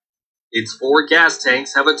wide. Its 4 gas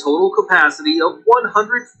tanks have a total capacity of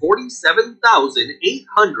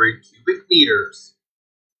 147,800 cubic meters.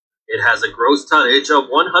 It has a gross tonnage of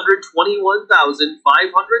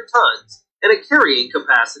 121,500 tons and a carrying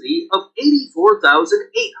capacity of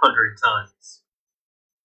 84,800 tons.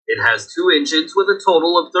 It has 2 engines with a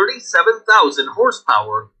total of 37,000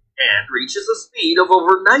 horsepower and reaches a speed of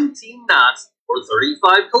over 19 knots or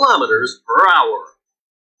 35 kilometers per hour.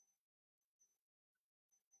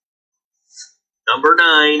 Number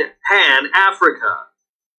 9. Pan-Africa.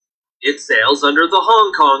 It sails under the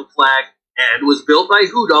Hong Kong flag and was built by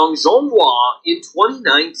Hudong Zhonghua in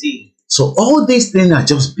 2019. So all these things are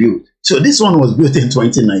just built. So this one was built in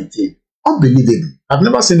 2019. Unbelievable. I've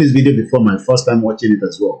never seen this video before, my first time watching it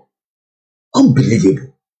as well.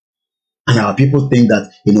 Unbelievable. And our people think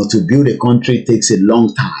that, to build a country takes a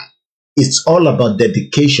long time. It's all about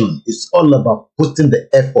dedication. It's all about putting the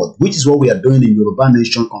effort, which is what we are doing in Yoruba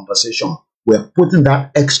Nation Conversation. We're putting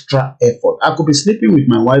that extra effort. I could be sleeping with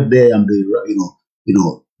my wife there and be,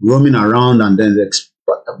 roaming around, and then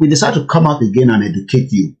we decide to come out again and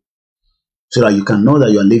educate you so that you can know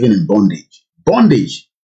that you are living in bondage. Bondage.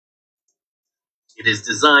 It is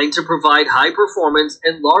designed to provide high performance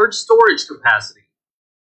and large storage capacity.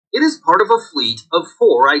 It is part of a fleet of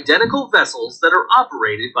 4 identical vessels that are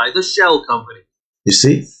operated by the Shell Company. You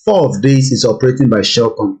see, 4 of these is operating by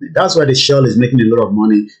Shell Company. That's why the Shell is making a lot of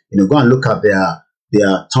money. Go and look at their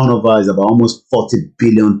turnover is about almost 40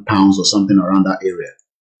 billion pounds or something around that area.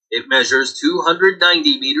 It measures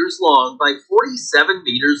 290 meters long by 47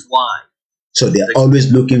 meters wide. So they're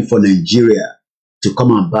always looking for Nigeria to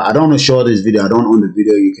come and buy. I don't want to show this video. I don't own the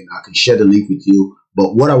video. I can share the link with you.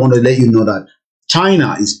 But what I want to let you know that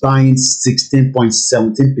China is buying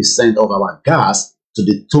 16.17% of our gas to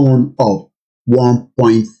the tune of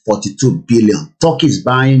 1.42 billion. Turkey is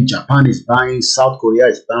buying, Japan is buying, South Korea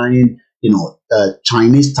is buying,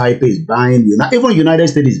 Chinese Taipei is buying, even United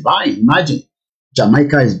States is buying. Imagine,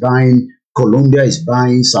 Jamaica is buying, Colombia is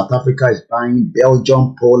buying, South Africa is buying,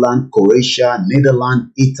 Belgium, Poland, Croatia,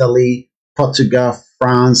 Netherlands, Italy, Portugal,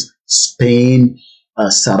 France, Spain,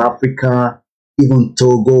 South Africa, even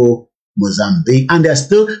Togo, Mozambique, and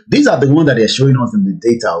these are the ones that they're showing us in the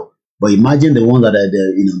data. But imagine the ones that are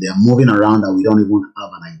they are moving around and we don't even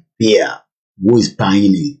have an idea who is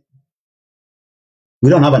buying it. We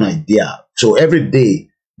don't have an idea. So every day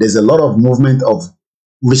there's a lot of movement of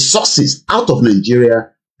resources out of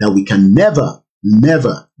Nigeria that we can never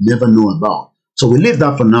know about. So we leave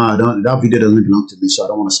that for now. That video doesn't belong to me, so I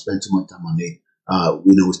don't want to spend too much time on it.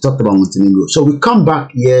 We talked about Montenegro. So we come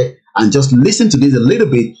back here and just listen to this a little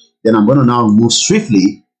bit. Then I'm going to now move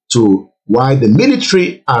swiftly to why the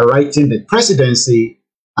military are writing the presidency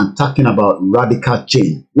and talking about radical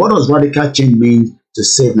change. What does radical change mean to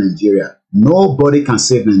save Nigeria? Nobody can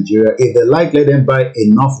save Nigeria. If they like, let them buy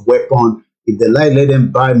enough weapon. If they like, let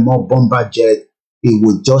them buy more bomber jet. it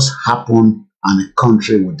would just happen and the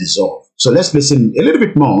country would dissolve. So let's listen a little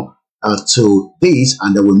bit more to this,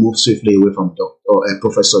 and then we'll move swiftly away from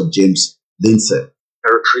Professor James Lindsay.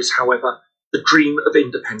 Territories, however, the dream of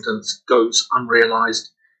independence goes unrealized.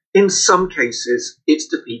 In some cases, it's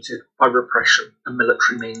defeated by repression and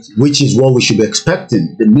military means. Which is what we should be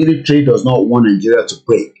expecting. The military does not want Nigeria to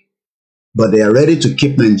break, but they are ready to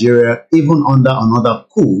keep Nigeria even under another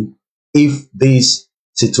coup if this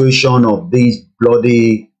situation of these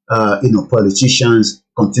bloody politicians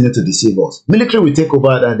continue to deceive us. Military will take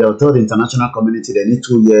over, that they'll tell the international community they need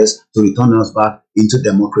 2 years to return us back into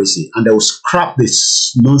democracy, and they will scrap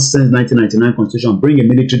this nonsense 1999 constitution, bring a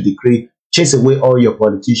military decree, chase away all your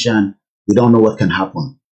politicians. We don't know what can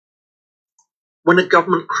happen. When a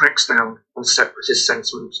government cracks down on separatist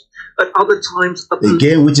sentiments, at other times...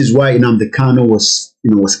 Again, which is why Nnamdi Kanu was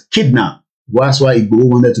kidnapped. That's why Igbo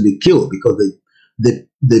wanted to be killed, because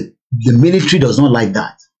the military does not like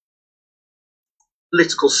that.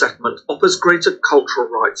 Political settlement offers greater cultural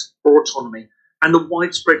rights for autonomy and the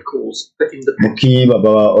widespread calls for independence.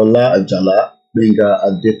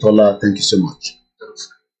 Thank you so much.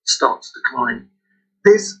 Start to decline.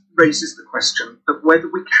 This raises the question of whether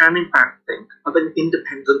we can in fact think of an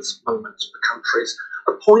independence moment for countries,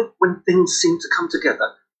 a point when things seem to come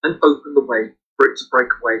together and open the way for it to break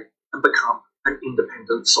away and become an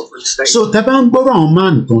independent sovereign state. So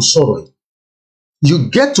man, you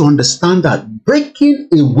get to understand that breaking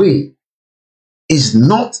away is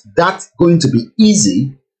not that going to be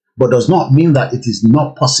easy, but does not mean that it is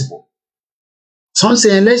not possible. Some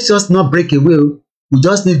say, let's just not break away. We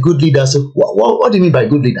just need good leaders. So what do you mean by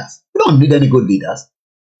good leaders? We don't need any good leaders.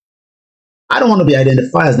 I don't want to be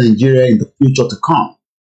identified as Nigeria in the future to come.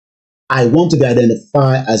 I want to be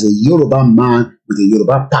identified as a Yoruba man with a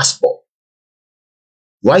Yoruba passport.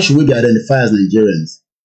 Why should we be identified as Nigerians?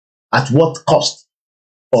 At what cost?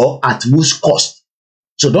 Or at whose cost?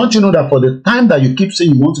 So don't you know that for the time that you keep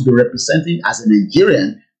saying you want to be representing as a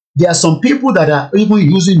Nigerian, there are some people that are even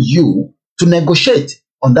using you to negotiate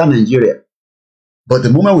on that Nigeria. But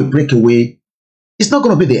the moment we break away, it's not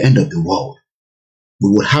going to be the end of the world.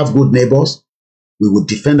 We will have good neighbors. We will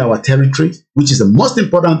defend our territory, which is the most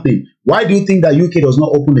important thing. Why do you think that UK does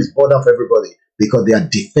not open its border for everybody? Because they are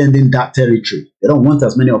defending that territory. They don't want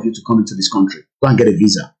as many of you to come into this country. Go and get a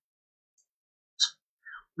visa.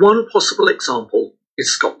 One possible example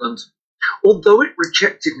is Scotland. Although it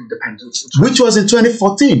rejected independence... Which was in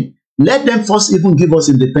 2014. Let them first even give us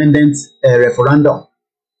independence referendum.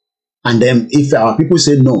 And then if our people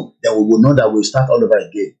say no, then we will know that we'll start all over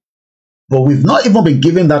again. But we've not even been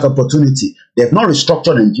given that opportunity. They've not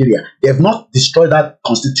restructured Nigeria. They've not destroyed that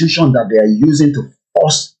constitution that they are using to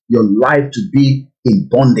force your life to be in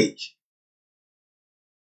bondage.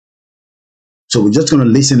 So we're just going to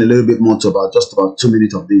listen a little bit more to about 2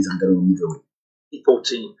 minutes of this, and then we'll move away.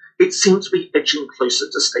 2014, it seems to be edging closer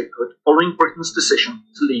to statehood following Britain's decision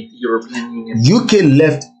to leave the European Union. UK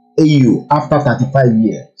left EU after 35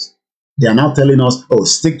 years. They are now telling us, oh,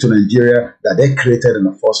 stick to Nigeria that they created in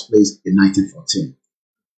the first place in 1914.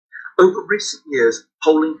 Over recent years,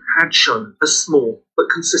 polling had shown a small but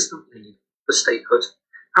consistent lead for statehood.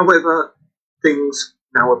 However, things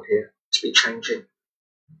now appear to be changing.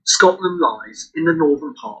 Scotland lies in the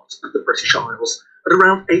northern part of the British Isles at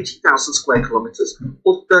around 80,000 square kilometres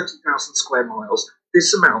or 30,000 square miles.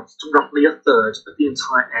 This amounts to roughly a third of the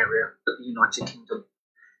entire area of the United Kingdom.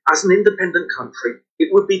 As an independent country, it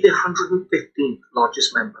would be the 115th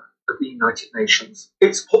largest member of the United Nations.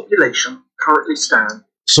 Its population currently stands.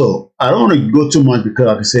 So I don't want to go too much because,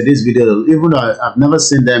 like I said, this video, even though I've never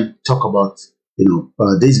seen them talk about,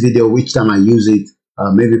 this video. Each time I use it,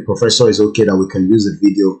 maybe Professor is okay that we can use the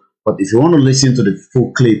video. But if you want to listen to the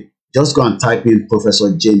full clip, just go and type in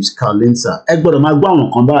Professor James Carlinsa.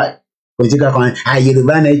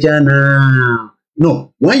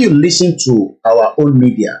 No, when you listen to our own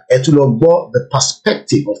media, it will about the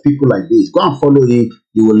perspective of people like this. Go and follow him.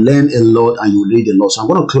 You will learn a lot and you will read a lot. So I'm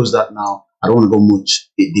going to close that now. I don't want to go much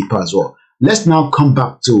deeper as well. Let's now come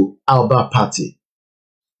back to Alba Party.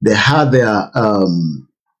 They had their,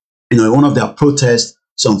 one of their protests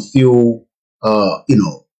some few,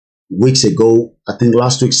 weeks ago. I think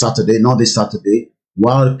last week Saturday, not this Saturday,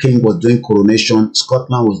 while King was doing coronation,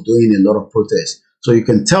 Scotland was doing a lot of protests. So you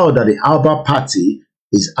can tell that the Alba Party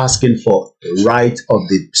is asking for the right of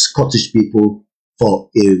the Scottish people for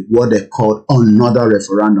what they call another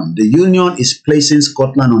referendum. The Union is placing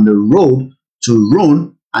Scotland on the road to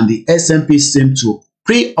ruin, and the SNP seem to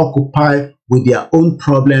preoccupy with their own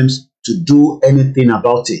problems to do anything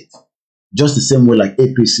about it. just the same way like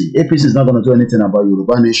APC. APC is not going to do anything about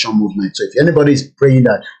Yoruba Nation movement. So if anybody is praying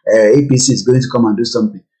that APC is going to come and do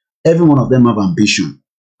something, every one of them have ambition,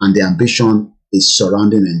 and the ambition is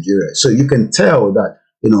surrounding Nigeria. So you can tell that,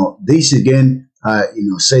 this again,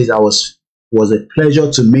 says was a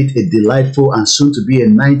pleasure to meet a delightful and soon to be a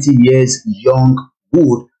 90 years young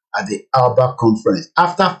Wood at the ALBA conference.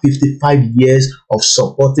 After 55 years of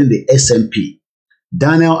supporting the SNP,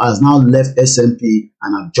 Daniel has now left SNP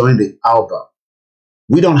and have joined the ALBA.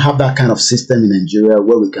 We don't have that kind of system in Nigeria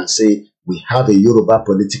where we can say we have a Yoruba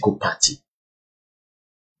political party.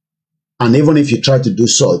 And even if you try to do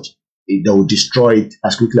such, they will destroy it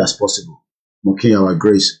as quickly as possible. Mokinyawa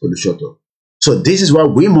Grace Olushoto. So this is why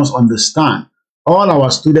we must understand all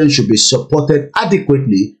our students should be supported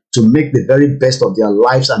adequately to make the very best of their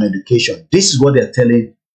lives and education. This is what they're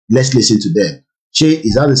telling. Let's listen to them. Che,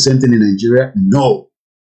 is that the same thing in Nigeria? No.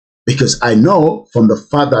 Because I know from the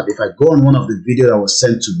fact that if I go on one of the videos that was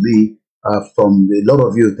sent to me from a lot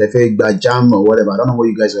of you, Tefe Jam or whatever, I don't know what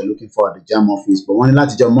you guys are looking for at the Jam office, but when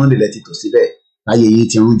last Jam Monday, let it to see there.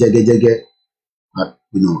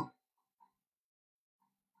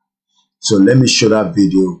 So let me show that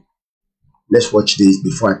video. Let's watch this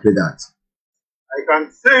before I play that. I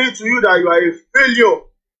can say to you that you are a failure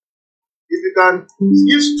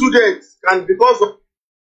if students can, because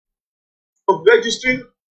of registering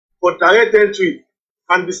for direct entry,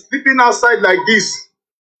 can be sleeping outside like this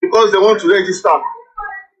because they want to register.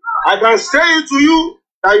 I can say to you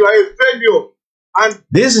that you are a failure. And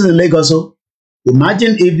this is in Lagos. So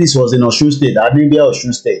imagine if this was in Osun State, that may be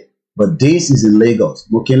Osun State, but this is in Lagos.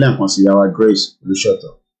 Mokele and Konsiyawa Grace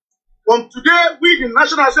Olushoto. From today, we, the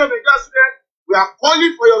National Assembly of students, we are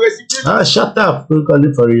calling for your resignation. Shut up. We're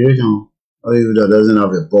calling for resignation. Or even that doesn't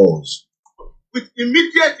have a balls. With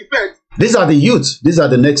immediate effect. These are the youth. These are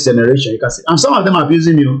the next generation. You can see, and some of them are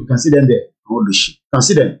abusing you. You can see them there. Holy shit. You can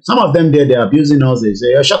see them. Some of them there, they're abusing us. They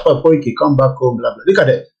say, shut up, Koiki, come back home, blah, blah. Look at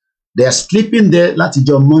them. They are sleeping there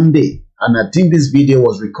on Monday. And I think this video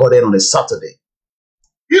was recorded on a Saturday.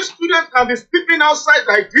 These students can be sleeping outside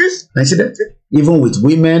like this. I see that. Even with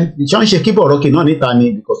women, you can't keep on rocking on it,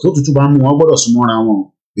 because so to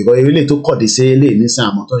because you really took the say, I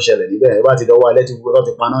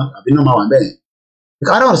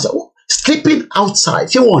don't understand. Sleeping outside.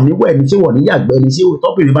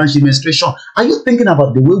 Menstruation. Are you thinking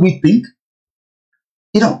about the way we think?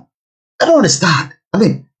 I don't understand. I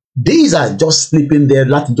mean, these are just sleeping there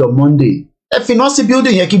on Monday. If you not see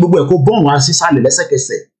building here, keep bomb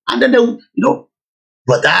and then they,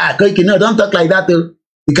 but don't talk like that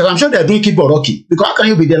because I'm sure they're doing keyboard rocky. Because how can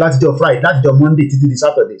you be there last day of Friday, last day of Monday till the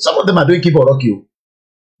Saturday? Some of them are doing keyboard rocky.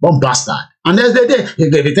 Bomb bastard. And there's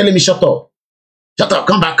they're telling me shut up,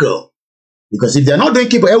 come back home. Because if they're not doing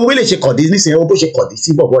keyboard, will check this.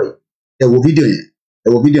 See boy, they will video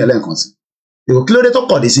they will video they will clear the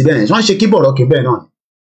talk of this event. One keyboard rocky ben on.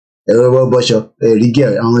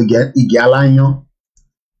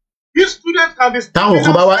 These students can be táwọn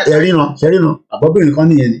kan bá wá ṣẹ́ríran àbọ̀bìnrin kan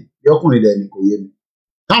nìyẹn ni yọkùnrin rẹ̀ ni kò yé mi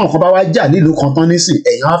táwọn kan bá wá jà nílùú kan tán nísìn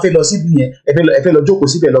ẹ̀yìn á fẹ́ lọ síbi yẹn ẹ fẹ́ lọ jókòó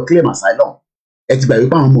síbẹ̀ lọ claim asylum ẹ ti gbà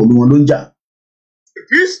wípé àwọn ọmọ òlu wọn ló ń jà.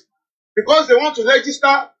 This because they want to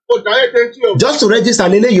register for direct entry of. Just to register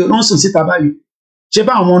leléyìí ló ń sùn síta báyìí ṣé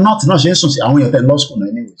bá àwọn north náà ṣe ń sùn sí àwọn èèyàn tẹ̀ law school náà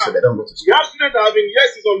anyway so they don't go to school. We have students that have been here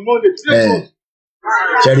since on Monday.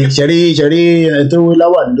 ṣẹ̀rí ẹni tó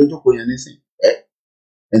láwà ní lójókòó yẹn nísìn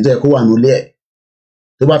ẹni tó yẹ kó wà nílé ẹ̀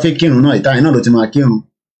tó bá fẹ́ kírun náà ìta iná ló ti máa kírun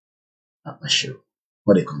àpàṣẹ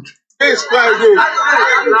what a country. Today is Friday.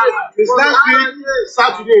 It's last week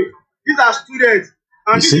Saturday. These are students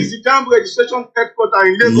and this is the JAMB registration headquarters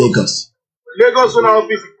in Lagos. Lagos Zonal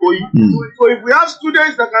Office in Koyi. So if we have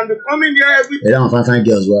students that can be coming here every day. Ẹ dáhùn fine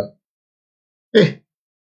girls wa ẹ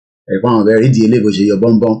pa àwọn ọ̀rẹ́ ìdí ilé bó ṣe yọ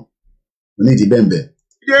bọ́nbọ́n onídìí bẹ́ẹ̀ bẹ́ẹ̀.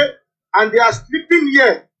 And they are sleeping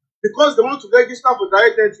here because they want to register for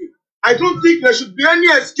direct entry. I don't think there should be any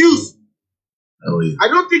excuse. I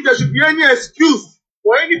don't think there should be any excuse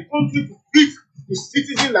for any country to treat the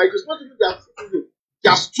citizen like this. Not even their citizen,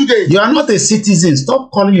 their students. You are not a citizen.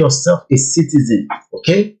 Stop calling yourself a citizen,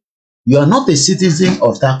 okay? You are not a citizen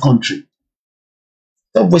of that country.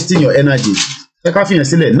 Stop wasting your energy. Now,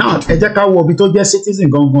 citizen.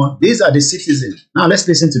 These are the citizens. Now, let's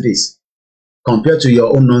listen to this. Compared to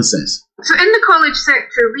your own nonsense. So in the college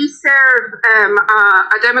sector, we serve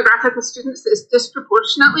a demographic of students that is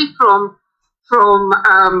disproportionately from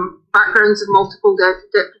backgrounds of multiple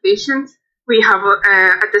deprivations. We have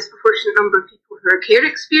a disproportionate number of people who are care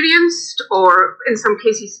experienced or in some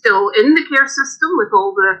cases still in the care system with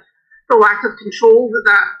all the lack of control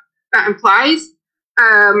that implies.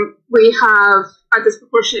 We have a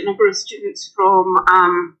disproportionate number of students from,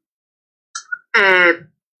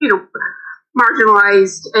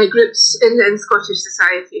 marginalised groups in Scottish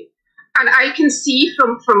society. And I can see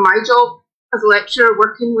from my job as a lecturer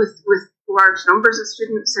working with large numbers of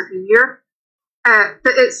students every year,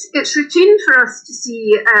 that it's routine for us to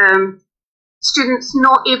see students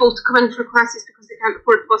not able to come in for classes because they can't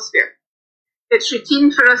afford the bus fare. It's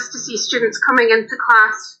routine for us to see students coming into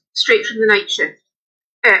class straight from the night shift,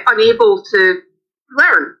 unable to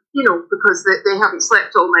learn, because they haven't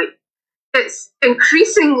slept all night. It's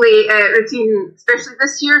increasingly routine, especially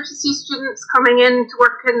this year, to see students coming in to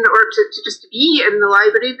work in or to just be in the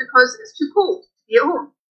library because it's too cold to be at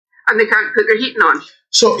home and they can't put their heating on.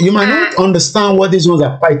 So you might not understand what these ones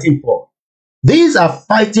are fighting for. These are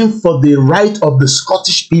fighting for the right of the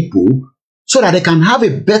Scottish people so that they can have a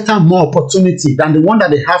better, more opportunity than the one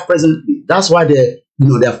that they have presently. That's why they're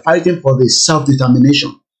fighting for the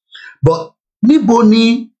self-determination. But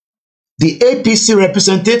Niboni, the APC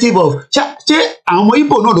representative of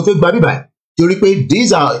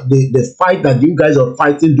these are the fight that you guys are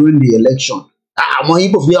fighting during the election.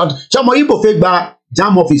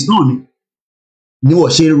 Jam office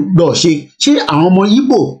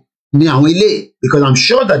because I'm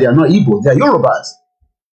sure that they are not Igbo, they are Yorubas.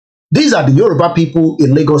 These are the Yoruba people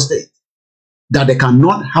in Lagos State that they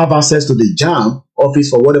cannot have access to the JAM office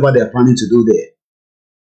for whatever they are planning to do there.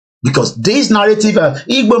 Because this narrative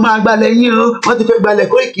Igbo máa gbalẹ̀ yín o, wọ́n ti fẹ́ gbalẹ̀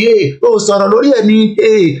Koiki o sọ̀rọ̀ lórí ẹ̀ ní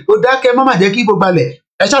o dákẹ́ má má jẹ́ kí Igbo gbalẹ̀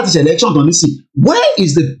ẹ ṣáà ti ṣe election tán nísìn. Where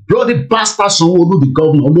is the bloody bastard Sanwo-Olu, the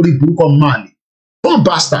governor, olórí burúkú man, one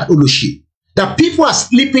bastard olóṣì, that people are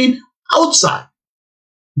sleeping outside?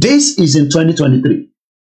 This is in 2023.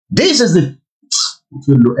 This is the if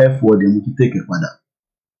you look F word, then we can take it further.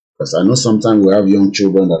 Because I know sometimes we have young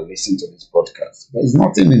children that listen to this podcast. There's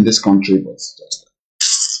nothing in this country but just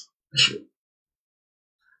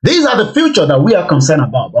these are the future that we are concerned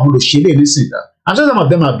about. I'm sure some of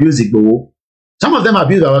them abuse Igbo. Some of them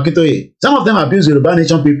abuse Awakitoye. Some of them abuse Yoruba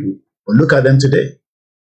Nation people. But look at them today.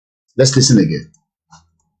 Let's listen again.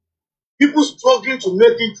 People struggling to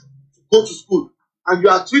make it to go to school, and you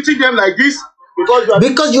are treating them like this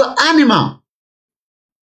because you are animal.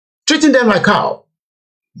 Treating them like cow.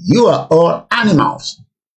 You are all animals.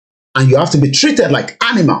 And you have to be treated like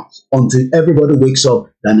animals until everybody wakes up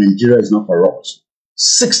that Nigeria is not for us.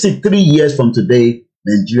 63 years from today,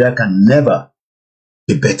 Nigeria can never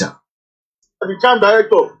be better. The Jam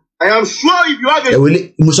director, I am sure if you have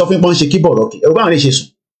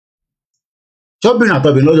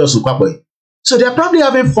so they're probably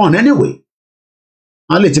having fun anyway.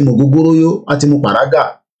 I don't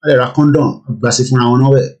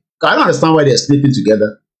understand why they're sleeping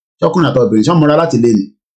together.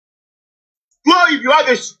 Sure, if you have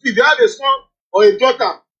a son or a daughter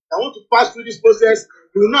that want to pass through this process,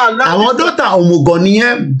 you will not allow. Our daughter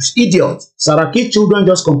Omugoniye, idiot. Saraki children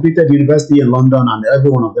just completed university in London, and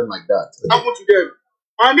every one of them like that. Happen to them,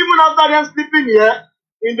 and even after them sleeping here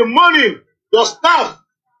in the morning, your staff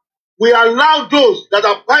will allow those that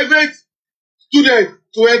are private students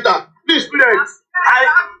to enter. Please, students,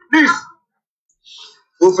 please.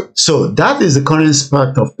 So that is the current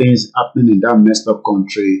spark of things happening in that messed up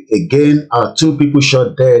country. Again, 2 people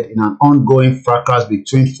shot dead in an ongoing fracas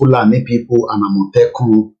between Fulani people and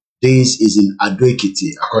Amotekun. This is in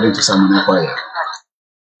Ado-Ekiti, according to Simon Ekwaya.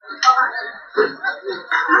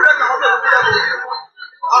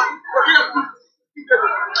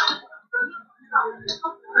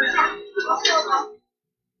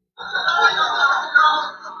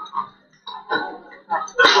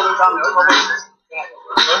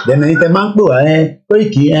 Then anytime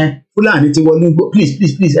Koiki, Fulani ti wọlé gbó.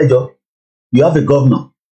 Please, Ejo. You have a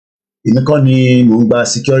governor. Ìmíkọ́ ni mò ń gba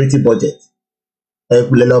security budget.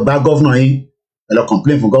 Lè lọ bá governor yín. Ẹ lọ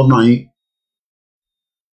complain fún governor yín.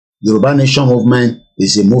 Yoruba Nation movement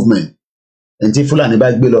is a movement. Ẹni tí Fulani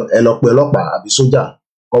bá gbé lọ, ẹ lọ pe ọlọ́pàá àbí sójà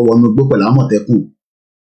kó wọnú igbó pẹ̀lú Àmọ̀tẹ́kùn.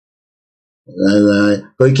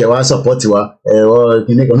 Koiki wá support wa.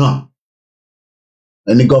 Kíní kan náà.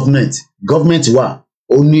 Any government wà.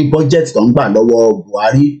 Ó ní budget tó ń gbà lọ́wọ́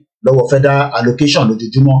Buhari, lọ́wọ́ federal allocation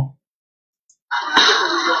lójoojúmọ́.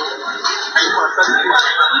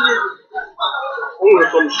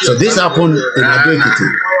 So this happened in Ado-Ekiti.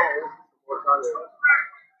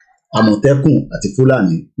 Àmọ̀tẹ́kùn àti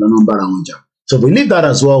Fulani lọ́nà ń bára wọn jà. So we leave that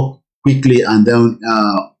as well quickly, and then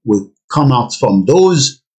we'll come out from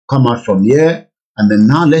here, and then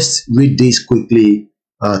now let's read this quickly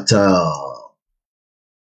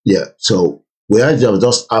so we are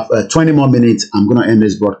just after 20 more minutes. I'm going to end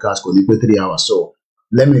this broadcast. Going to 3 hours. So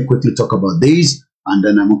let me quickly talk about these. And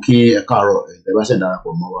then I'm okay, Caro,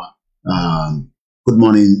 good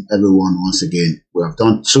morning, everyone, once again. We have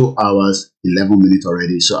done 2 hours, 11 minutes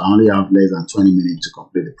already, so I only have less than 20 minutes to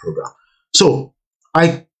complete the program. So,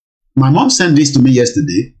 my mom sent this to me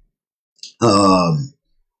yesterday. And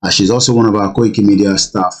she's also one of our Koiki Media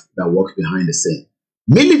staff that works behind the scene.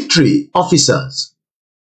 Military officers,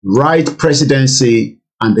 right, Presidency,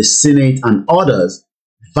 and the Senate and others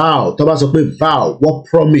vow, what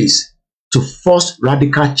promise to force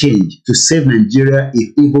radical change to save Nigeria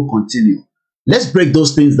if evil continue. Let's break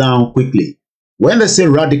those things down quickly. When they say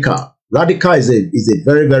radical is a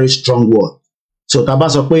very, very strong word. So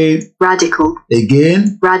radical.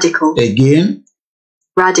 Again. Radical. Again.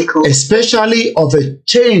 Radical. Especially of a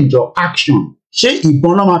change or action. Change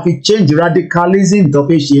radicalism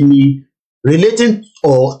relating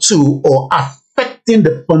to or affecting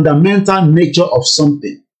the fundamental nature of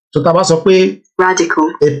something. So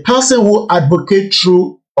radical. A person who advocates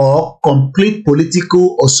true or complete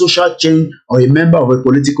political or social change, or a member of a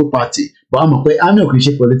political party. But I'm a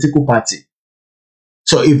political party.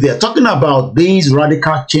 So if they're talking about this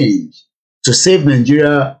radical change to save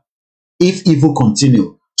Nigeria if evil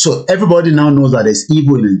continue, so everybody now knows that there's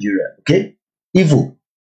evil in Nigeria, okay? Evil.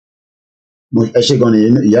 So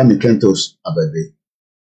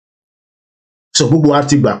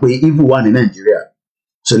evil one in Nigeria.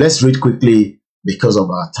 So let's read quickly because of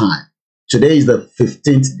our time. Today is the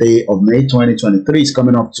 15th day of May 2023. It's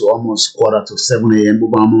coming up to almost 6:45 a.m.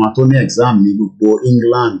 Exam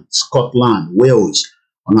England, Scotland, Wales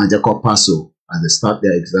on Jacob Paso as they start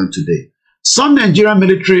their exam today. Some Nigerian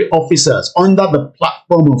military officers under the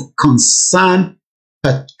platform of concerned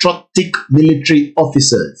patriotic military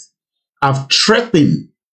officers have threatened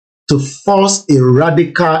to force a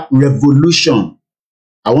radical revolution.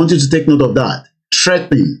 I want you to take note of that.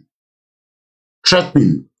 Threatening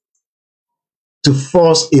to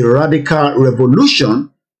force a radical revolution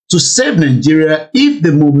to save Nigeria if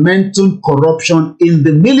the momentum corruption in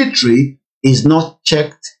the military is not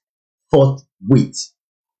checked forthwith.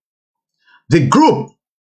 The group,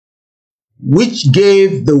 which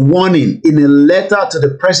gave the warning in a letter to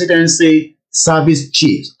the Presidency, service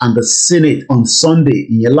chiefs and the Senate on Sunday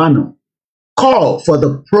in Yelano, called for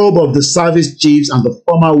the probe of the service chiefs and the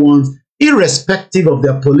former ones, irrespective of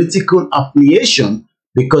their political affiliation,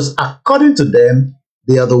 because according to them,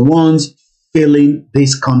 they are the ones failing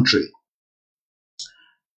this country.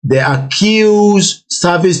 They accuse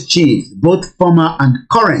service chiefs, both former and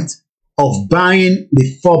current, of buying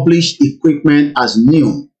refurbished equipment as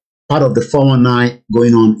new, part of the 419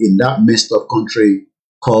 going on in that messed up country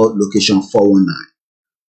called Location 419.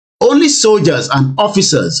 Only soldiers and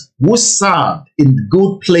officers who served in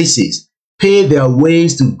good places pay their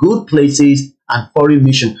ways to good places and foreign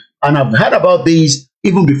missions. And I've heard about these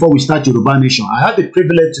even before we start Yoruba Nation. I had the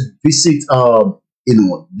privilege to visit,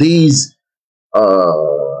 these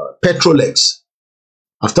Petrolex.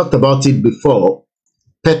 I've talked about it before.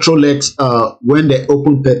 Petrolex, when they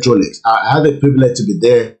opened Petrolex, I had the privilege to be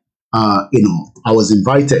there. I was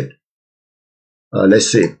invited.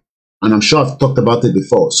 Let's say, and I'm sure I've talked about it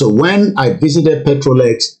before. So when I visited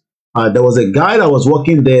Petrolex, there was a guy that was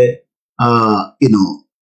working there.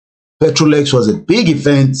 Petrolex was a big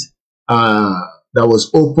event that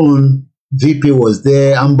was open. VP was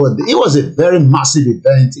there, but it was a very massive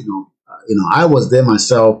event. I was there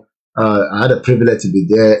myself. I had a privilege to be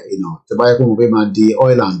there. To buy the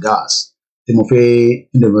oil and gas.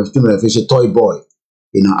 Toy boy.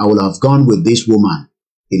 I would have gone with this woman.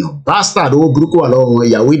 Bastard old Bruko along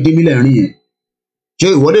Yahweh Dimilani.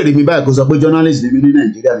 Jay, what did me back? Because I put journalists in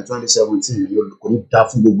Nigeria in 2017. You couldn't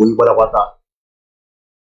daffy going what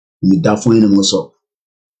you daffy in also.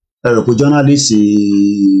 I put journalists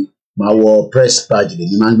in my press page.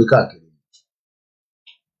 The man be back.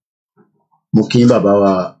 Mokin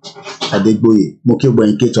Baba Adegboye, Mokin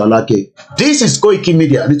Boyenke to Alake. This is Koiki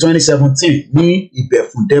Media in 2017. Ni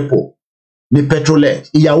Ibefun Depot. Ni Petrolex.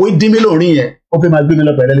 Ìyàwó dín mi lórí yẹn. Ó fẹ́ máa gbé mi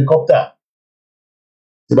lọ pẹ̀lú helicopter.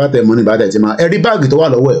 Tí bá tẹ̀ mọ́ ní ìbàdàn tí máa ẹ̀rí báàgì tó wà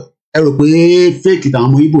lọ́wọ́ ẹ̀. Ẹ rò pé fake tàwọn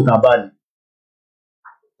ọmọ Ìgbò tá a bá ní.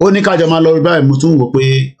 Ó ní kájọ máa lọ rí báyìí mo tún wò pé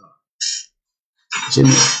ṣé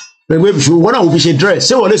mi pé wọ́n náà wò fi ṣe dress.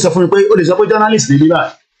 Ṣé wọ́n lè sọ fún mi pé ó lè sọ pé journalist ní bí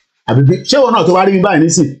báyìí? Àbí ṣé wọ́n náà tó wá rí mi báyìí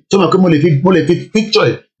nísìn? Ṣé mo pé mo lè fi picture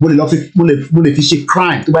ẹ̀ mo lè fi ṣe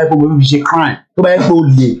crime tó bá yẹ pé mo fi ṣe crime tó bá yẹ pé ó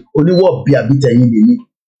lè oníwọ̀ bí àbí tẹ̀yìn lè ní.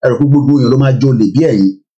 Ẹ̀rọ pé gbogbo èèyàn ló máa jó lè bí ẹ̀yin.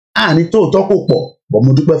 Àní tóòtọ́ kò pọ̀ bọ̀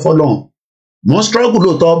mo dúpẹ́ fọ́lọ́run. Mo ń struggle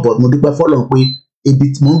lóòótọ́ but mo dúpẹ́ fọ́lọ́run pé ibi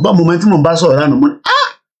tí mo ń bá moment tí mo ń bá sọ̀rọ̀ lánàá mo ní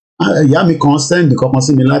ìyá mi kan send kankan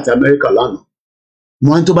sí mi láti Amẹ́ríkà lánàá.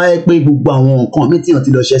 Wọ́n tó bá yẹ pé gbogbo àwọn nǹkan mi tíyàn ti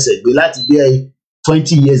lọ ṣẹ̀ṣẹ̀ gbé láti bí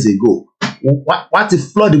 20 years ago. What if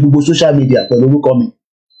flood gbogbo social media pẹ̀lú orúkọ mi?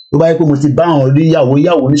 Tó bá yẹ pé mo ti bá àwọn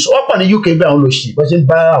ìyàwó ní sọ ọ̀pọ̀ ní UK bí àwọn olóṣì bó ṣe ń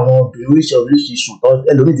bá àwọn obìnrin oríṣiríṣi sùn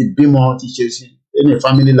ẹlòmíì ti bímọ ti ṣe sí any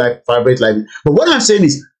family life, private life. But what I'm saying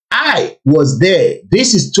is I was there.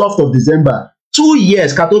 This is 12th of December. 2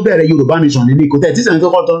 years ká tó bẹ̀rẹ̀ Yorùbá Nation nílé kò tẹ̀ tí sẹ́ni tó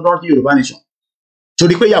kọ́ tó ń rántí Yorùbá Nation.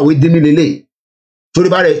 Torí pé ìyàwó dín mí lélẹ̀. Torí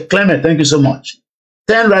bá rẹ̀ Clement, thank you so much.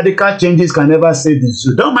 10 radical changes can never save the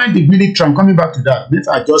zoo. Don't mind the military. I'm coming back to that. If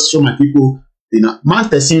I just show my people, máa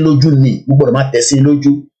tẹ̀sí lójú ni, mo gbọ́dọ̀ máa tẹ̀sí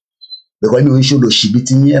lójú. Because mi ò ń ṣe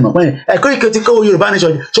olóṣìbìtì yín ẹ̀ mọ̀ pé ẹ̀kọ́ ìkẹ́tì kọ́ Yorùbá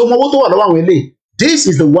Nation. So mo owó tó wà lọ́wọ́ àwọn eléyìí. This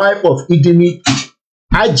is the wife of Idimi,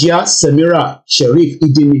 Ajia Semira Sheriff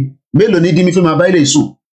Idimi. Mélòó ni Idimi fún ma bá ilé sùn?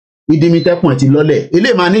 Idimi tẹ́pọ̀n ti lọ́lẹ̀.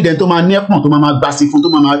 Ilé máa ní ìdẹ́n tó máa ní ẹ̀pọ̀n tó máa gbà sí fún tó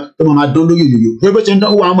máa dán lóyè yòyò. Bí ó ṣe ń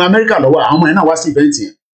dán owó àwọn ọmọ Amẹ́ríkà lọ́wọ́ àwọn ọmọ yẹn náà wá sí ìfẹ́ǹtì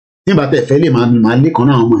yẹn. Tí ìbá tẹ̀ fẹ́ lè máa lé kan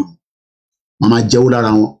náà àwọn ọmọ yẹn. Máa jẹ́wó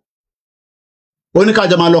lára wọn. Ó ní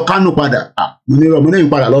kájọ máa lọ Kánò padà. Mo ní rọ̀ mo lẹ́yìn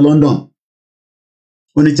padà lọ London.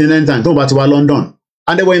 Ó ní 10 times tó bá ti wá London.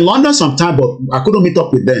 And they were in London sometime but I couldn't meet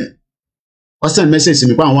up with them. Wọ́n send message sí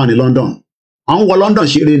mi pé àwọn wà ní London. Àwọn wọ London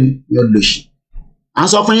ṣeré ni yóò lò ṣì. À ń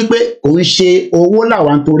sọ fún yín pé kò ń ṣe owó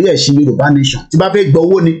làwọn nítorí ẹ̀ ṣe Yorùbá Nation. Tí bá fẹ́ gbọ́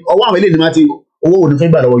owó ni ọwọ́ àwọn eléyìí ni máa ti owó wo ni fẹ́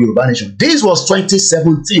gbà lọ́wọ́ Yorùbá Nation. This was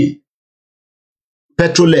 2017.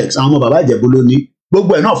 Petrolex àwọn ọmọ bàbá Ìjẹ̀bú ló ní.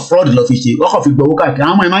 Gbogbo ẹ̀ náà fraud lọ fi ṣe. Wọ́n kàn fi gbọ́ owó káàkiri.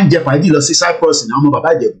 Àwọn ọmọ ẹ̀ máa ń jẹ fàájì lọ sí Cyprus ní àwọn ọmọ bàbá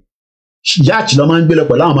Ìjẹ̀bú. Yacht lọ máa ń gbé lọ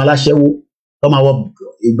pẹ̀lú àwọn ọmọ aláṣẹ́wó. Lọ́ máa wọ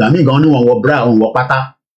ìgbà míì gan-an ní wọ́n wọ bra wọ́n wọ pátá.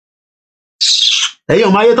 Ẹ̀yin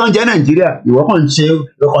ọmọ ayé tó ń jẹ́ Nàìjíríà ìwọ kàn ń ṣe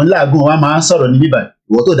ọkàn láàgùn wa máa ń sọ̀rọ̀ ní bíbá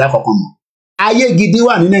ìwọ tó dá kankan mọ̀. Ayé gidi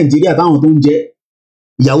wà ní Nàìjíríà táwọn tó ń jẹ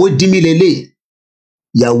ìyàwó dín mí lélẹ̀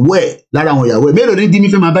ìyàwó ẹ̀ lára àwọn ìyàwó ẹ̀ mélòó ní dín mí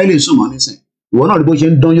fẹ́ máa bá ilé sùn mọ́ nísìn ìwọ náà rí bó ṣe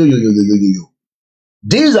ń dán yòyòyòyòyò.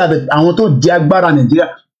 These are àwọn tó di agbára Nàìjíríà.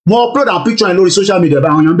 Mo upload àwọn picture yẹn lórí social media bá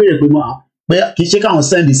àwọn èèyàn béèrè pé kì í ṣe káwọn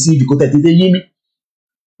send the CV kó tẹ̀ tètè yí mi.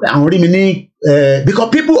 Àwọn rí mi ní because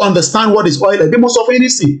people understand what is oil. Bí mo sọ fún yín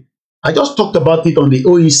nísìn I just talked about it on the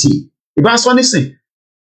OEC. Ìbá sọ nísìn,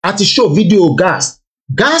 a ti show video gas.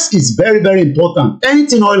 Gas is very very important.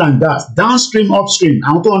 Anything oil and gas, downstream, upstream.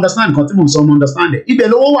 Àwọn tó understand nǹkan tí mo sọ mo understand it. Ibẹ̀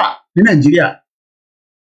lówó wà ní Nàìjíríà.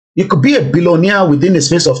 You could be a billionaire within a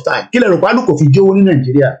space of time. Kí lẹ rò pé Aluko fi jówó ní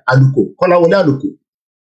Nàìjíríà? Aluko, Kọ́láwọlé Aluko.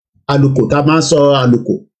 Aluko tá a máa ń sọ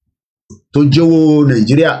Aluko tó jówó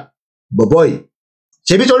Nàìjíríà. Bọ̀bọ̀ yìí.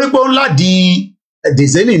 Ṣebí torí pé ó ń ládi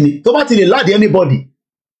Dezeni ni. Tó bá ti lè ládi anybody.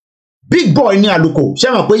 Big boy ní Aluko ṣé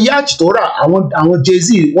mọ̀ pé yacht tó rà àwọn Jay-Z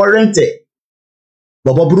wọ́n rẹ́ǹtẹ̀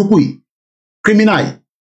bọ̀bọ̀ burúkú yìí criminal yìí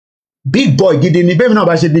big boy gidi ni bẹ́ẹ̀ náà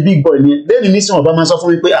bá ṣe di big boy ni lẹ́nu nísìnyí ọba máa sọ fún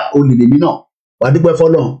mi pé olè lèmi náà wà á dúpẹ́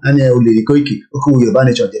fọlọ́n ẹni olè ní Koiki okòwò Yorùbá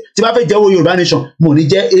Nation jẹ tí bá fẹ́ jẹ owó Yorùbá Nation mo ní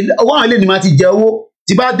jẹ owó àwọn ilé ni máa ti jẹ owó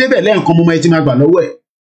tí bá débẹ̀ lẹ́ẹ̀kan mo máa ti máa gbà lọ́wọ́ ẹ̀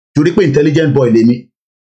torí pé intelligent boy lèmi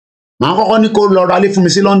màá kọ́kọ́ ní kó lọ ra ilé fún mi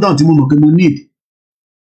sí London tí mo mọ̀ pé mo need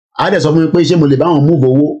a dẹ̀ sọ fún mi pé ṣé mo lè bá wọn move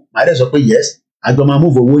owó màá dẹ̀ sọ pé yes àjọ máa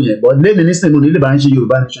move owó yẹn but lẹ́nu nísìnyí mo nílé bá ń ṣe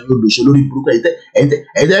Yorùbá Nation yóò lè ṣe lórí burúkú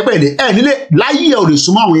ẹ̀ẹ́dẹ́ pẹ̀lẹ́ ẹ̀ nílé láyé ẹ̀ ò lè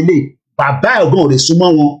súnmọ́ àwọn ilé bàbá ẹ̀ ọ̀gbọ́n ò lè súnmọ́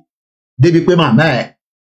wọn débi pé màmá ẹ̀.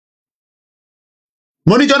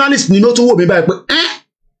 mo ní journalist ni ló tún wò mí báyìí pé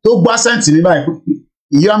tó gbọ́ accent mi báyìí pé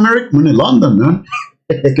ìyá America mo ní London náà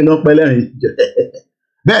kí ló ń pẹ́ lẹ́rìn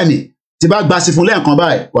bẹ́ẹ̀ ni tí bá gba sí fún lẹ́ẹ̀kan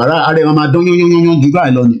báyìí wàrà ara ẹ̀ máa dán yán jù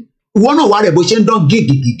báyìí lọ ni wọ́n náà wà rẹ̀ bó ṣe ń dán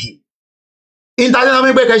gègègègè international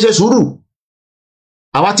mi pé kẹ́ ṣe sùúrù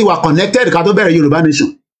àwa ti wà connected ká tó bẹ̀rẹ̀ Yorùbá Nation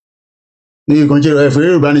ní nǹkan ṣe ẹ̀fẹ̀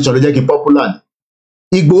Yorùbá Nation ló jẹ́ kí popular ni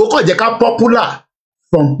Ìgbòho kò jẹ́ ká popular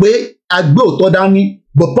from pé agbé òótọ́ dání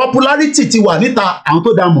but popularity ti wà níta àwọn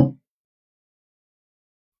tó dá mọ̀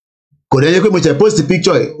kò dẹ́ yẹ pé mo ṣe post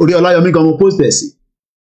picture ẹ̀ orí Ọláyọmí gan mo post ẹ̀ sí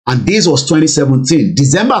and this was 2017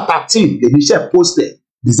 December 13 èmi ṣe post ẹ̀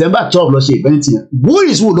December 12 lọ ṣe event yẹn who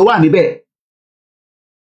is who ló wà níbẹ̀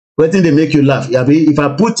wetin dey make you laugh yabi if I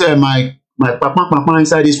put my papa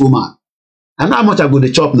inside this woman I know how much I go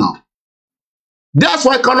dey chop now that's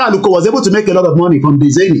why Kola Aluko was able to make a lot of money from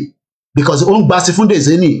Dezeni because ó ń gbasi fún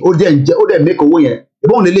Dezeni ó dẹ̀ make owó yẹn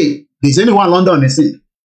ìbọn nílé Dezeni wà London nísìn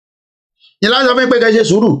yẹn láti sọ fún pé kẹ́ ṣe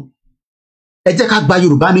sùúrù ẹ jẹ́ ká gba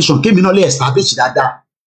Yorùbá Nation kémi náà lè establish dáadáa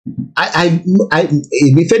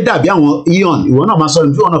èmi fẹ́ dàbí àwọn Eon ìwọ náà máa sọ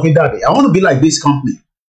ìfẹ́ wọn náà fẹ́ dàbí I want to be like this company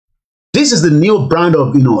this is the new brand of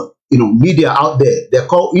media out there they're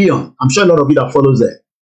called Eon I'm sure a lot of you that follows there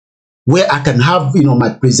where I can have my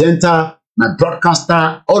presenter my broadcaster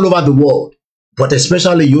all over the world but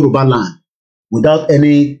especially Yoruba land without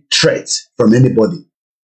any threat from anybody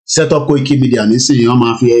set up Koiki Media nísìnyí wọ́n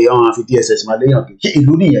máa fi DSS máa léyàn kí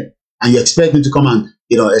ìlú nìyẹn and you expect me to come and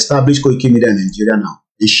establish Koiki Media in Nigeria now.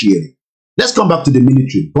 Let's come back to the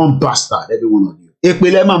military. Bomb bastard, every one of you.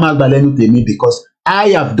 Epele mama gbalenu tèmi because I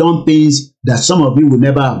have done things that some of you will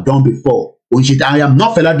never have done before. I am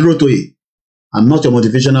not Fela Durotoye. I'm not your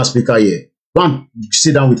motivational speaker here. Go and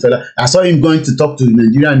sit down with Fela. I saw him going to talk to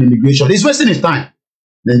Nigerian immigration. He's wasting his time.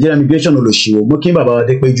 Nigerian immigration oloshiwo. Mokin Baba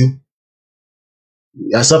Adepeju.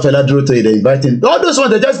 I saw Fela Durotoye, they invite him. All those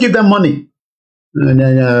ones, they just give them money.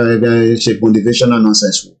 Shape motivational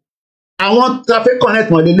nonsense. I want to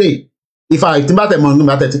connect my delay. If I think about the money,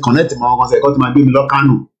 I connect my own. I got my baby lock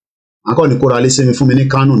Kano. I got the coral listening for me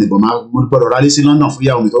Kano. But my brother rally in London for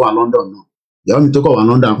you. We go to London now. You want me to go to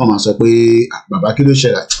London? Come and say, "Baba, kí ló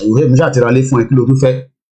ṣẹlẹ̀? You hear me? Just rally for kí ló tún fẹ́.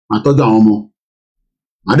 I told you àwọn ọmọ.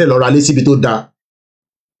 I dey lọ rally síbi tó dáa.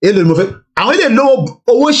 Èló ni mo fẹ́. Àwọn ilé lówó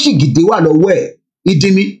owó ṣì gidi wà lọ́wọ́ ẹ̀.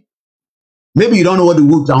 Ìdímí. Maybe you don't know what the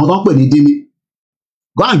word àwọn tó ń pè ní ìdímí.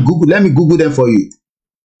 Go and Google. Let me Google them for you.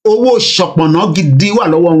 Owó ṣọ̀pọ̀nà gidi wà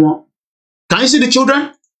lọ́wọ́ wọn. Can you see the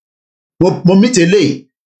children? Mo meet eléyìí.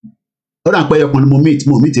 Ó dà pé ẹyọkan ni mo meet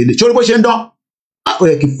eléyìí. Ṣé orí bó ṣe ń dán? Ó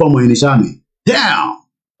yẹ kí fọ́ọ̀mù yìí ní sáà mi. Damn!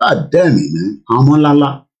 God damn it, man. Àwọn ọmọ ńláńlá.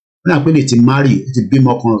 Ó dà pé lè ti marry, ti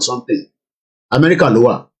bímọ kan or something. America ló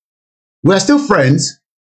wà. We are still friends.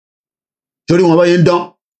 Torí wọn bá yẹn ń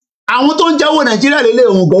dán. Àwọn tó ń jáwọ́ Nàìjíríà lélẹ̀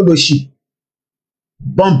òun gbọ́dọ̀ ṣì.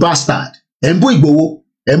 Born bastard. Ẹ̀ ń bú Ìgbòho.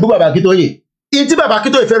 Ẹ̀ ń bú Bàbá Akíntóyè. Ìyẹn tí Bàbá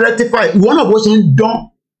Akíntóyè fẹ́ rectify. Ìwọ náà bó ṣe ń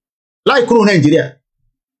dán. Láì kúrò Nàìjíríà.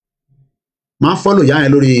 Máa follow ìyá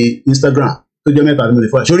yẹn lórí Instagram. Tó jẹ́ mẹ́ta ní mo lè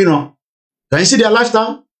follow. Sórí náà. Can you see their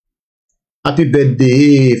lifestyle? Happy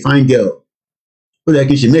birthday, fine girl. Ó yẹ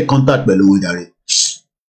kí n ṣe make contact pẹ̀lú wọn jàre.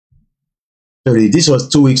 Sorry, this was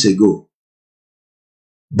 2 weeks ago.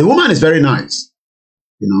 The woman is very nice.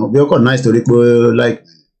 You know, we are quite nice to people like.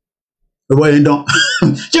 The boy ain't done.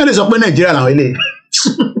 Ṣé yẹn lè sọ pé Nàìjíríà làwọn ilé?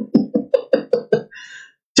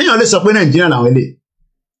 Ṣé yẹn lè sọ pé Nàìjíríà làwọn ilé?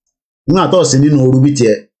 Nígbà tó sí nínú ooru bí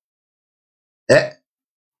tiẹ̀.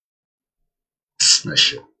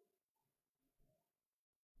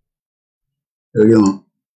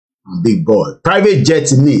 Big boy. Private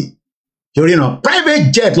jet ni.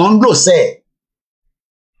 Private jet ló ń lò sẹ́ẹ̀.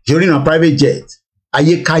 Private jet.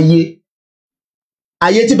 Ayékáyé.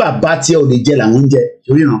 Ayé tí bàbá tiẹ̀ ò lè jẹ làwọn ń jẹ.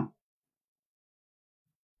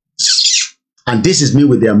 And this is me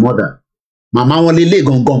with their mother. Màmá wọn lélẹ̀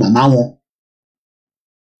gangan màmá wọn.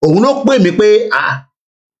 Òun ló pè mí pé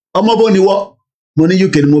ọmọ bó ni wọ́. Mo ní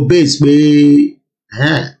UK ni mo base pé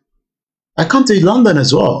I come to London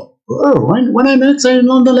as well. Oh, when I next say in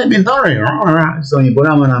London, let me know. So òyìnbó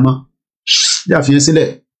náà mọ̀ bí àfihàn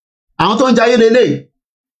sílẹ̀. Àwọn tó ń jayé lélẹ̀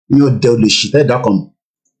ni ó dẹ olè ṣì tẹ́ dákọ̀.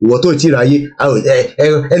 Ìwọ tó ti ráyé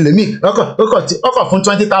ẹlòmíì ọkọ̀ fún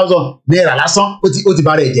 20,000 naira lásán ó ti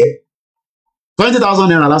bá rẹ̀ jẹ́. 20,000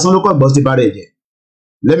 naira lásán ló kọ́ ìgbọ́ ti bá rẹ̀ jẹ́.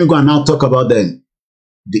 Let me go and now talk about them.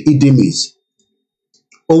 The Idimis.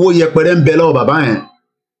 Owó yẹpẹrẹ ń bẹ lọ́wọ́ bàbá yẹn.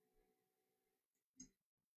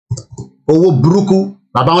 Owó burúkú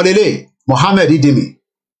bàbá wọn lélẹ̀ Mohammed Idimi.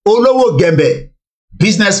 Olówó gẹ̀mbẹ̀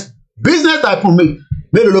business type fún mi.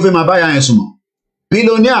 Mélòó ló fi máa báyà yẹn sùnmọ̀?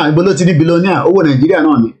 Billionaire ibo ló ti ní billionaire owó Nàìjíríà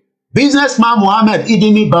náà ni. Businessman Mohammed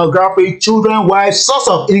Idimi biography, children, wife, source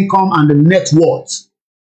of income and the net worth.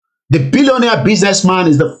 The billionaire businessman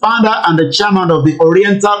is the founder and the chairman of the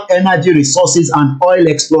Oriental Energy Resources and Oil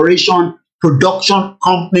Exploration Production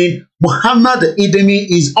Company. Mohammed Idimi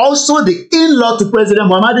is also the in-law to President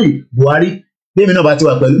Muhammadu Buhari. Bẹ́ẹ̀ni náà bá ti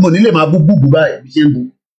wà pẹ̀lú mo nílé máa bú báyìí bí ṣe ń bu.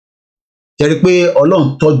 Ṣé rí pé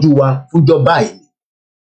Ọlọ́run tọ́jú wa fúnjọ́ báyìí.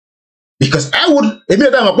 Because èmi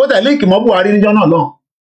ò dáhùn àpótá líǹkì mọ́ Buhari níjọ́ náà lọ́hùn.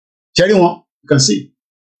 Ṣé rí wọn? You can see.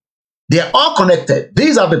 They are all connected.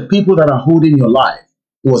 These are the people that are holding your life.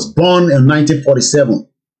 He was born in 1947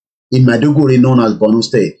 in Maiduguri, known as Borno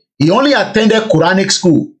State. He only attended Quranic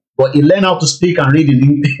school, but he learned how to speak and read in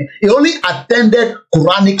English. He only attended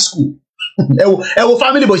Quranic school. Ẹ wo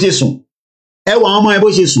family bó ṣe sùn. Ẹ wo àwọn ọmọ ẹ bó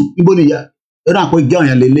ṣe sùn. Ibo ni ìyá? Ẹ dàn pé gẹ́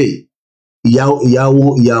ọ̀yàn lélẹ̀.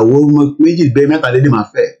 Ìyàwó méjì bẹ́ẹ̀ mẹ́ta lédè máa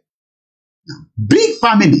fẹ́. Big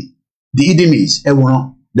family. The Idimis, ẹ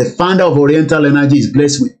wòran. The founder of Oriental Energy is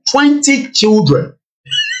blessed with 20 children.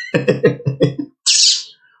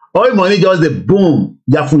 Oil money just the boom,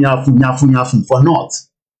 yafun for naught.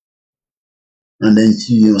 And then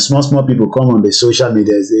small people come on the social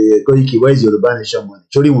media and say, Koiki, where's your Yoruba Nation money?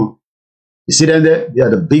 Show you see them there? They are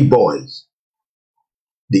the big boys.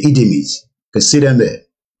 The Idimis. You can see them there.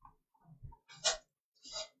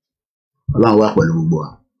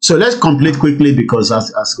 So let's complete quickly because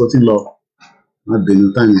as gotten law, I've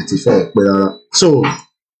been time so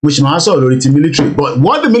which may also already military. But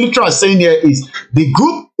what the military are saying here is the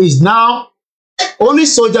group is now only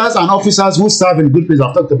soldiers and officers who serve in good place.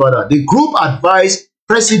 I've talked about that. The group advised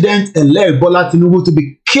President-elect Bola Tinubu to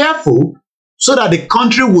be careful so that the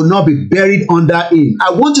country will not be buried under him.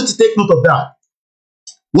 I want you to take note of that.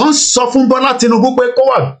 One soften Bola Tinubu pé kó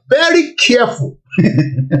wà very careful.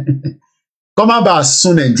 Come about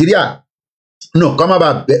soon Nigeria. No, come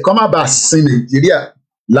about soon Nigeria.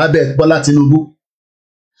 Lábẹ́ Bola Tinubu.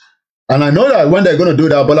 And I know that when they're going to do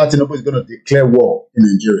that, Bola Tinubu is going to declare war in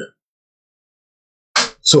Nigeria.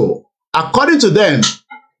 So, according to them,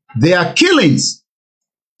 there are killings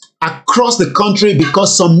across the country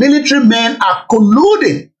because some military men are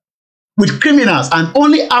colluding with criminals, and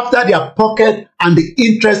only after their pocket and the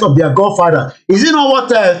interest of their godfather. Is it not what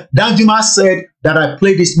Danjuma said that I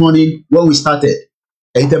played this morning when we started?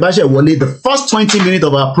 The first 20 minutes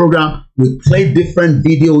of our program, we played different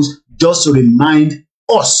videos just to remind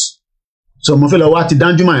us. So, is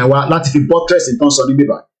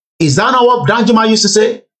that not what Danjuma used to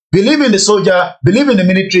say? Believe in the soldier, believe in the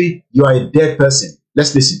military, you are a dead person.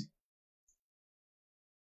 Let's listen.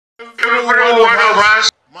 Every one of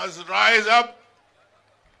us must rise up.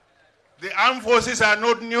 The armed forces are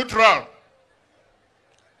not neutral.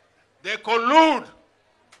 They collude.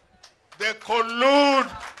 They collude.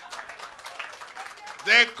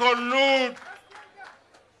 They collude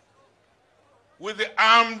with the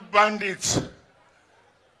armed bandits.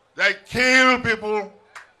 They kill people,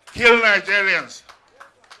 kill Nigerians.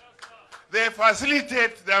 They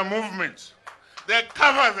facilitate their movements. They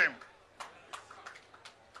cover them.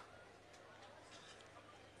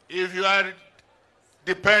 If you are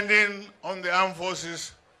depending on the armed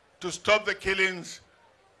forces to stop the killings,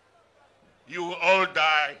 you will all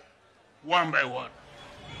die one by one.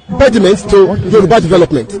 Impediment to Yoruba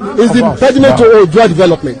development is the impediment to Odua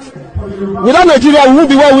development. Without Nigeria, we won't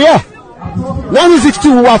be where we are.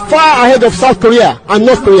 1962, we were far ahead of South Korea and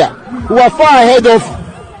North Korea. We were far ahead of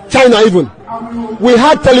China even. We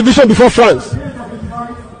had television before France.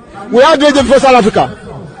 We had radio before South Africa.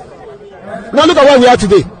 Now look at where we are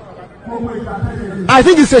today. I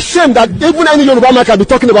think it's a shame that even any Yoruba man can be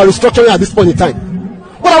talking about restructuring at this point in time.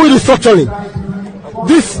 What are we restructuring?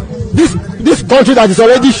 This country that is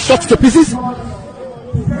already shot to pieces?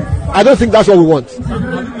 I don't think that's what we want.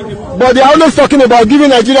 But they are always talking about giving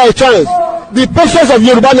Nigeria a chance. The patience of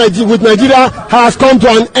Yoruba with Nigeria has come to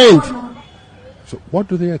an end. So what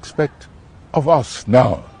do they expect of us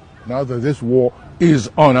now that this war is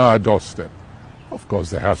on our doorstep? Of course,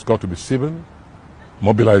 there has got to be civil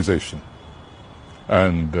mobilization.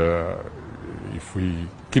 And if we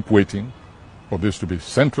keep waiting for this to be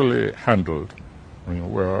centrally handled, I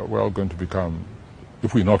mean, we're all going to become,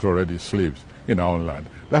 if we're not already, slaves in our own land.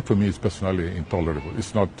 That for me is personally intolerable.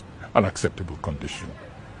 It's not an acceptable condition.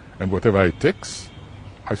 And whatever it takes,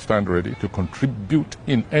 I stand ready to contribute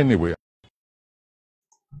in any way.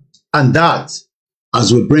 And that,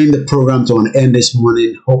 as we bring the program to an end this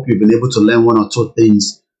morning, hope you've been able to learn one or two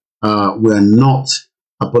things. We are not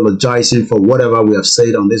apologizing for whatever we have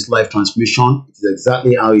said on this live transmission. It is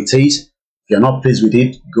exactly how it is. If you're not pleased with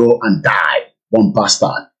it, go and die. One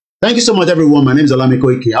bastard. Thank you so much, everyone. My name is Olami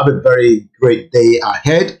Koiki. Have a very great day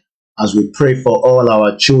ahead as we pray for all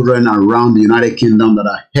our children around the United Kingdom that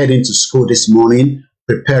are heading to school this morning,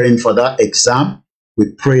 preparing for that exam.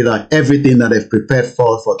 We pray that everything that they've prepared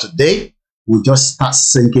for today will just start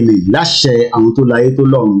sinking in. Láṣẹ àwọn tó láyé tó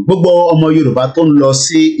lọ́run. Gbogbo ọmọ Yorùbá tó ń lọ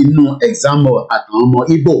sí inú exam àtàwọn ọmọ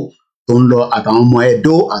Igbo tó ń lọ àtàwọn ọmọ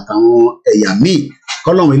Edo àtàwọn ẹ̀yà míì.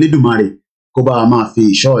 Kọ́lọ́run Elédùmarè kó bá wa máa fi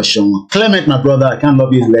ìṣọ́ ẹ̀ṣọ́ wọn. Clement, my brother, I can't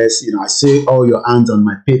love you less. I say all your hands on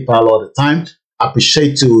my PayPal all the time. I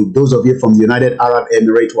appreciate to those of you from the United Arab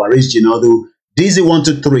Emirates, Waris Jinadu,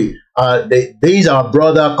 DZ123. These our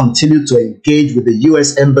brother continue to engage with the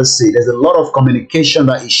U.S. Embassy. There's a lot of communication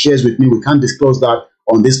that he shares with me. We can't disclose that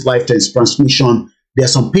on this live transmission. There are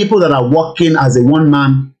some people that are working as a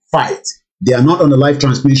one-man fight. They are not on the live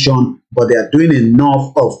transmission, but they are doing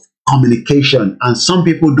enough of communication. And some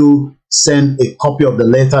people do send a copy of the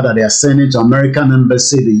letter that they are sending to American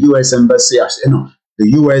Embassy, the U.S. Embassy, as you know, the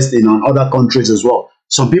U.S. in other countries as well.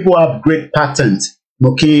 Some people have great patents.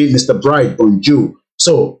 Moki, Mr. Bright, bonjour.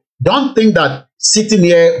 So don't think that sitting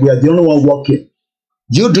here, we are the only one working.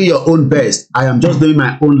 You do your own best. I am just doing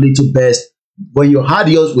my own little best. When you had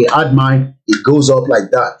yours, we had mine. It goes up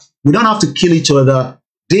like that. We don't have to kill each other.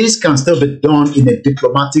 This can still be done in a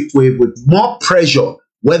diplomatic way with more pressure.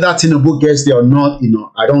 Whether Tinubu gets there or not,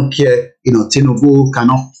 I don't care. Tinubu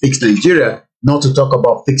cannot fix Nigeria, not to talk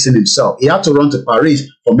about fixing himself. He had to run to Paris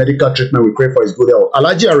for medical treatment. We pray for his good health.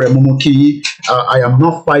 Alhaji Aremumoki, I am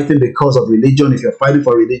not fighting the cause of religion. If you're fighting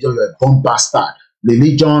for religion, you're a bomb bastard.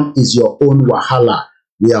 Religion is your own wahala.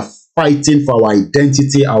 We are fighting for our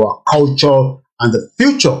identity, our culture, and the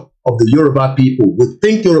future of the Yoruba people. We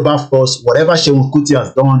think Yoruba first. Whatever Seun Kuti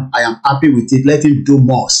has done, I am happy with it. Let him do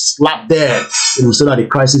more. Slap there, so that the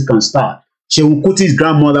crisis can start. Seun Kuti's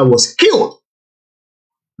grandmother was killed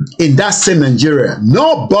in that same Nigeria.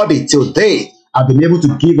 Nobody till date have been able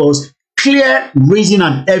to give us clear reason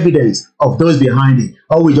and evidence of those behind it.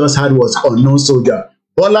 All we just had was unknown soldier.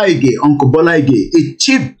 Bola Ige, Uncle Bola Ige, a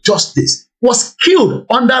chief justice, was killed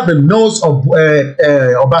under the nose of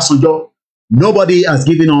Obasanjo. Nobody has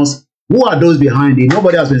given us who are those behind it.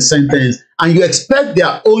 Nobody has been sentenced. And you expect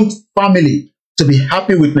their own family to be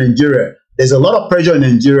happy with Nigeria. There's a lot of pressure in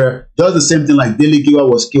Nigeria. Just the same thing like Ligeria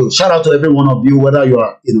was killed. Shout out to every one of you, whether you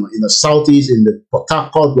are in the southeast, in the Port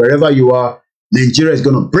Harcourt, wherever you are. Nigeria is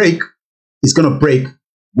going to break. It's going to break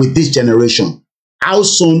with this generation. How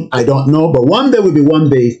soon, I don't know. But one day will be one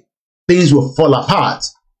day. Things will fall apart.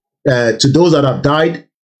 To those that have died,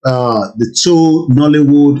 the two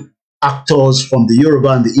Nollywood actors from the Yoruba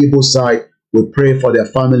and the Igbo side, we pray for their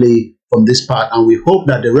family from this part. And we hope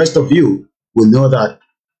that the rest of you will know that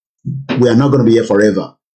we are not going to be here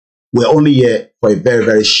forever. We're only here for a very,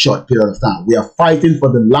 very short period of time. We are fighting for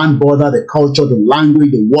the land border, the culture, the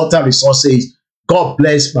language, the water resources. God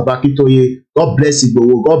bless Babakitoye. God bless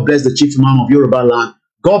Igbo. God bless the chief imam of Yoruba land.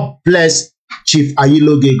 God bless Chief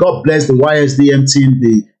Ayiloge. God bless the YSDM team,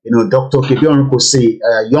 the Dr. Kebion Kose,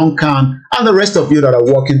 Young Khan, and the rest of you that are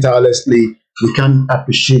working tirelessly. We can't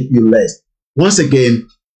appreciate you less. Once again,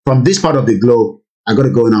 from this part of the globe, I got to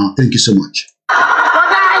go now. Thank you so much.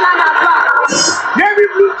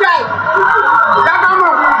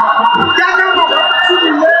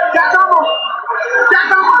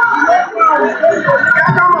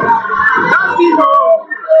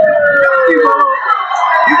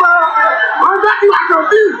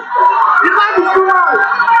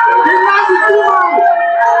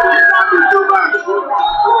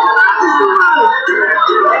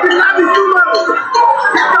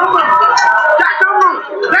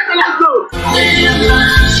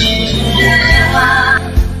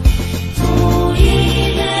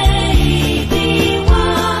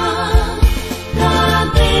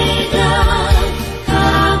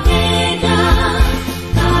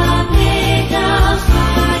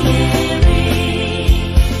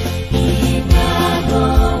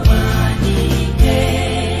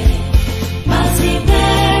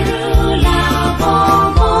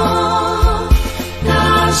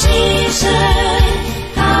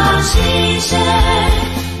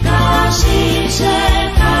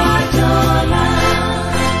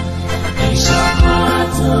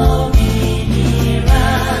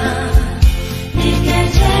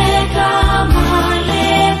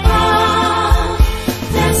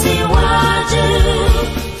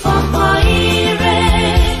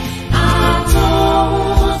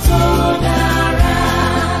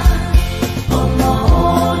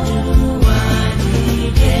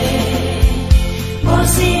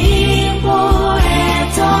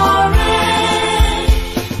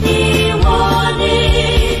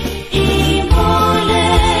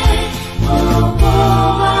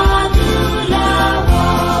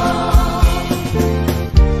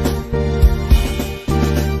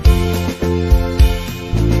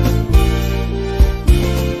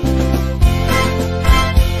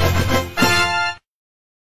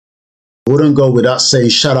 Wouldn't go without saying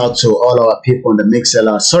shout out to all our people on the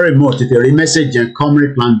Mixlr. Sorry, Mo, if you message and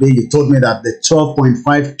comment plan B, you told me that the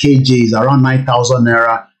 12.5 kg is around 9,000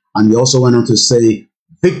 naira, and you also went on to say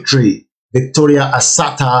victory, Victoria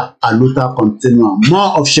Asata Aluta Continua.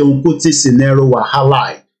 More of Seun Kuti Sinero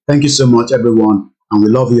Wahalai. Thank you so much, everyone, and we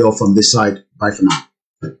love you all from this side. Bye for now.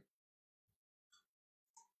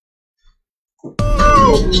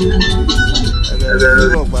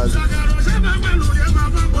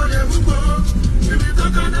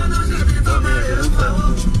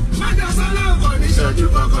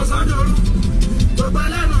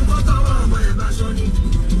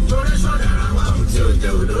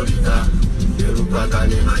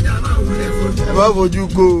 Ẹ má fojú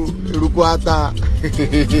ko eruku ata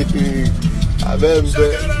abẹ́ ń bẹ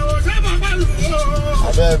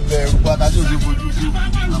eruku ata tí o ti fojú ko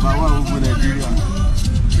àbáwọ̀ gbogbo Nàìjíríà.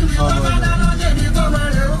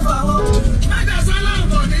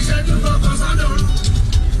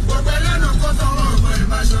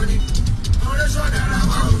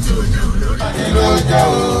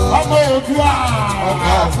 Ọmọ Oòduà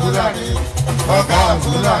ọ̀gá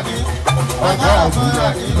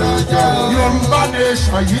Fúlàní ló jẹ́ o. Yorùbá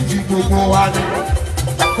nation yìí ti gbogbo wa ni.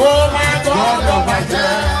 Kó má gbọ́dọ̀ bàjẹ́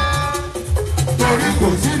torí kò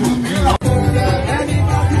sílùú mìíràn.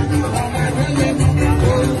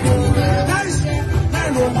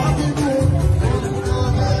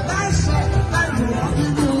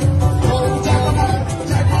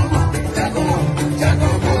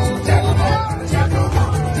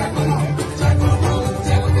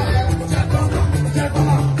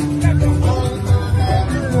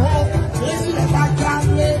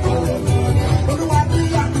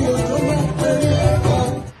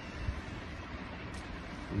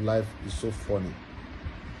 life is so funny.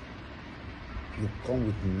 You come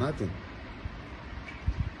with nothing,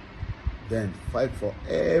 then fight for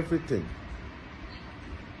everything,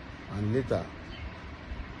 and later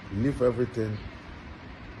leave everything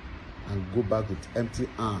and go back with empty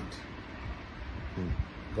hand.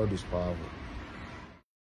 God is powerful.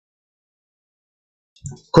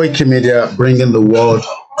 Koiki Media, bringing the world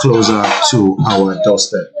closer to our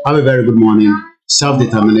doorstep. Have a very good morning.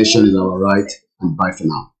 Self-determination is our right, and bye for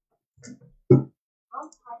now.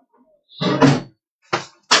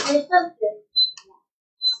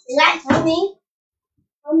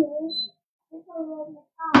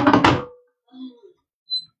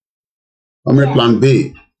 Plan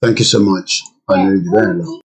B. Thank you so much.